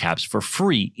ball caps for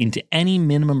free into any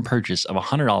minimum purchase of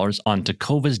 $100 on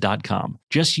Tecovas.com.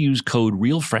 Just use code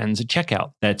REALFRIENDS at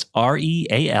checkout. That's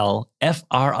REALFRIENDS.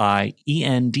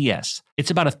 It's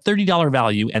about a $30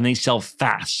 value, and they sell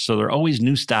fast, so there are always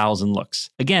new styles and looks.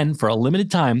 Again, for a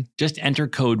limited time, just enter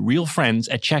code REALFRIENDS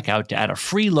at checkout to add a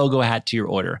free logo hat to your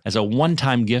order as a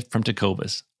one-time gift from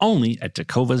Tecovas, only at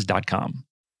Tecovas.com.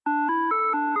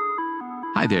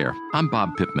 Hi there, I'm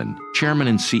Bob Pittman, Chairman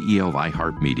and CEO of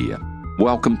iHeartMedia.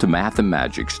 Welcome to Math and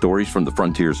Magic, Stories from the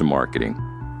Frontiers of Marketing.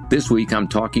 This week, I'm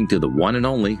talking to the one and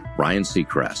only Ryan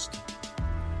Seacrest.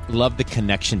 Love the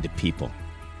connection to people.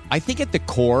 I think at the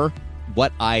core,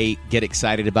 what I get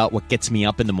excited about, what gets me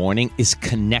up in the morning, is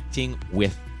connecting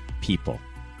with people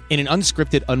in an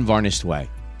unscripted, unvarnished way.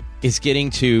 Is getting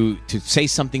to say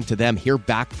something to them, hear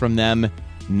back from them,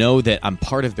 know that I'm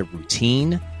part of the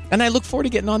routine. And I look forward to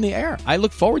getting on the air. I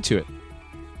look forward to it.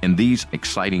 In these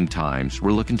exciting times,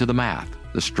 we're looking to the math,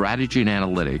 the strategy and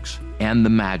analytics, and the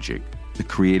magic, the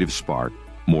creative spark,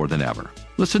 more than ever.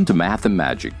 Listen to Math and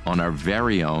Magic on our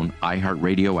very own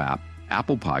iHeartRadio app,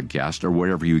 Apple Podcast, or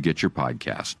wherever you get your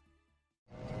podcast.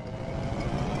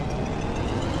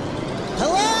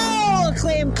 Hello,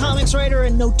 acclaimed comics writer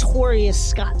and notorious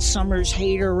Scott Summers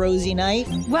hater, Rosie Knight.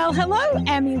 Well, hello,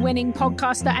 Emmy-winning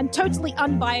podcaster and totally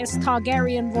unbiased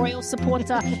Targaryen royal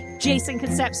supporter, Jason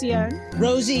Concepcion.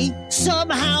 Rosie,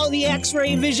 somehow the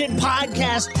X-Ray Vision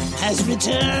podcast has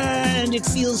returned. It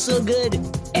feels so good.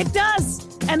 It does.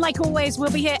 And like always,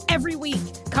 we'll be here every week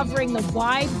covering the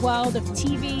wide world of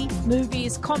TV,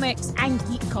 movies, comics, and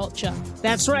geek culture.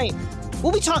 That's right.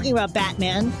 We'll be talking about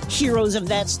Batman, heroes of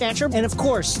that stature, and of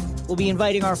course, we'll be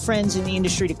inviting our friends in the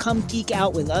industry to come geek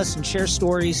out with us and share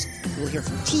stories. We'll hear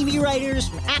from TV writers,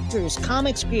 from actors,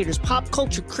 comics creators, pop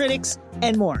culture critics,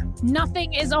 and more.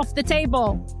 Nothing is off the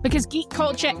table because geek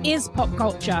culture is pop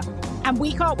culture, and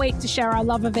we can't wait to share our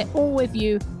love of it all with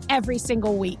you every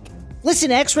single week. Listen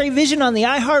to X-Ray Vision on the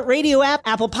iHeartRadio app,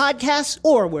 Apple Podcasts,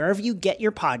 or wherever you get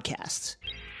your podcasts.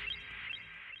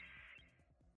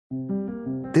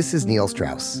 This is Neil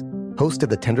Strauss, host of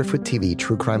the Tenderfoot TV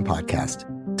True Crime Podcast,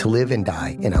 To Live and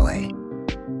Die in LA.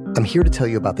 I'm here to tell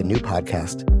you about the new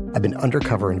podcast I've been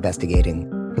undercover investigating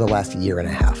for the last year and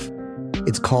a half.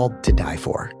 It's called To Die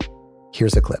For.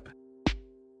 Here's a clip.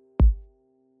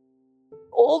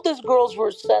 All these girls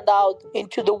were sent out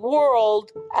into the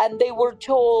world and they were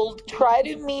told, try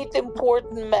to meet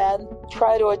important men,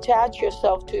 try to attach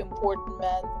yourself to important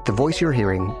men. The voice you're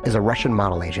hearing is a Russian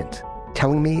model agent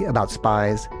telling me about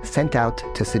spies sent out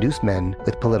to seduce men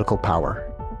with political power.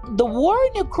 The war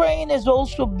in Ukraine is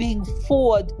also being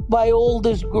fought by all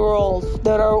these girls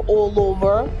that are all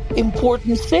over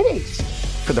important cities.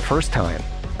 For the first time,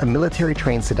 a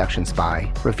military-trained seduction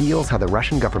spy reveals how the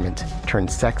Russian government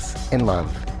turned sex and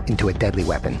love into a deadly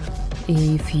weapon.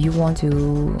 If you want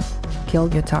to kill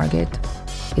your target,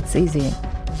 it's easy.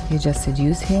 You just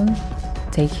seduce him,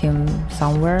 take him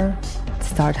somewhere,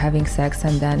 start having sex,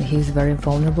 and then he's very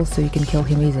vulnerable, so you can kill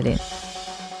him easily.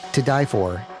 To Die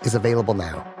For is available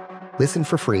now. Listen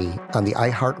for free on the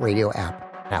iHeartRadio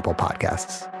app, Apple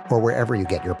Podcasts, or wherever you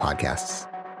get your podcasts.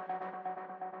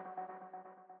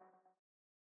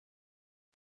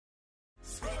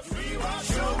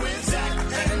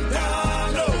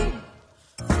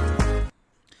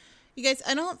 You guys,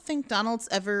 I don't think Donald's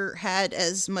ever had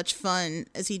as much fun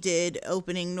as he did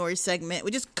opening Nora's segment,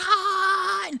 which is gone.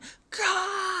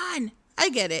 I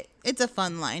get it. It's a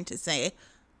fun line to say.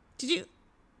 Did you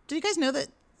guys know that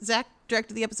Zach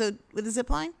directed the episode with a zip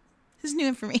line? This is new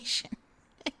information.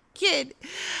 Kid,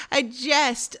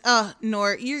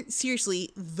 Nora, you're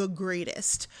seriously the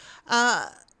greatest.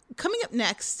 Coming up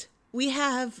next, we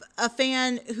have a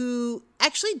fan who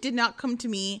actually did not come to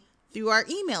me through our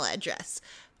email address.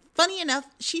 Funny enough,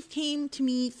 she came to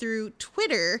me through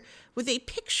Twitter with a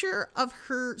picture of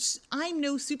her I'm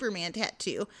No Superman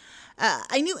tattoo.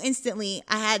 I knew instantly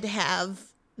I had to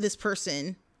have this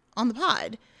person on the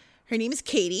pod. Her name is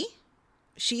Katie.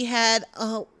 She had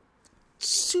a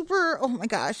super, oh my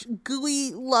gosh,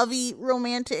 gooey, lovey,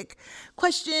 romantic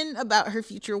question about her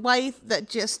future wife that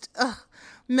just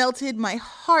melted my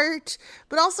heart.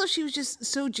 But also she was just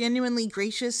so genuinely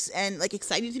gracious and like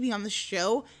excited to be on the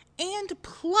show. And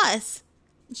plus,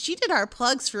 she did our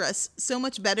plugs for us so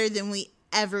much better than we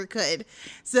ever could.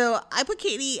 So I put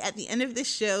Katie at the end of this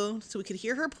show so we could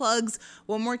hear her plugs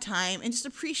one more time and just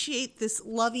appreciate this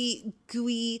lovey,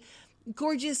 gooey,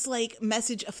 gorgeous like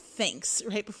message of thanks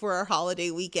right before our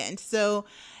holiday weekend. So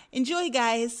enjoy,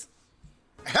 guys.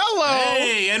 Hello.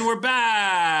 Hey, and we're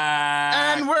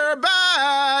back. And we're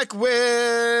back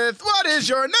with, what is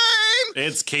your name?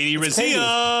 It's Katie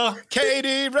Razia.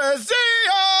 Katie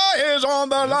Razia is on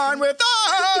the line with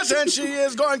us, and she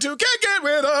is going to kick it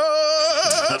with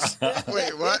us.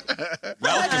 Wait, what?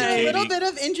 Welcome, A little bit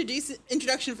of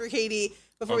introduction for Katie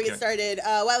before we get Okay. started.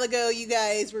 A while ago, you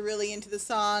guys were really into the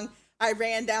song I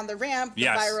Ran Down the Ramp, the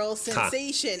Yes. viral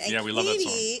sensation. And Yeah, we love that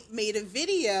Katie made a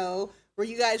video where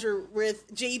you guys were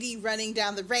with JD running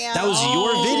down the ramp. That was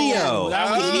your video. That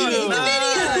was Katie made the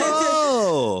video.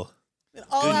 Oh. An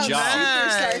all Good out job.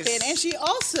 superstar fan. And she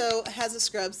also has a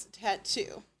Scrubs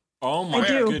tattoo. Oh my I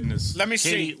do. goodness. Let me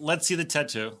Katie, see. let's see the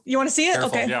tattoo. You want to see it? Careful.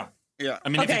 Okay. Yeah. Yeah. I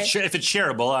mean, Okay. if it's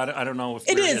shareable, I don't know if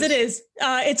It is. It is.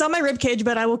 It's on my ribcage,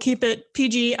 but I will keep it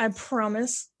PG. I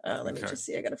promise. Let me Okay. just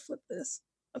see. I gotta flip this.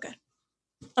 Okay.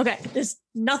 Okay. There's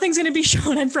nothing's gonna be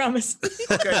shown. I promise.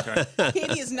 Okay.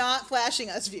 Katie is not flashing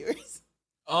us, viewers.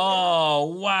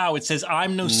 Oh, wow. It says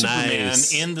I'm No Superman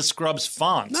Nice. in the Scrubs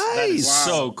font. That is Nice.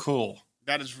 so cool.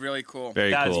 That is really cool.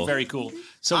 That's very cool.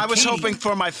 So I was Katie, hoping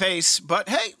for my face, but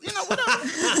hey,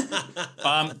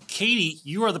 whatever. Katie,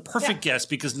 you are the perfect guest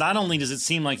because not only does it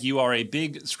seem like you are a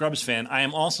big Scrubs fan, I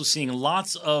am also seeing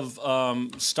lots of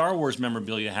Star Wars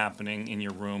memorabilia happening in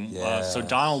your room. So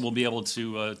Donald will be able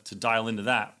to dial into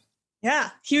that.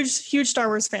 Yeah, huge Star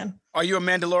Wars fan. Are you a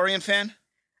Mandalorian fan?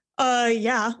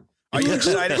 Yeah. Are you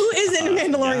excited? Who isn't a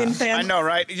Mandalorian fan? I know,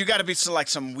 right? You got to be like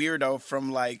some weirdo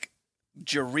from like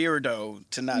Gerirdo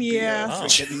to not be a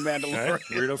freaking Mandalorian.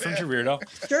 Okay. Weirdo from Gerirdo.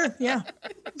 Sure, yeah.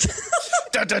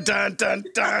 Dun, dun, dun, dun,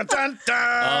 dun, dun,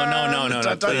 dun. Oh, no,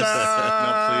 Dun, please. No,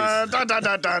 please. dun, dun,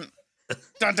 dun, dun.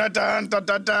 Dun, dun, dun, dun,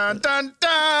 dun, dun, dun, dun,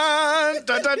 dun,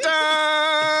 dun,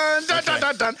 dun, dun,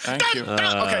 dun, dun. Thank you.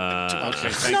 Okay,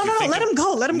 thank No, you. let him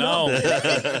go. Let him No,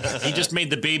 go. he just made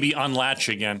the baby unlatch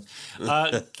again.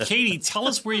 Katie, tell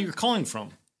us where you're calling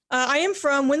from. I am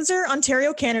from Windsor,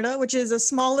 Ontario, Canada, which is a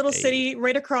small little city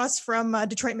right across from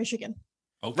Detroit, Michigan.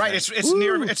 Okay. Right,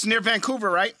 it's near Vancouver,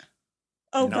 right?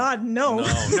 Oh God, no.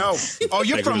 No. Oh,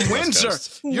 you're from Windsor.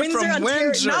 You're Windsor, from Ontario,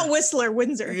 Windsor. not Whistler,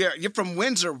 Windsor. Yeah, you're from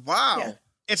Windsor. Wow. Yeah.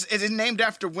 Is it named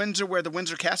after Windsor, where the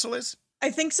Windsor Castle is? I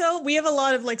think so. We have a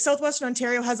lot of Southwestern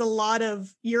Ontario has a lot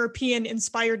of European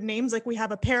inspired names. Like we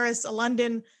have a Paris, a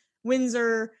London,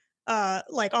 Windsor,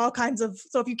 all kinds of.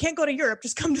 So if you can't go to Europe,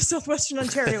 just come to Southwestern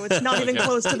Ontario. It's not even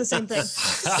close to the same thing.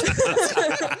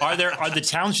 Are the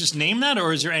towns just named that,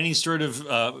 or is there any sort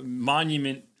of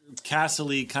monument,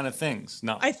 castle-y kind of things?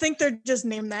 No. I think they're just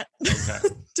named that. Okay.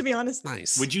 To be honest.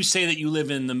 Nice. Would you say that you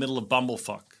live in the middle of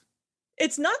Bumblefuck?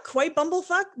 It's not quite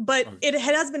Bumblefuck, but it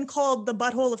has been called the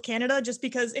butthole of Canada just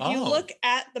because if you look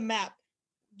at the map,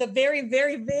 the very,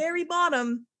 very, very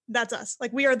bottom, that's us.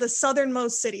 Like we are the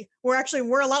southernmost city. We're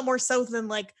a lot more south than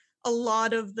like a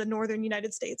lot of the northern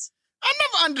United States. I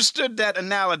never understood that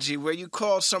analogy where you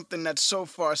call something that's so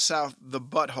far south the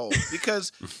butthole,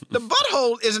 because the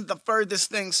butthole isn't the furthest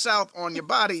thing south on your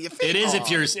body. Your feet It is are.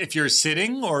 if you're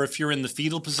sitting or if you're in the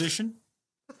fetal position.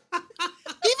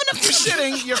 Even if you're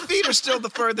sitting, your feet are still the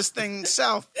furthest thing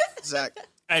south, Zach.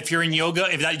 If you're in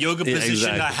yoga, if that yoga position,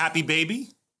 exactly. a happy baby.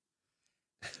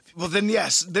 Well, then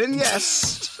yes.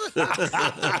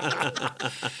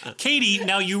 Katie,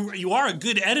 now you are a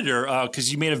good editor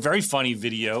because you made a very funny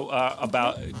video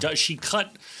about she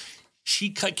cut.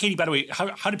 Katie, by the way,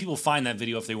 how do people find that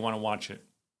video if they want to watch it?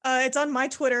 It's on my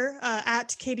Twitter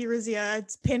at Katie Rizia.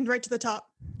 It's pinned right to the top.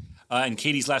 And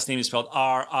Katie's last name is spelled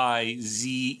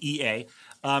Rizea.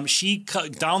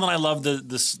 Donald and I love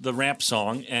the ramp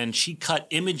song, and she cut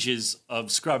images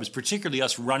of Scrubs, particularly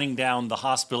us running down the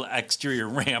hospital exterior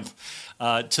ramp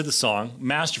to the song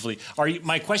masterfully.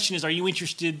 My question is, are you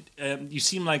interested? You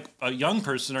seem like a young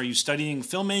person. Are you studying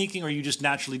filmmaking, or are you just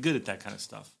naturally good at that kind of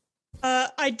stuff?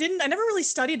 I never really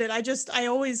studied it. I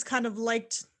always kind of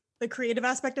liked the creative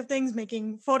aspect of things,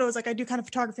 making photos. Like I do kind of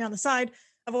photography on the side.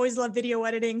 I've always loved video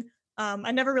editing.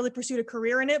 I never really pursued a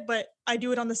career in it, but I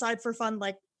do it on the side for fun,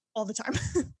 like all the time.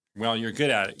 Well, you're good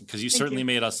at it because you Thank certainly you.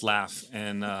 made us laugh,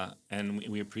 and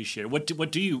we appreciate it. What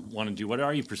do you want to do? What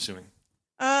are you pursuing?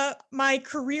 My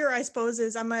career, I suppose,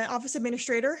 is I'm an office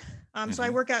administrator. So I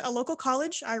work at a local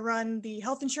college. I run the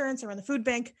health insurance. I run the food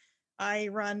bank.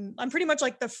 I'm pretty much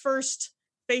like the first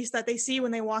face that they see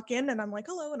when they walk in, and I'm like,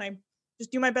 hello, and I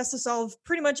just do my best to solve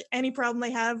pretty much any problem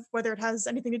they have, whether it has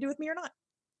anything to do with me or not.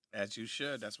 As you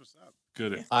should. That's what's up.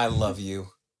 Good. I love you.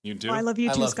 You do? Oh, I love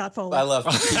you too, Scott Foley. I love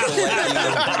people like you.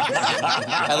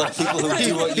 I love people who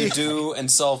do what you do and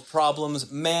solve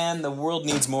problems. Man, the world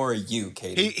needs more of you,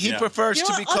 Katie. He prefers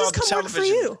to be called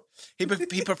television. He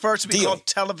prefers to be called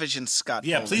television Scott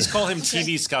Yeah, Foley. please call him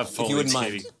TV Scott Foley. If you wouldn't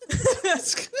mind.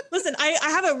 Listen, I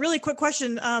have a really quick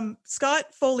question. Scott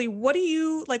Foley, what do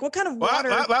you like? What kind of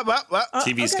water? What?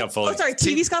 TV Scott Foley. Oh, sorry,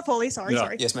 TV Scott Foley. Sorry.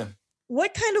 Yes, ma'am.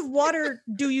 What kind of water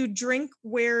do you drink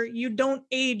where you don't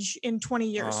age in 20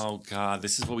 years? Oh God,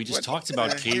 this is what we just talked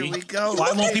about, Katie. Here we go.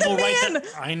 Why won't people write that?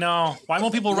 I know. Why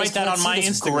won't people write that on my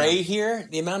Instagram? Gray here,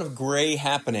 the amount of gray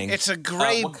happening. It's a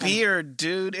gray beard,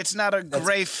 dude. It's not a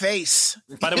gray face.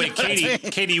 By the way,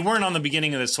 Katie, you weren't on the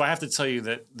beginning of this, so I have to tell you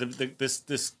that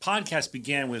this podcast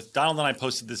began with Donald and I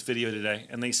posted this video today,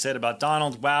 and they said about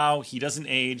Donald, wow, he doesn't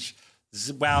age.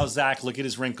 Wow, Zach, look at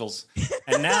his wrinkles.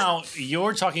 And now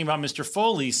you're talking about Mr.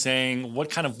 Foley saying, what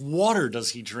kind of water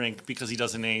does he drink because he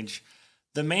doesn't age?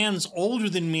 The man's older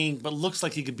than me, but looks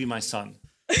like he could be my son.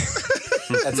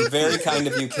 That's very kind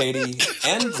of you, Katie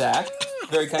and Zach.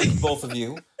 Very kind of both of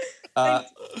you.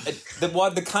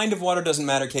 The kind of water doesn't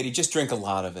matter, Katie. Just drink a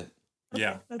lot of it.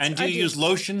 Yeah. And do you use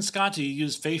lotion, Scott? Do you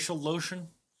use facial lotion?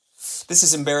 This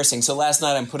is embarrassing. So last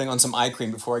night I'm putting on some eye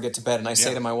cream before I get to bed, and I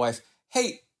say to my wife,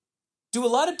 hey, Do a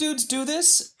lot of dudes do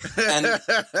this? And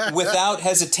without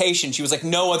hesitation, she was like,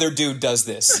 no other dude does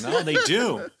this. No, they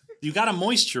do. You got to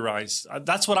moisturize.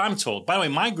 That's what I'm told. By the way,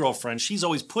 my girlfriend, she's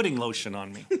always putting lotion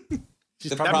on me.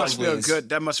 That must feel good.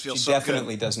 That must feel she so good. She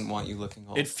definitely doesn't want you looking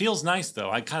old. It feels nice, though.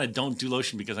 I kind of don't do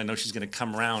lotion because I know she's going to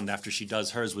come around after she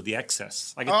does hers with the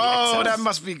excess. I get the excess. That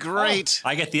must be great.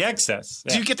 I get the excess.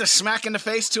 Yeah. Do you get the smack in the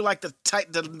face too, like the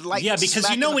light? Yeah, because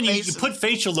smack you know in when the you face? put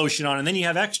facial lotion on and then you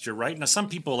have extra, right? Now some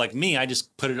people like me, I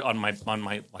just put it on my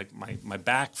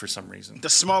back for some reason.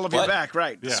 The small of your back,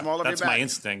 right? The Yeah, small of your back. that's my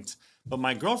instinct. But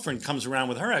my girlfriend comes around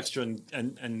with her extra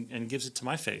and gives it to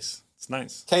my face. It's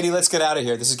nice. Katie, let's get out of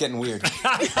here. This is getting weird.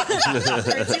 All right,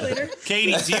 see you later.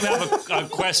 Katie, do you have a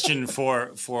question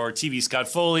for TV Scott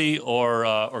Foley or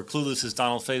Clueless as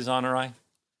Donald Faison or I?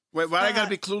 Wait, why I gotta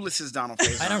be Clueless as Donald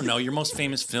Faison? I don't know. Your most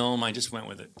famous film. I just went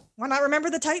with it. Why not Remember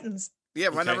the Titans? Yeah,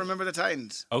 why not Okay. Remember the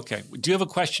Titans? Okay. Do you have a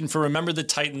question for Remember the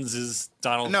Titans as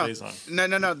Donald Faison?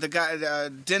 No. The guy,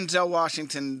 Denzel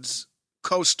Washington's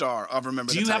co-star of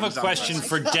Remember Do the you have Titans. a question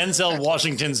for Denzel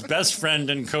Washington's best friend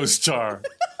and co-star,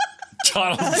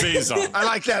 Donald Faison? I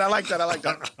like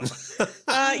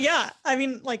that. Yeah, I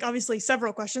mean, like, obviously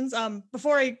several questions.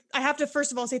 Before I have to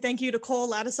first of all say thank you to Cole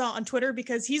Ladisa on Twitter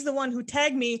because he's the one who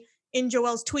tagged me in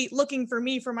Joelle's tweet looking for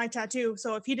me for my tattoo.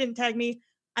 So if he didn't tag me,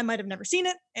 I might have never seen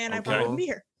it and I probably wouldn't be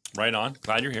here. Right on.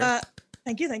 Glad you're here.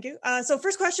 Thank you. So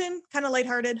first question, kind of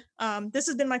lighthearted. This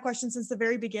has been my question since the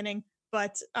very beginning,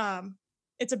 but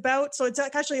it's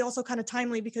actually also kind of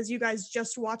timely because you guys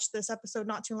just watched this episode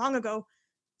not too long ago.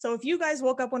 So if you guys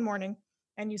woke up one morning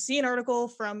and you see an article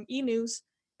from E! News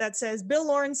that says Bill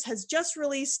Lawrence has just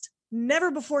released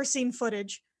never before seen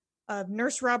footage of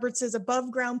Nurse Roberts' above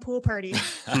ground pool party,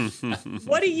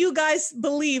 what do you guys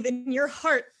believe in your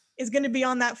heart is going to be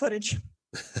on that footage?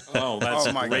 Oh, that's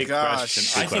a my great gosh.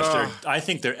 question. I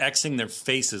think they're Xing their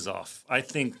faces off. I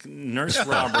think Nurse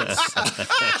Roberts.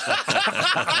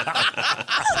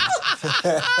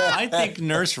 I think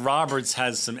Nurse Roberts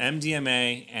has some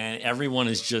MDMA, and everyone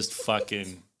is just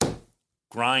fucking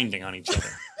grinding on each other.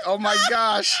 Oh my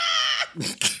gosh.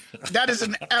 That is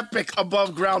an epic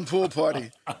above ground pool party.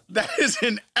 That is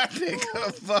an epic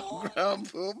above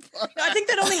ground pool party. I think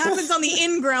that only happens on the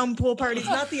in-ground pool parties,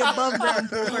 not the above-ground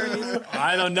pool parties.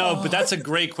 I don't know, but that's a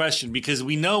great question because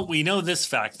we know this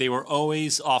fact. They were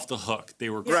always off the hook. They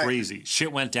were Right. crazy.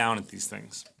 Shit went down at these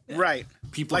things. Right.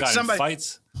 People got in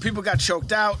fights. People got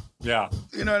choked out. Yeah.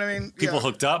 You know what I mean? People Yeah.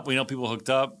 hooked up. We know people hooked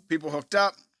up. People hooked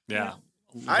up. Yeah.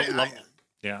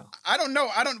 Yeah. I don't know.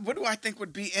 What do I think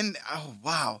would be in? Oh,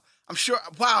 wow. I'm sure.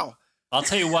 Wow. I'll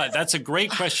tell you what, that's a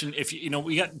great question. If you know,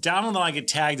 we got Donald and I get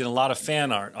tagged in a lot of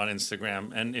fan art on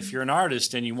Instagram, and if you're an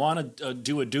artist and you want to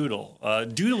do a doodle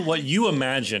what you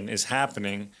imagine is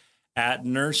happening at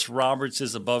Nurse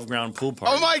Roberts' above ground pool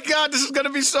party. Oh my God, this is going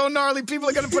to be so gnarly. People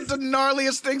are going to put the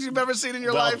gnarliest things you've ever seen in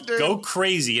your life, dude. Go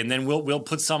crazy, and then we'll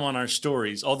put some on our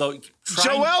stories. Although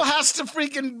Joelle has to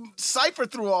freaking cipher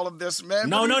through all of this, man.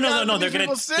 No. They're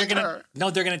gonna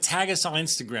They're gonna tag us on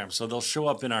Instagram, so they'll show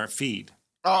up in our feed.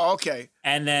 Oh, okay.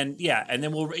 And then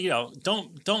we'll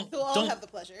don't We'll all have the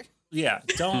pleasure. Yeah,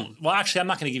 don't. Well, actually, I'm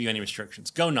not going to give you any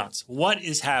restrictions. Go nuts. What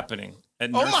is happening at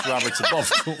Nurse Roberts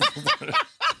above?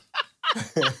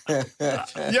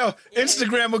 Yo,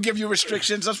 Instagram will give you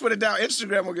restrictions. Let's put it down.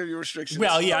 Instagram will give you restrictions.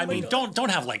 Well, yeah, I mean,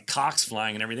 don't have like cocks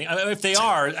flying and everything. I mean, if they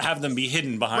are, have them be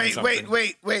hidden behind something.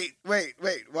 Wait.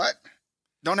 What?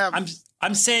 Don't have.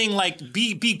 I'm saying like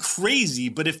be crazy,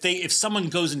 but if someone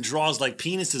goes and draws like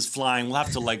penises flying, we'll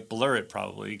have to like blur it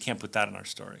probably. You can't put that in our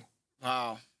story.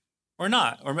 Wow. Or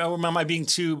not. Or am I being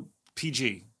too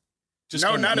PG?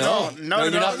 No, not at all. No,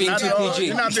 you're not being too PG.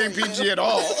 You're not being PG at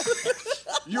all.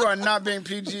 You are not being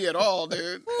PG at all,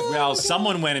 dude. Well,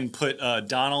 someone went and put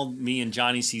Donald, me, and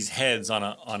Johnny C's heads on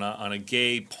a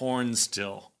gay porn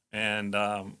still, and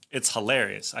it's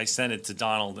hilarious. I sent it to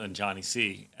Donald and Johnny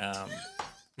C.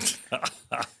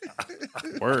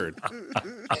 Word.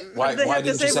 Why didn't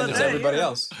you send it to everybody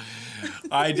else?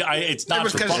 It's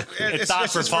not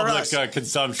for public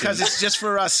consumption. Because it's just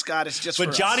for us, Scott. It's just for us.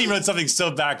 But Johnny wrote something so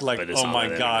back like, oh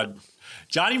my God.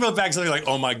 Johnny wrote back something like,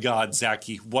 "Oh my God,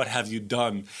 Zachy, what have you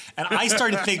done?" And I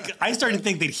started to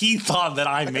think that he thought that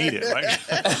I made it, right?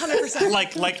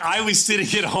 100%. Like I was sitting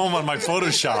at home on my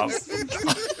Photoshop.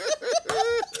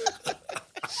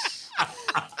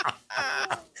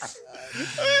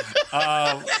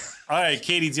 All right,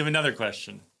 Katie, do you have another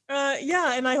question?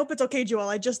 Yeah, and I hope it's okay, Joelle.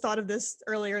 I just thought of this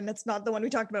earlier, and that's not the one we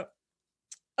talked about.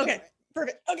 Okay,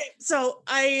 perfect. Okay, so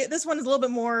this one is a little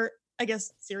bit more, I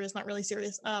guess, serious, not really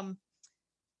serious.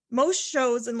 Most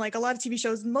shows and like a lot of TV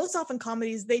shows, most often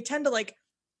comedies, they tend to like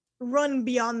run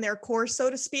beyond their course, so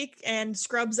to speak. And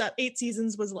Scrubs at 8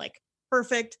 seasons was like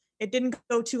perfect. It didn't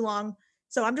go too long.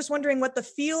 So I'm just wondering what the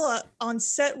feel on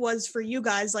set was for you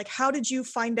guys. Like, how did you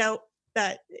find out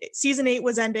that season 8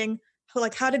 was ending?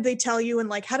 Like, how did they tell you? And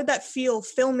like, how did that feel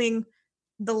filming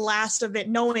the last of it,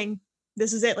 knowing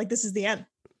this is it, like this is the end?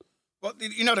 Well,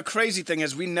 you know, the crazy thing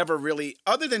is we never really,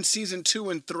 other than season 2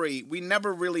 and 3, we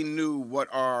never really knew what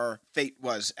our fate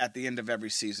was at the end of every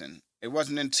season. It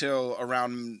wasn't until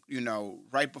around, you know,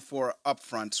 right before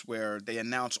upfronts where they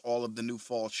announced all of the new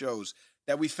fall shows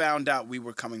that we found out we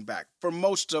were coming back for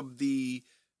most of the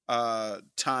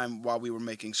time while we were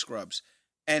making Scrubs.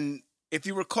 And if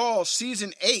you recall,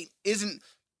 season 8 isn't,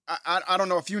 I don't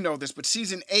know if you know this, but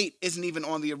season 8 isn't even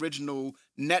on the original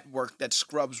network that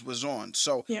Scrubs was on.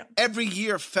 So every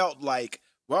year felt like,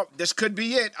 well, this could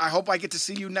be it. I hope I get to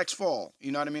see you next fall.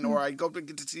 You know what I mean? Or I hope to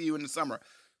get to see you in the summer.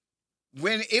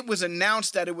 When it was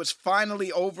announced that it was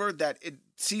finally over, that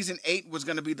season 8 was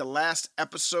going to be the last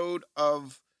episode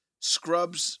of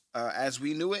Scrubs as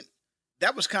we knew it,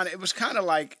 it was kind of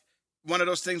like one of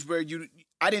those things where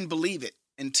I didn't believe it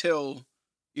until,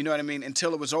 you know what I mean,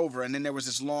 until it was over. And then there was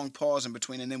this long pause in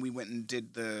between, and then we went and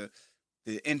did the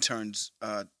interns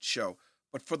show.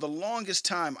 But for the longest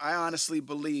time, I honestly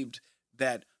believed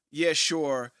that, yeah,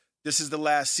 sure, this is the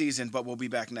last season, but we'll be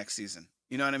back next season.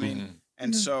 You know what I mean? Mm-hmm.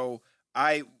 And so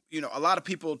a lot of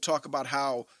people talk about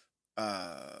how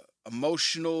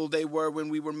emotional they were when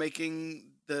we were making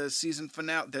the season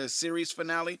finale, the series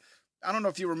finale. I don't know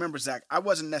if you remember, Zach. I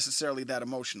wasn't necessarily that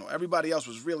emotional. Everybody else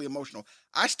was really emotional.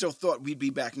 I still thought we'd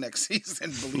be back next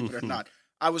season, believe it or not.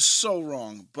 I was so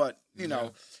wrong, but you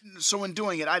know, so in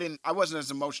doing it, I wasn't as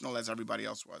emotional as everybody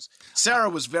else was. Sarah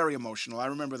was very emotional. I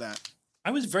remember that.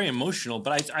 I was very emotional,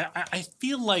 but I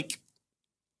feel like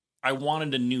I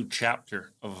wanted a new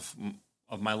chapter of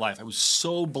my life. I was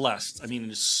so blessed. I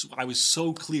mean, I was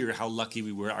so clear how lucky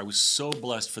we were. I was so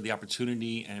blessed for the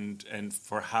opportunity and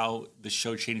for how the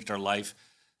show changed our life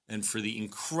and for the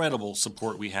incredible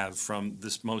support we have from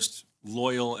this most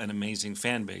loyal and amazing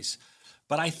fan base.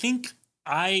 But I think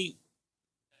I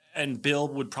and Bill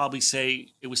would probably say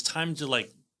it was time to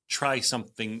try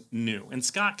something new. And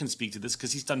Scott can speak to this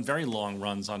because he's done very long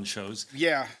runs on shows.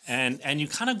 Yeah. And you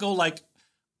kind of go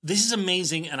this is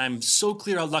amazing, and I'm so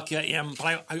clear how lucky I am,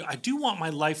 but I do want my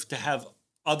life to have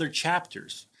other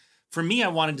chapters. For me, I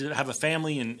wanted to have a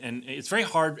family, and it's very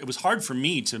hard. It was hard for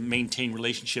me to maintain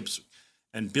relationships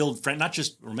and build not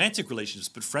just romantic relationships,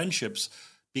 but friendships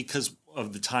because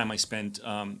of the time I spent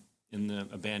in the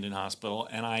abandoned hospital.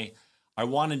 And I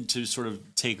wanted to sort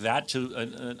of take that to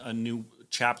a new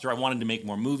chapter. I wanted to make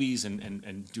more movies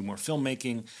and do more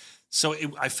filmmaking. So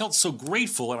I felt so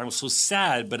grateful and I was so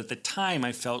sad, but at the time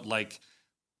I felt like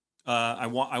I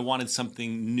wanted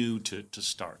something new to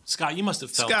start. Scott, you must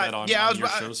have felt that on your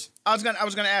shows. I was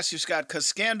gonna ask you, Scott, because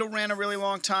Scandal ran a really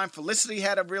long time. Felicity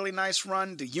had a really nice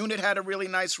run. The Unit had a really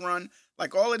nice run.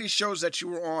 Like all of these shows that you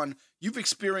were on, you've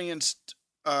experienced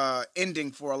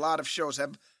ending for a lot of shows.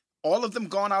 Have all of them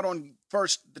gone out on,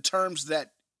 first, the terms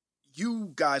that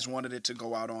you guys wanted it to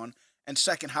go out on, and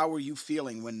second, how were you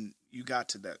feeling when you got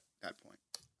to that point?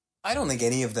 I don't think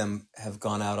any of them have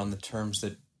gone out on the terms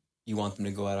that you want them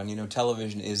to go out on. You know,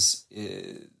 television is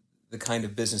the kind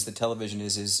of business that television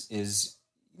is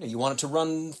you know, you want it to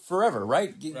run forever,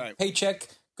 right? Right. Paycheck,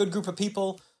 good group of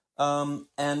people,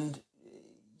 and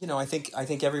you know, I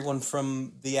think everyone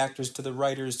from the actors to the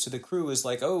writers to the crew is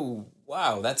like, oh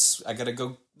wow, I got to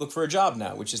go look for a job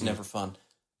now, which is never fun.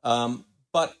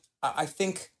 But I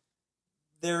think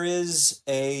there is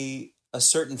a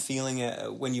certain feeling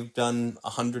when you've done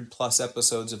 100+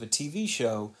 episodes of a TV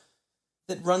show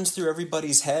that runs through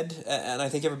everybody's head, and I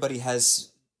think everybody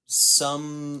has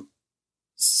some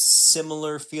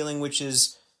similar feeling, which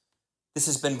is, this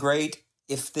has been great.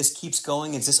 If this keeps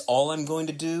going, is this all I'm going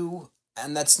to do?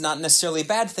 And that's not necessarily a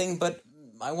bad thing, but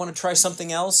I want to try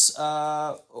something else.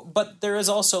 But there is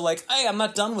also hey, I'm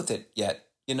not done with it yet,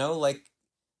 you know,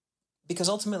 because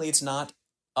ultimately it's not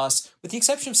us. With the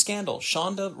exception of Scandal,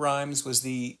 Shonda Rhimes was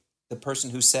the person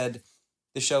who said,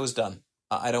 the show is done.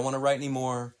 I don't want to write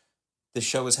anymore. The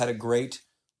show has had a great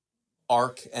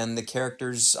arc, and the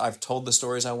characters, I've told the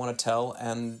stories I want to tell,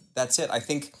 and that's it. I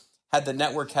think had the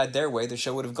network had their way, the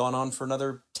show would have gone on for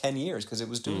another 10 years because it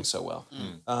was doing so well.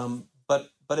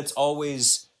 But it's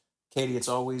always, Katie, it's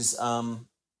always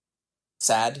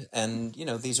sad, and you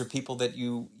know, these are people that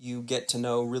you get to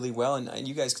know really well, and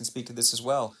you guys can speak to this as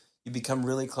well. You become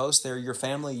really close. They're your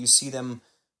family. You see them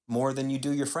more than you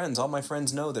do your friends. All my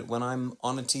friends know that when I'm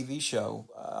on a TV show,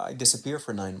 I disappear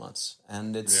for 9 months,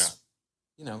 and it's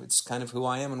you know, it's kind of who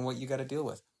I am and what you got to deal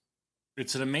with.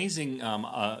 It's an amazing.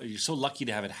 You're so lucky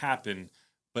to have it happen,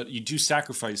 but you do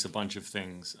sacrifice a bunch of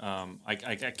things. I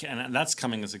can, and that's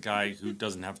coming as a guy who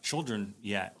doesn't have children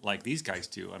yet, like these guys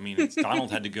do. I mean,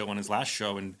 Donald had to go on his last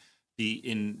show and be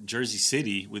in Jersey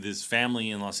City with his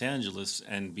family in Los Angeles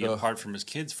and be apart from his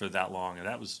kids for that long, and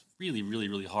that was really, really,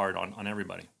 really hard on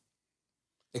everybody,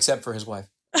 except for his wife.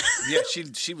 Yeah,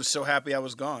 she was so happy I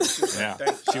was gone. She was,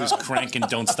 she was cranking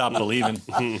 "Don't Stop Believing."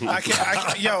 I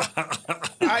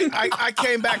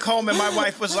came back home and my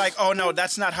wife was like, "Oh no,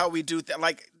 that's not how we do things."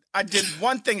 Like I did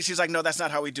one thing, she's like, "No, that's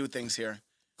not how we do things here."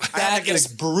 That is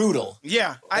brutal.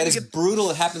 Yeah, that is brutal.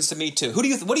 It happens to me too. What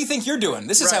do you think you're doing?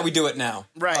 This is how we do it now.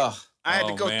 Right. Ugh. I had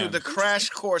to go through the crash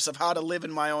course of how to live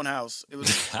in my own house. It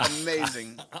was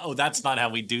amazing. Oh, that's not how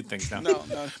we do things now. No.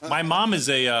 My mom is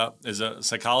a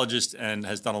psychologist and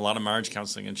has done a lot of marriage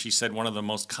counseling, and she said one of the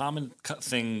most common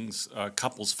things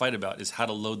couples fight about is how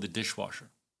to load the dishwasher.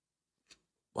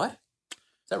 What? Is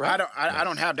that right? I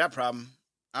don't have that problem.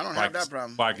 I don't have that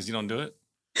problem. Why? Because you don't do it?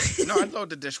 No, I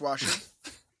load the dishwasher.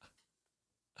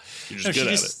 You're just good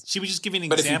at it. She was just giving an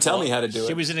example. But if you tell me how to do it.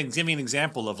 She was giving an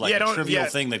example of like a trivial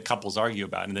thing that couples argue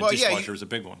about, and the dishwasher is a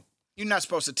big one. You're not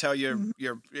supposed to tell your.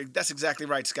 That's exactly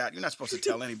right, Scott. You're not supposed to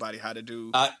tell anybody how to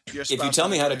do your spouse. If you tell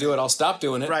me how to do it, I'll stop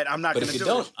doing it. Right, I'm not going to do it. But if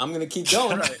you don't, I'm going to keep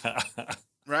going.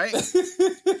 Right?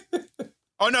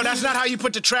 Oh, no, that's not how you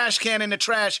put the trash can in the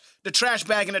trash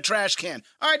bag in the trash can.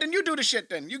 All right, then you do the shit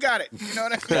then. You got it. You know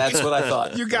what I mean? That's what I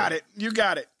thought. You got it.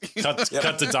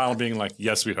 Cut to Donald being like,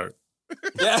 "Yes, sweetheart."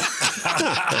 Yeah.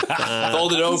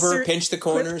 Fold it over, pinch the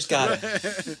corners, got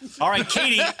it. All right,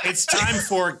 Katie, it's time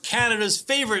for Canada's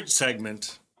favorite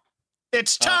segment.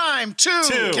 It's time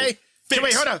to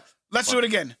wait, hold on. Let's do it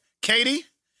again. Katie,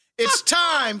 it's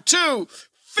time to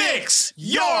fix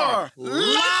your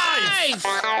life.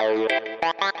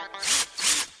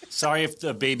 Sorry if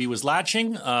the baby was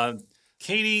latching.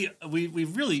 Katie, we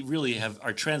really, really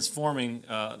are transforming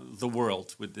the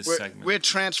world with this segment. We're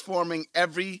transforming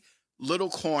every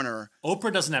little corner.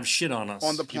 Oprah doesn't have shit on us.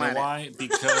 On the planet. You know why?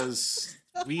 Because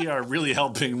we are really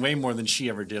helping way more than she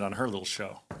ever did on her little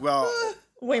show. Well,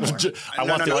 way more. I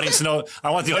want the audience to know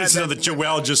that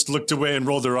Joelle just looked away and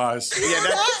rolled her eyes.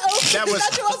 Yeah,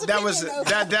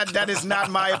 that is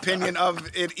not my opinion of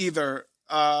it either.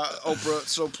 Oprah,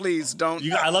 so please don't.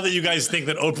 I love that you guys think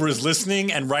that Oprah is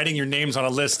listening and writing your names on a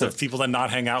list of people to not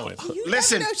hang out with.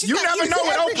 Listen, you never know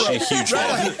with Oprah. She's a huge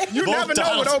fan. You never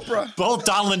know with Oprah. Both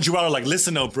Donald and Joelle are like,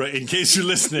 "Listen, Oprah, in case you're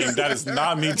listening, that is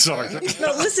not me talking."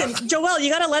 No, listen, Joelle, you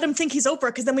got to let him think he's Oprah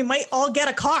because then we might all get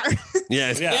a car.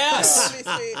 Yes.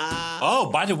 Oh,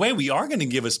 by the way, we are going to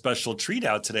give a special treat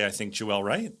out today, I think, Joelle,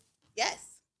 right? Yes.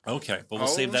 Okay, but we'll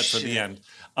save that for the end.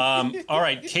 All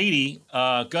right, Katie,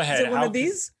 go ahead. Is it one of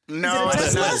these? No,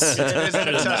 Is it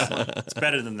a Tesla? It's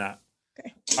better than that.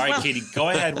 Okay. All right, Katie, go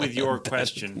ahead with your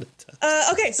question.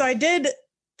 Okay, so I did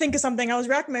think of something. I was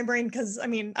racking my brain because, I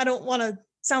mean, I don't want to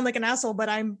sound like an asshole, but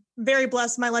I'm very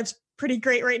blessed. My life's pretty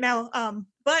great right now.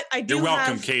 But I do You're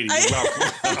welcome, Katie. You're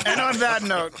welcome. And on that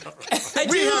note,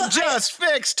 we have just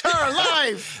fixed her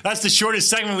life. That's the shortest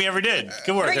segment we ever did.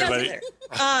 Good work, everybody.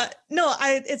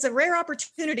 It's a rare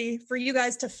opportunity for you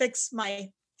guys to fix my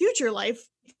future life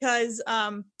because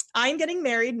I'm getting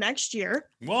married next year.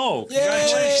 Whoa!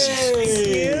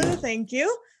 Congratulations! Thank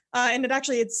you. And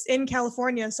it's in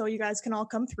California, so you guys can all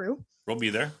come through. We'll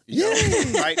be there. Yeah.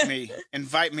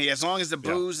 Invite me. As long as the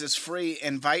booze is free,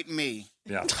 invite me.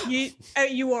 Yeah.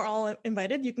 You are all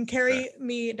invited. You can carry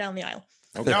me down the aisle.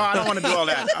 Okay. No, I don't want to do all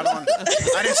that.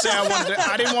 I didn't say I wanted to.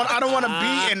 I don't want to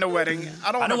be in the wedding.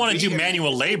 I don't want to do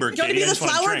manual labor, Katie. You want to be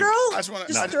the flower girl?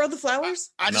 Just throw the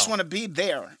flowers? I just want to be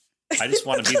there. I just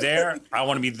want to be there. I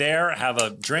want to be there, have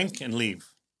a drink, and leave.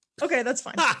 Okay, that's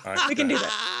fine. Right, we can do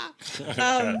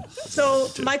that. So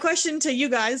my question to you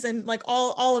guys and like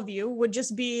all of you would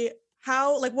just be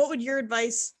what would your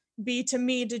advice be to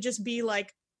me to just be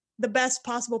like the best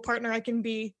possible partner I can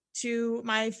be to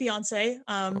my fiance?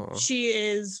 She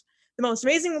is the most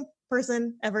amazing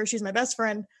person ever. She's my best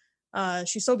friend.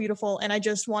 She's so beautiful, and I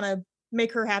just want to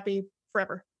make her happy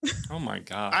forever. Oh my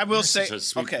God! I will say, such a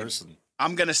sweet person.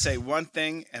 I'm gonna say one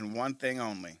thing and one thing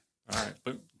only. All right,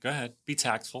 but go ahead. Be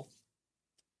tactful.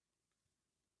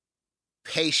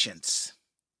 Patience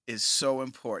is so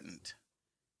important.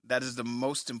 That is the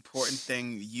most important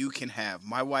thing you can have.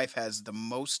 My wife has the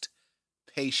most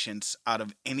patience out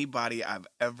of anybody I've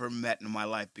ever met in my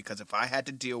life, because if I had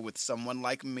to deal with someone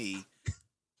like me,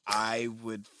 I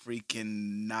would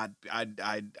freaking not.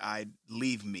 I'd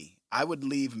leave me. I would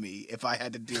leave me if I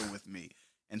had to deal with me.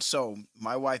 And so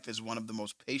my wife is one of the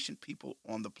most patient people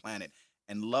on the planet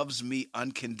and loves me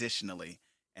unconditionally.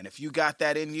 And if you got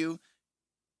that in you,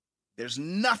 there's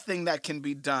nothing that can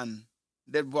be done.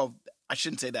 Well, I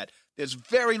shouldn't say that. There's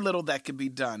very little that can be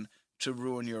done to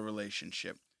ruin your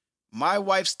relationship. My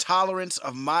wife's tolerance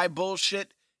of my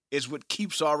bullshit is what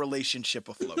keeps our relationship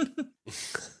afloat.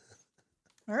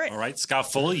 All right. All right,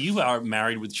 Scott Foley, you are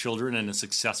married with children and a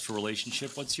successful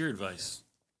relationship. What's your advice?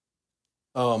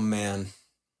 Oh man,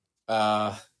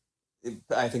 I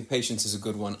think patience is a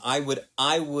good one. I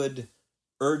would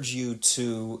urge you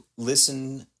to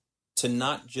listen to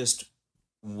not just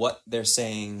what they're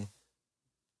saying,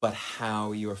 but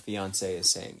how your fiance is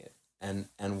saying it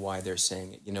and why they're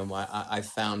saying it. You know, I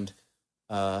found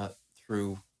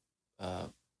through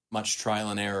much trial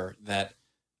and error that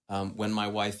when my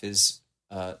wife is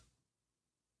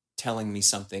telling me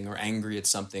something or angry at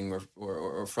something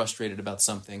or frustrated about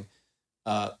something,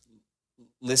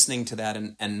 listening to that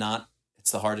and not,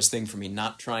 it's the hardest thing for me,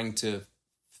 not trying to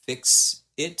fix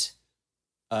it,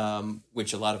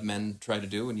 which a lot of men try to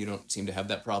do, and you don't seem to have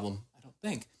that problem, I don't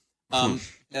think.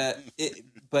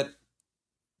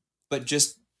 But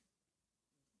just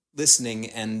listening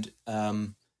and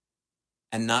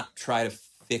not try to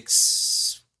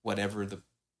fix whatever the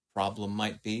problem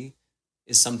might be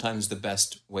is sometimes the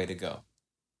best way to go,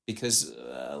 because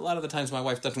a lot of the times my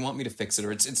wife doesn't want me to fix it,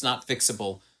 or it's not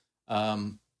fixable.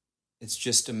 It's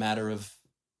just a matter of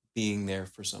being there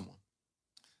for someone.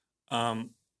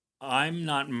 I'm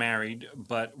not married,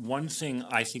 but one thing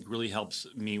I think really helps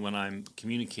me when I'm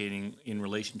communicating in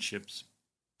relationships,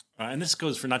 and this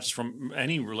goes for not just from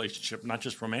any relationship, not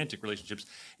just romantic relationships,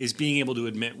 is being able to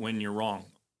admit when you're wrong.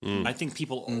 I think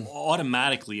people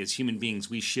automatically, as human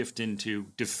beings, we shift into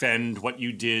defend what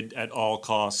you did at all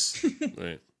costs.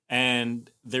 Right. And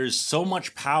there's so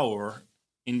much power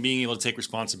in being able to take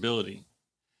responsibility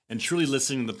and truly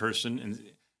listening to the person. And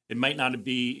it might not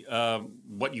be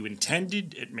what you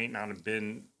intended. It may not have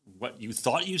been what you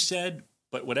thought you said,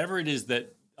 but whatever it is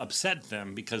that upset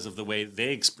them because of the way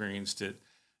they experienced it,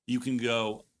 you can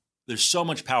go, there's so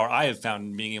much power I have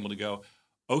found in being able to go,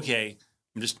 okay,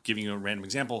 I'm just giving you a random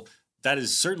example. That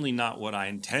is certainly not what I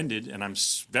intended, and I'm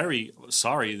very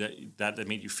sorry that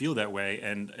made you feel that way,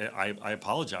 and I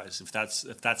apologize if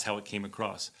that's how it came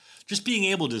across. Just being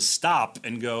able to stop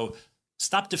and go,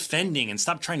 stop defending and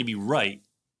stop trying to be right,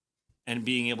 and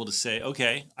being able to say,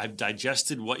 okay, I've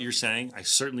digested what you're saying. I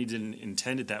certainly didn't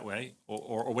intend it that way,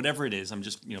 or whatever it is. I'm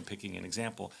just picking an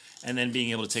example, and then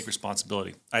being able to take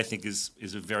responsibility, I think is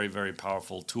a very, very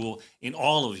powerful tool in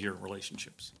all of your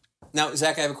relationships. Now,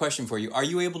 Zach, I have a question for you. Are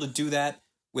you able to do that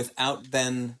without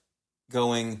then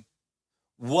going,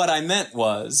 what I meant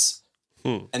was,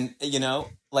 and,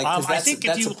 because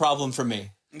that's a problem for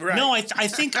me. Right. No, I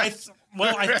think,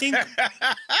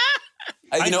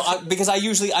 because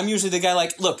I'm usually the guy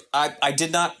like, look, I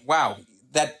did not, wow,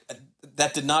 that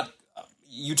did not,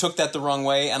 you took that the wrong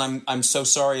way, and I'm so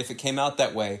sorry if it came out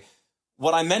that way.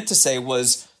 What I meant to say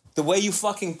was, the way you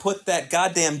fucking put that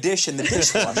goddamn dish in the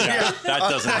dishwasher. Yeah, that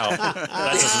doesn't help.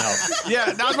 That doesn't help.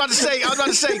 Yeah, I was about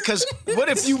to say, because what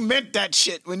if you meant that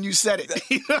shit when you said it?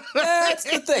 That's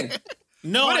the thing.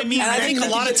 No, I mean, I think a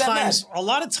lot of times,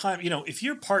 if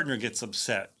your partner gets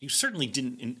upset, you certainly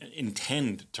didn't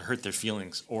intend to hurt their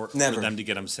feelings or for them to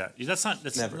get upset. That's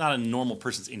not a normal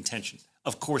person's intention.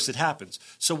 Of course it happens.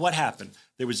 So what happened?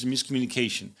 There was a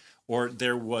miscommunication, or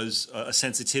there was a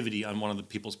sensitivity on one of the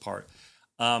people's part.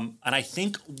 And I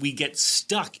think we get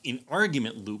stuck in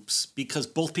argument loops because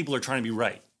both people are trying to be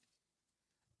right.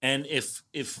 And if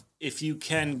you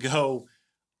can go,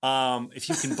 if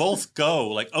you can both go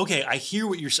like, okay, I hear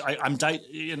what you're saying.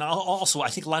 And also I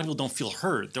think a lot of people don't feel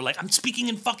heard. They're like, I'm speaking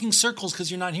in fucking circles because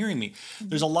you're not hearing me.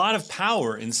 There's a lot of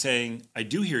power in saying, I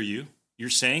do hear you. You're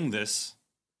saying this.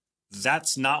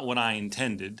 That's not what I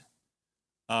intended.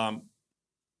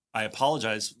 I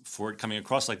apologize for it coming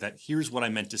across like that. Here's what I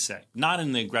meant to say. Not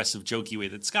in the aggressive, jokey way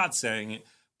that Scott's saying it,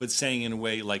 but saying in a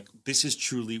way like, this is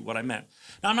truly what I meant.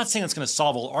 Now, I'm not saying it's going to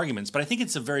solve all arguments, but I think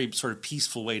it's a very sort of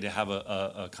peaceful way to have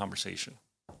a conversation.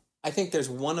 I think there's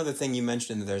one other thing you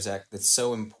mentioned in there, Zach, that's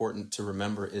so important to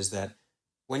remember is that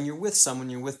when you're with someone,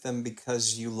 you're with them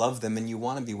because you love them and you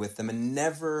want to be with them, and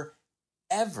never,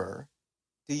 ever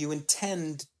do you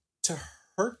intend to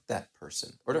hurt that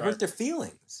person or to hurt their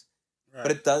feelings. Right.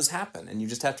 But it does happen, and you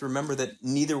just have to remember that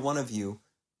neither one of you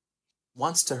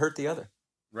wants to hurt the other.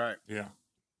 Right. Yeah.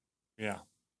 Yeah.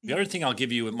 The other thing I'll give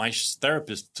you, my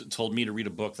therapist told me to read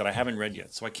a book that I haven't read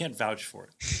yet, so I can't vouch for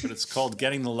it. But it's called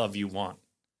Getting the Love You Want.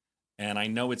 And I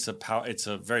know it's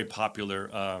a very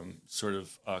popular sort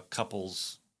of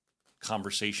couples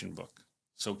conversation book.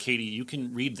 So, Katie, you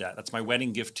can read that. That's my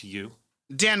wedding gift to you.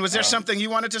 Dan, was there something you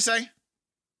wanted to say?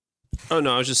 Oh,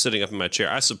 no, I was just sitting up in my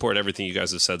chair. I support everything you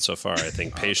guys have said so far. I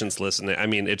think patience, listening. I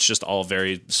mean, it's just all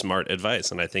very smart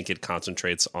advice. And I think it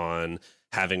concentrates on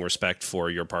having respect for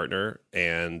your partner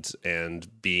and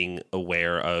being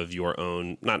aware of your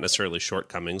own, not necessarily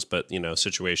shortcomings, but,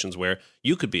 situations where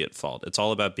you could be at fault. It's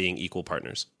all about being equal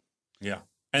partners. Yeah.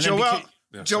 And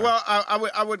Joel,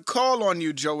 I would call on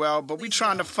you, Joel, but we're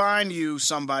trying to find you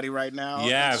somebody right now.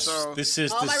 Yes, so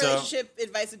all my relationship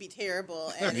advice would be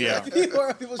terrible. And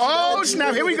oh,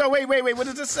 snap. Here we go. Wait. What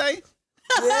does it say?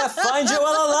 Yeah, find Joel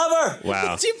a lover.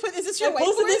 Wow. Did you put, is this your I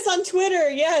posted this on Twitter,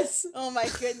 yes. Oh my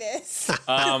goodness.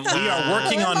 We are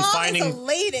working on finding.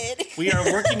 Elated. We are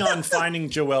working on finding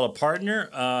Joel a partner.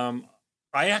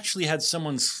 I actually had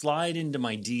someone slide into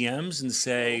my DMs and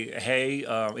say, "Hey,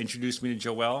 introduce me to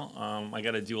Joelle. I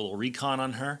got to do a little recon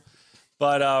on her."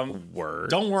 But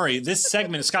don't worry. This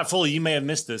segment, Scott Foley, you may have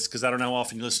missed this because I don't know how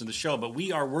often you listen to the show, but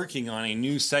we are working on a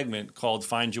new segment called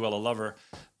Find Joelle a Lover.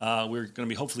 We're going to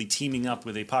be hopefully teaming up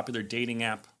with a popular dating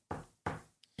app.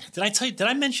 Did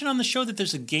I mention on the show that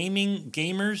there's a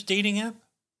gamers dating app?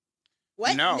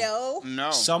 What? No.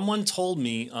 Someone told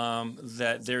me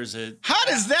that there's a... How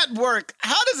does that work?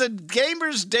 How does a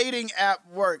gamers dating app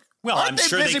work? Well, Aren't I'm they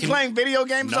sure busy they can playing video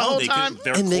games the whole time?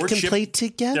 And they can play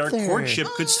together. Their courtship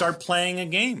could start playing a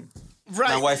game.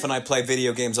 Right. My wife and I play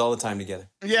video games all the time together.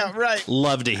 Yeah, right.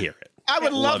 Love to hear it. I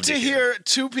would love to hear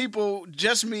two people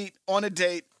just meet on a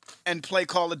date and play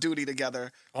Call of Duty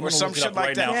together, or some shit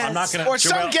like that. I'm not gonna.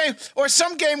 Or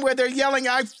some game where they're yelling,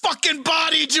 "I fucking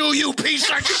bodied you, you piece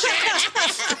of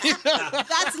shit."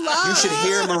 That's love. You should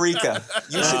hear Marika.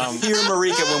 You should hear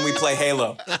Marika when we play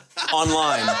Halo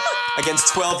online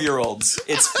against 12-year-olds.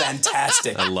 It's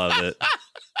fantastic. I love it.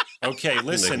 Okay,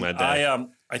 listen. I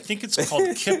think it's called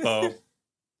Kippo.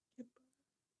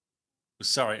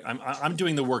 Sorry, I'm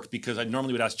doing the work because I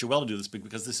normally would ask Joelle to do this, but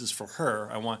because this is for her,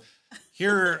 I want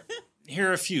here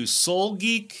are a few: Soul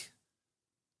Geek,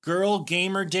 Girl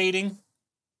Gamer Dating,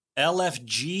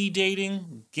 LFG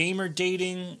Dating, Gamer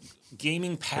Dating,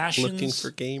 Gaming Passions, Looking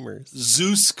for gamers,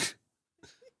 Zoosk.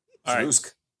 All right.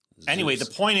 Zoosk. Anyway, the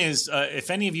point is, if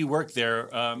any of you work there,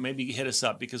 maybe hit us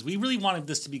up because we really wanted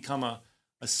this to become a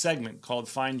segment called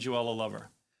Find Joelle a Lover.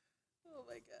 Oh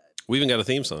my god! We even got a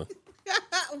theme song.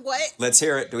 What? Let's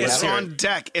hear it. It's on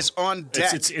deck. It's on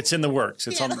deck. It's in the works.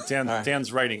 It's on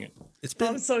Dan's writing it.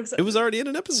 I'm so excited. It was already in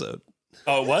an episode.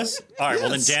 Oh, it was? All right. Well,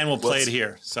 then Dan will play it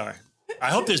here. Sorry. I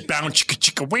hope there's bound chicka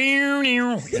chicka wow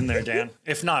in there, Dan.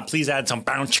 If not, please add some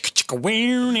bound chicka chicka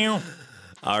wow.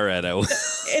 All right, I will.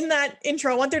 In that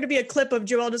intro, I want there to be a clip of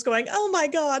Joelle just going, "Oh my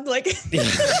god!" Like, no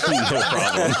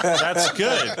problem. That's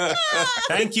good.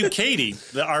 Thank you, Katie,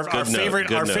 our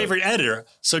favorite editor.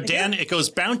 So Dan, it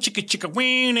goes bound chicka chicka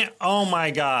ween. Oh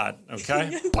my god. Okay.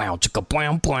 Blow chicka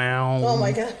blow blow. Oh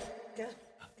my god.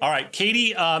 All right,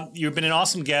 Katie, you've been an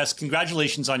awesome guest.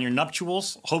 Congratulations on your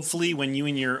nuptials. Hopefully, when you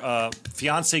and your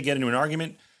fiance get into an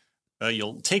argument,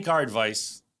 you'll take our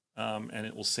advice, and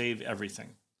it will save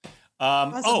everything.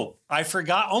 Awesome. Oh, I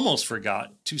almost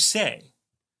forgot to say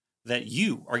that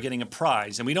you are getting a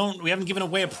prize, and we haven't given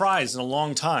away a prize in a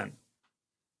long time.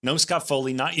 No, Scott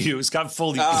Foley, not you. Scott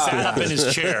Foley sat up in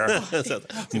his chair.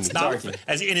 It's not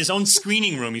as in his own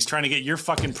screening room. He's trying to get your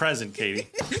fucking present, Katie.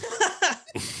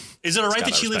 Is it all right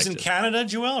that she lives in Canada,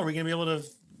 Joelle? Are we going to be able to?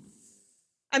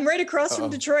 I'm right across from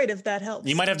Detroit, if that helps.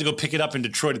 You might have to go pick it up in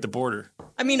Detroit at the border.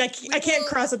 I mean, I can't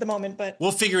cross at the moment, but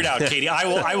we'll figure it out, Katie.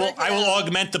 I will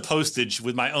augment the postage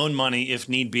with my own money if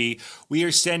need be. We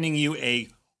are sending you a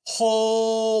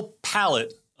whole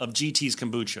pallet of GT's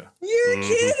kombucha. You're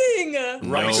kidding,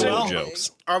 right? No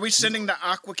jokes. Are we sending the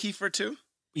Aqua Kefir too?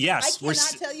 Yes. I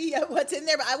cannot tell you yet what's in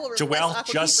there, but I will request Joelle,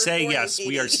 Aqua just Kefir say for yes. you,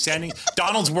 We are sending.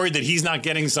 Donald's worried that he's not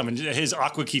getting some, and his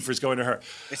Aqua Kefir is going to her.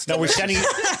 No, we're sending.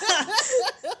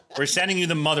 We're sending you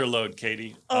the mother load,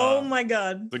 Katie. Oh my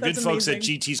god! The That's good folks at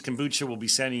amazing. GT's Kombucha will be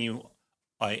sending you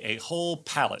a whole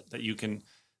pallet that you can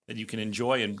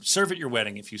enjoy and serve at your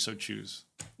wedding if you so choose.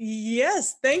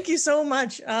 Yes, thank you so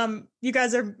much. You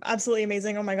guys are absolutely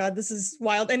amazing. Oh my god, this is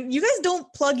wild. And you guys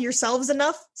don't plug yourselves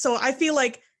enough, so I feel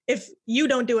like if you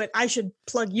don't do it, I should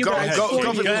plug you guys. Go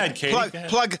ahead, Katie.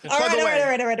 Plug away.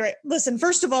 All right. Listen,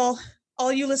 first of all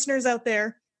you listeners out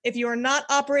there, if you are not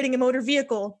operating a motor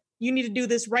vehicle, you need to do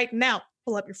this right now.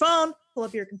 Pull up your phone, pull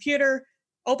up your computer,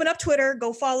 open up Twitter,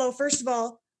 go follow, first of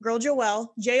all, Girl Joelle,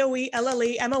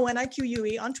 JoelleMonique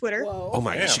on Twitter. Whoa. Oh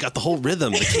my gosh, you got the whole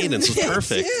rhythm. The cadence was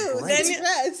perfect. Then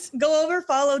go over,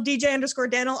 follow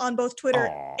DJ_Daniel on both Twitter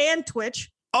and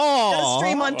Twitch. Does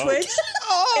stream on Twitch.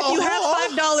 If you have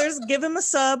 $5, give him a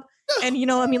sub. And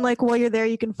while you're there,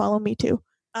 you can follow me too.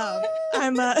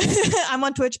 I'm I'm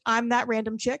on Twitch. I'm that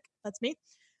random chick. That's me.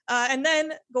 And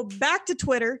then go back to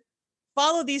Twitter,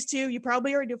 follow these two. You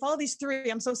probably already do. Follow these three.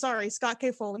 I'm so sorry. Scott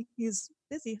K. Foley. He's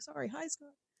busy. Sorry. Hi, Scott.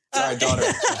 Sorry, daughter.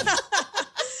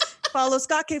 Follow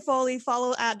Scott K. Foley,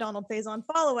 follow at Donald Faison,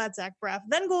 follow at Zach Braff.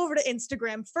 Then go over to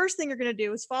Instagram. First thing you're going to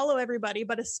do is follow everybody,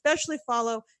 but especially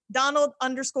follow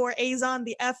Donald_Azon.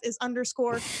 The F is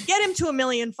underscore. Get him to 1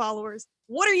 million followers.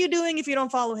 What are you doing if you don't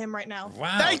follow him right now?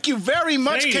 Wow. Thank you very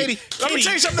much, Katie. I'm going to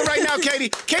tell you something right now, Katie.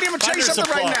 Katie, I'm going to tell you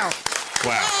something right now.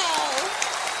 Wow.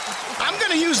 I'm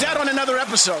going to use that on another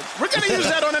episode. We're going to use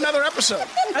that on another episode.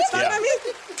 That's fine by me.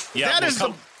 Yeah,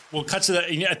 we'll cut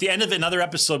to at the end of another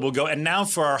episode, we'll go, and now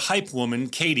for our hype woman,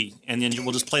 Katie, and then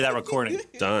we'll just play that recording.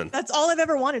 Done. That's all I've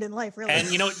ever wanted in life, really. And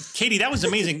Katie, that was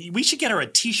amazing. We should get her a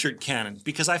t-shirt cannon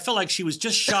because I felt like she was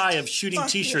just shy of shooting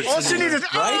t-shirts. All she needed,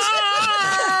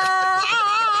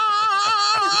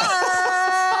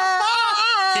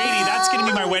 Katie, that's going to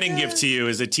be my wedding gift to you,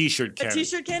 is a t-shirt cannon. A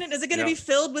t-shirt cannon? Is it going to be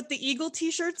filled with the Eagle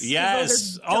t-shirts?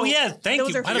 Yes. Oh, yeah. Thank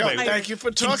you. By the way, thank you for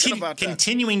talking about that.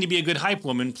 Continuing to be a good hype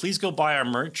woman, please go buy our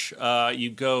merch. You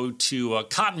go to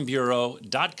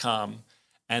cottonbureau.com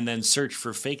and then search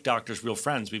for Fake Doctors, Real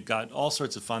Friends. We've got all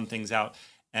sorts of fun things out.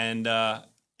 And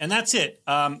that's it.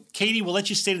 Katie, we'll let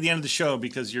you stay to the end of the show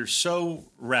because you're so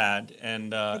rad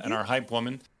and our hype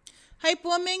woman. Hype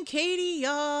woman Katie,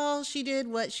 y'all. She did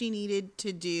what she needed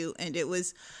to do, and it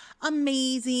was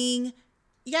amazing.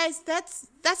 You guys, that's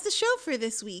the show for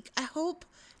this week. I hope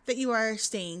that you are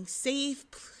staying safe.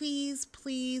 Please,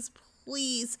 please,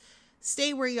 please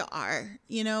stay where you are.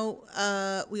 We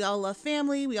all love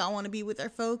family. We all want to be with our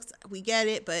folks. We get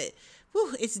it, but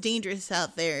it's dangerous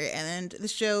out there, and the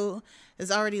show has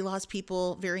already lost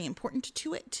people very important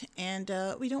to it, and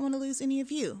we don't want to lose any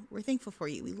of you. We're thankful for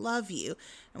you. We love you,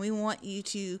 and we want you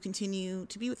to continue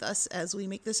to be with us as we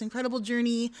make this incredible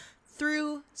journey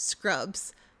through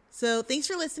Scrubs. So thanks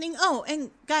for listening. Oh, and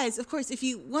guys, of course, if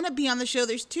you want to be on the show,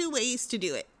 there's 2 ways to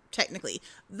do it, technically.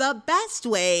 The best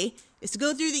way is to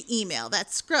go through the email.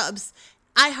 That's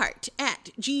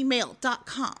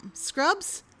scrubsiheart@gmail.com.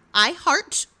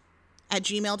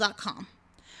 scrubsiheart@gmail.com.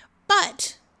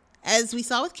 But as we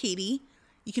saw with Katie,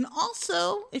 you can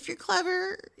also, if you're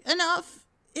clever enough,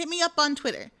 hit me up on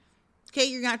Twitter. Okay,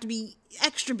 you're going to have to be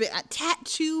extra big, a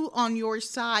tattoo on your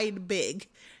side big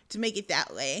to make it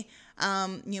that way.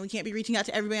 We can't be reaching out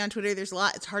to everybody on Twitter. There's a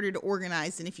lot. It's harder to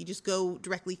organize than if you just go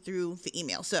directly through the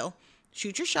email. So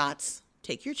shoot your shots.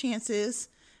 Take your chances.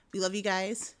 We love you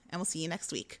guys, and we'll see you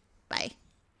next week. Bye.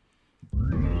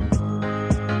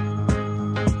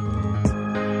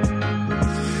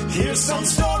 Here's some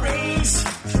stories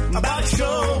about a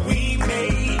show we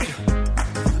made,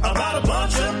 about a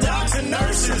bunch of docs and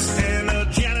nurses and a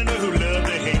janitor who loved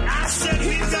to hate. I said,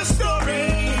 here's the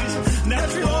stories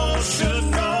that you all should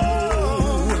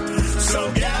know. So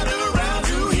gather around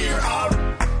to hear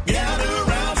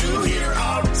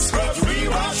our Scrubs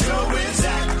Rewatch show with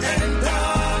Zach and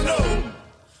Donald.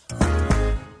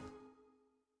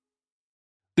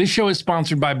 This show is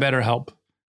sponsored by BetterHelp.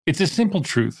 It's a simple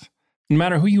truth. No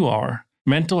matter who you are,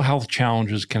 mental health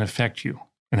challenges can affect you,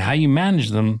 and how you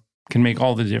manage them can make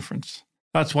all the difference.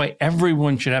 That's why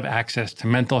everyone should have access to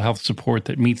mental health support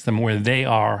that meets them where they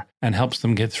are and helps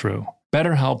them get through.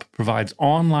 BetterHelp provides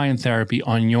online therapy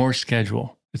on your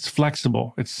schedule. It's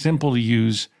flexible, it's simple to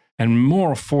use, and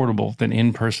more affordable than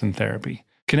in-person therapy.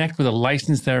 Connect with a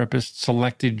licensed therapist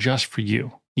selected just for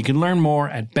you. You can learn more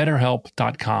at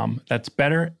betterhelp.com. That's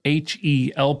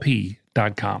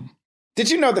betterhelp.com. Did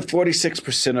you know that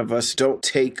 46% of us don't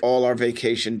take all our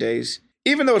vacation days?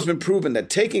 Even though it's been proven that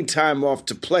taking time off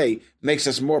to play makes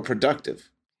us more productive.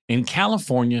 In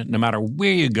California, no matter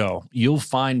where you go, you'll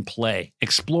find play.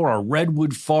 Explore a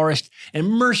redwood forest,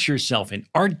 immerse yourself in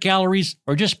art galleries,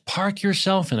 or just park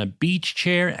yourself in a beach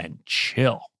chair and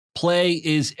chill. Play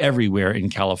is everywhere in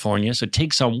California, so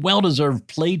take some well-deserved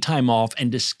playtime off and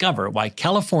discover why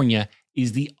California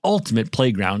is the ultimate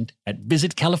playground at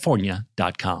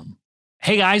visitcalifornia.com.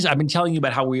 Hey guys, I've been telling you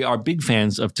about how we are big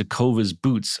fans of Tecovas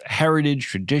boots. Heritage,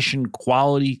 tradition,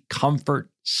 quality, comfort,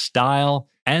 style,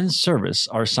 and service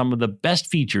are some of the best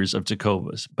features of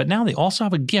Tecovas. But now they also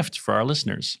have a gift for our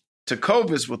listeners.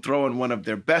 Tecovas will throw in one of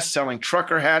their best-selling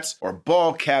trucker hats or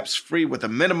ball caps free with a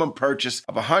minimum purchase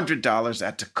of $100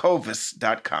 at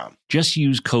tecovas.com. Just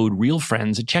use code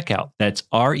REALFRIENDS at checkout. That's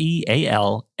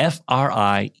REALFRIENDS.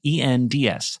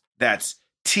 That's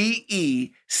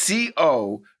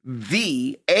TECOVAS.com,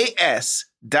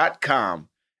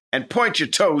 and point your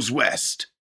toes west.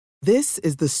 This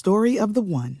is the story of the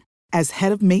one. As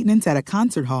head of maintenance at a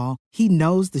concert hall, he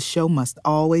knows the show must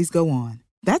always go on.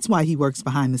 That's why he works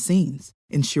behind the scenes,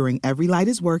 ensuring every light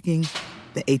is working,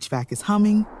 the HVAC is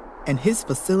humming, and his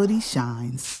facility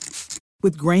shines.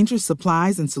 With Grainger's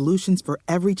supplies and solutions for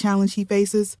every challenge he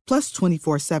faces, plus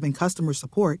 24/7 customer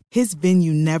support, his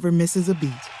venue never misses a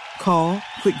beat. Call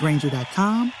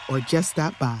quickgrainger.com or just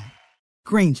stop by.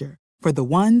 Grainger, for the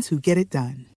ones who get it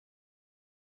done.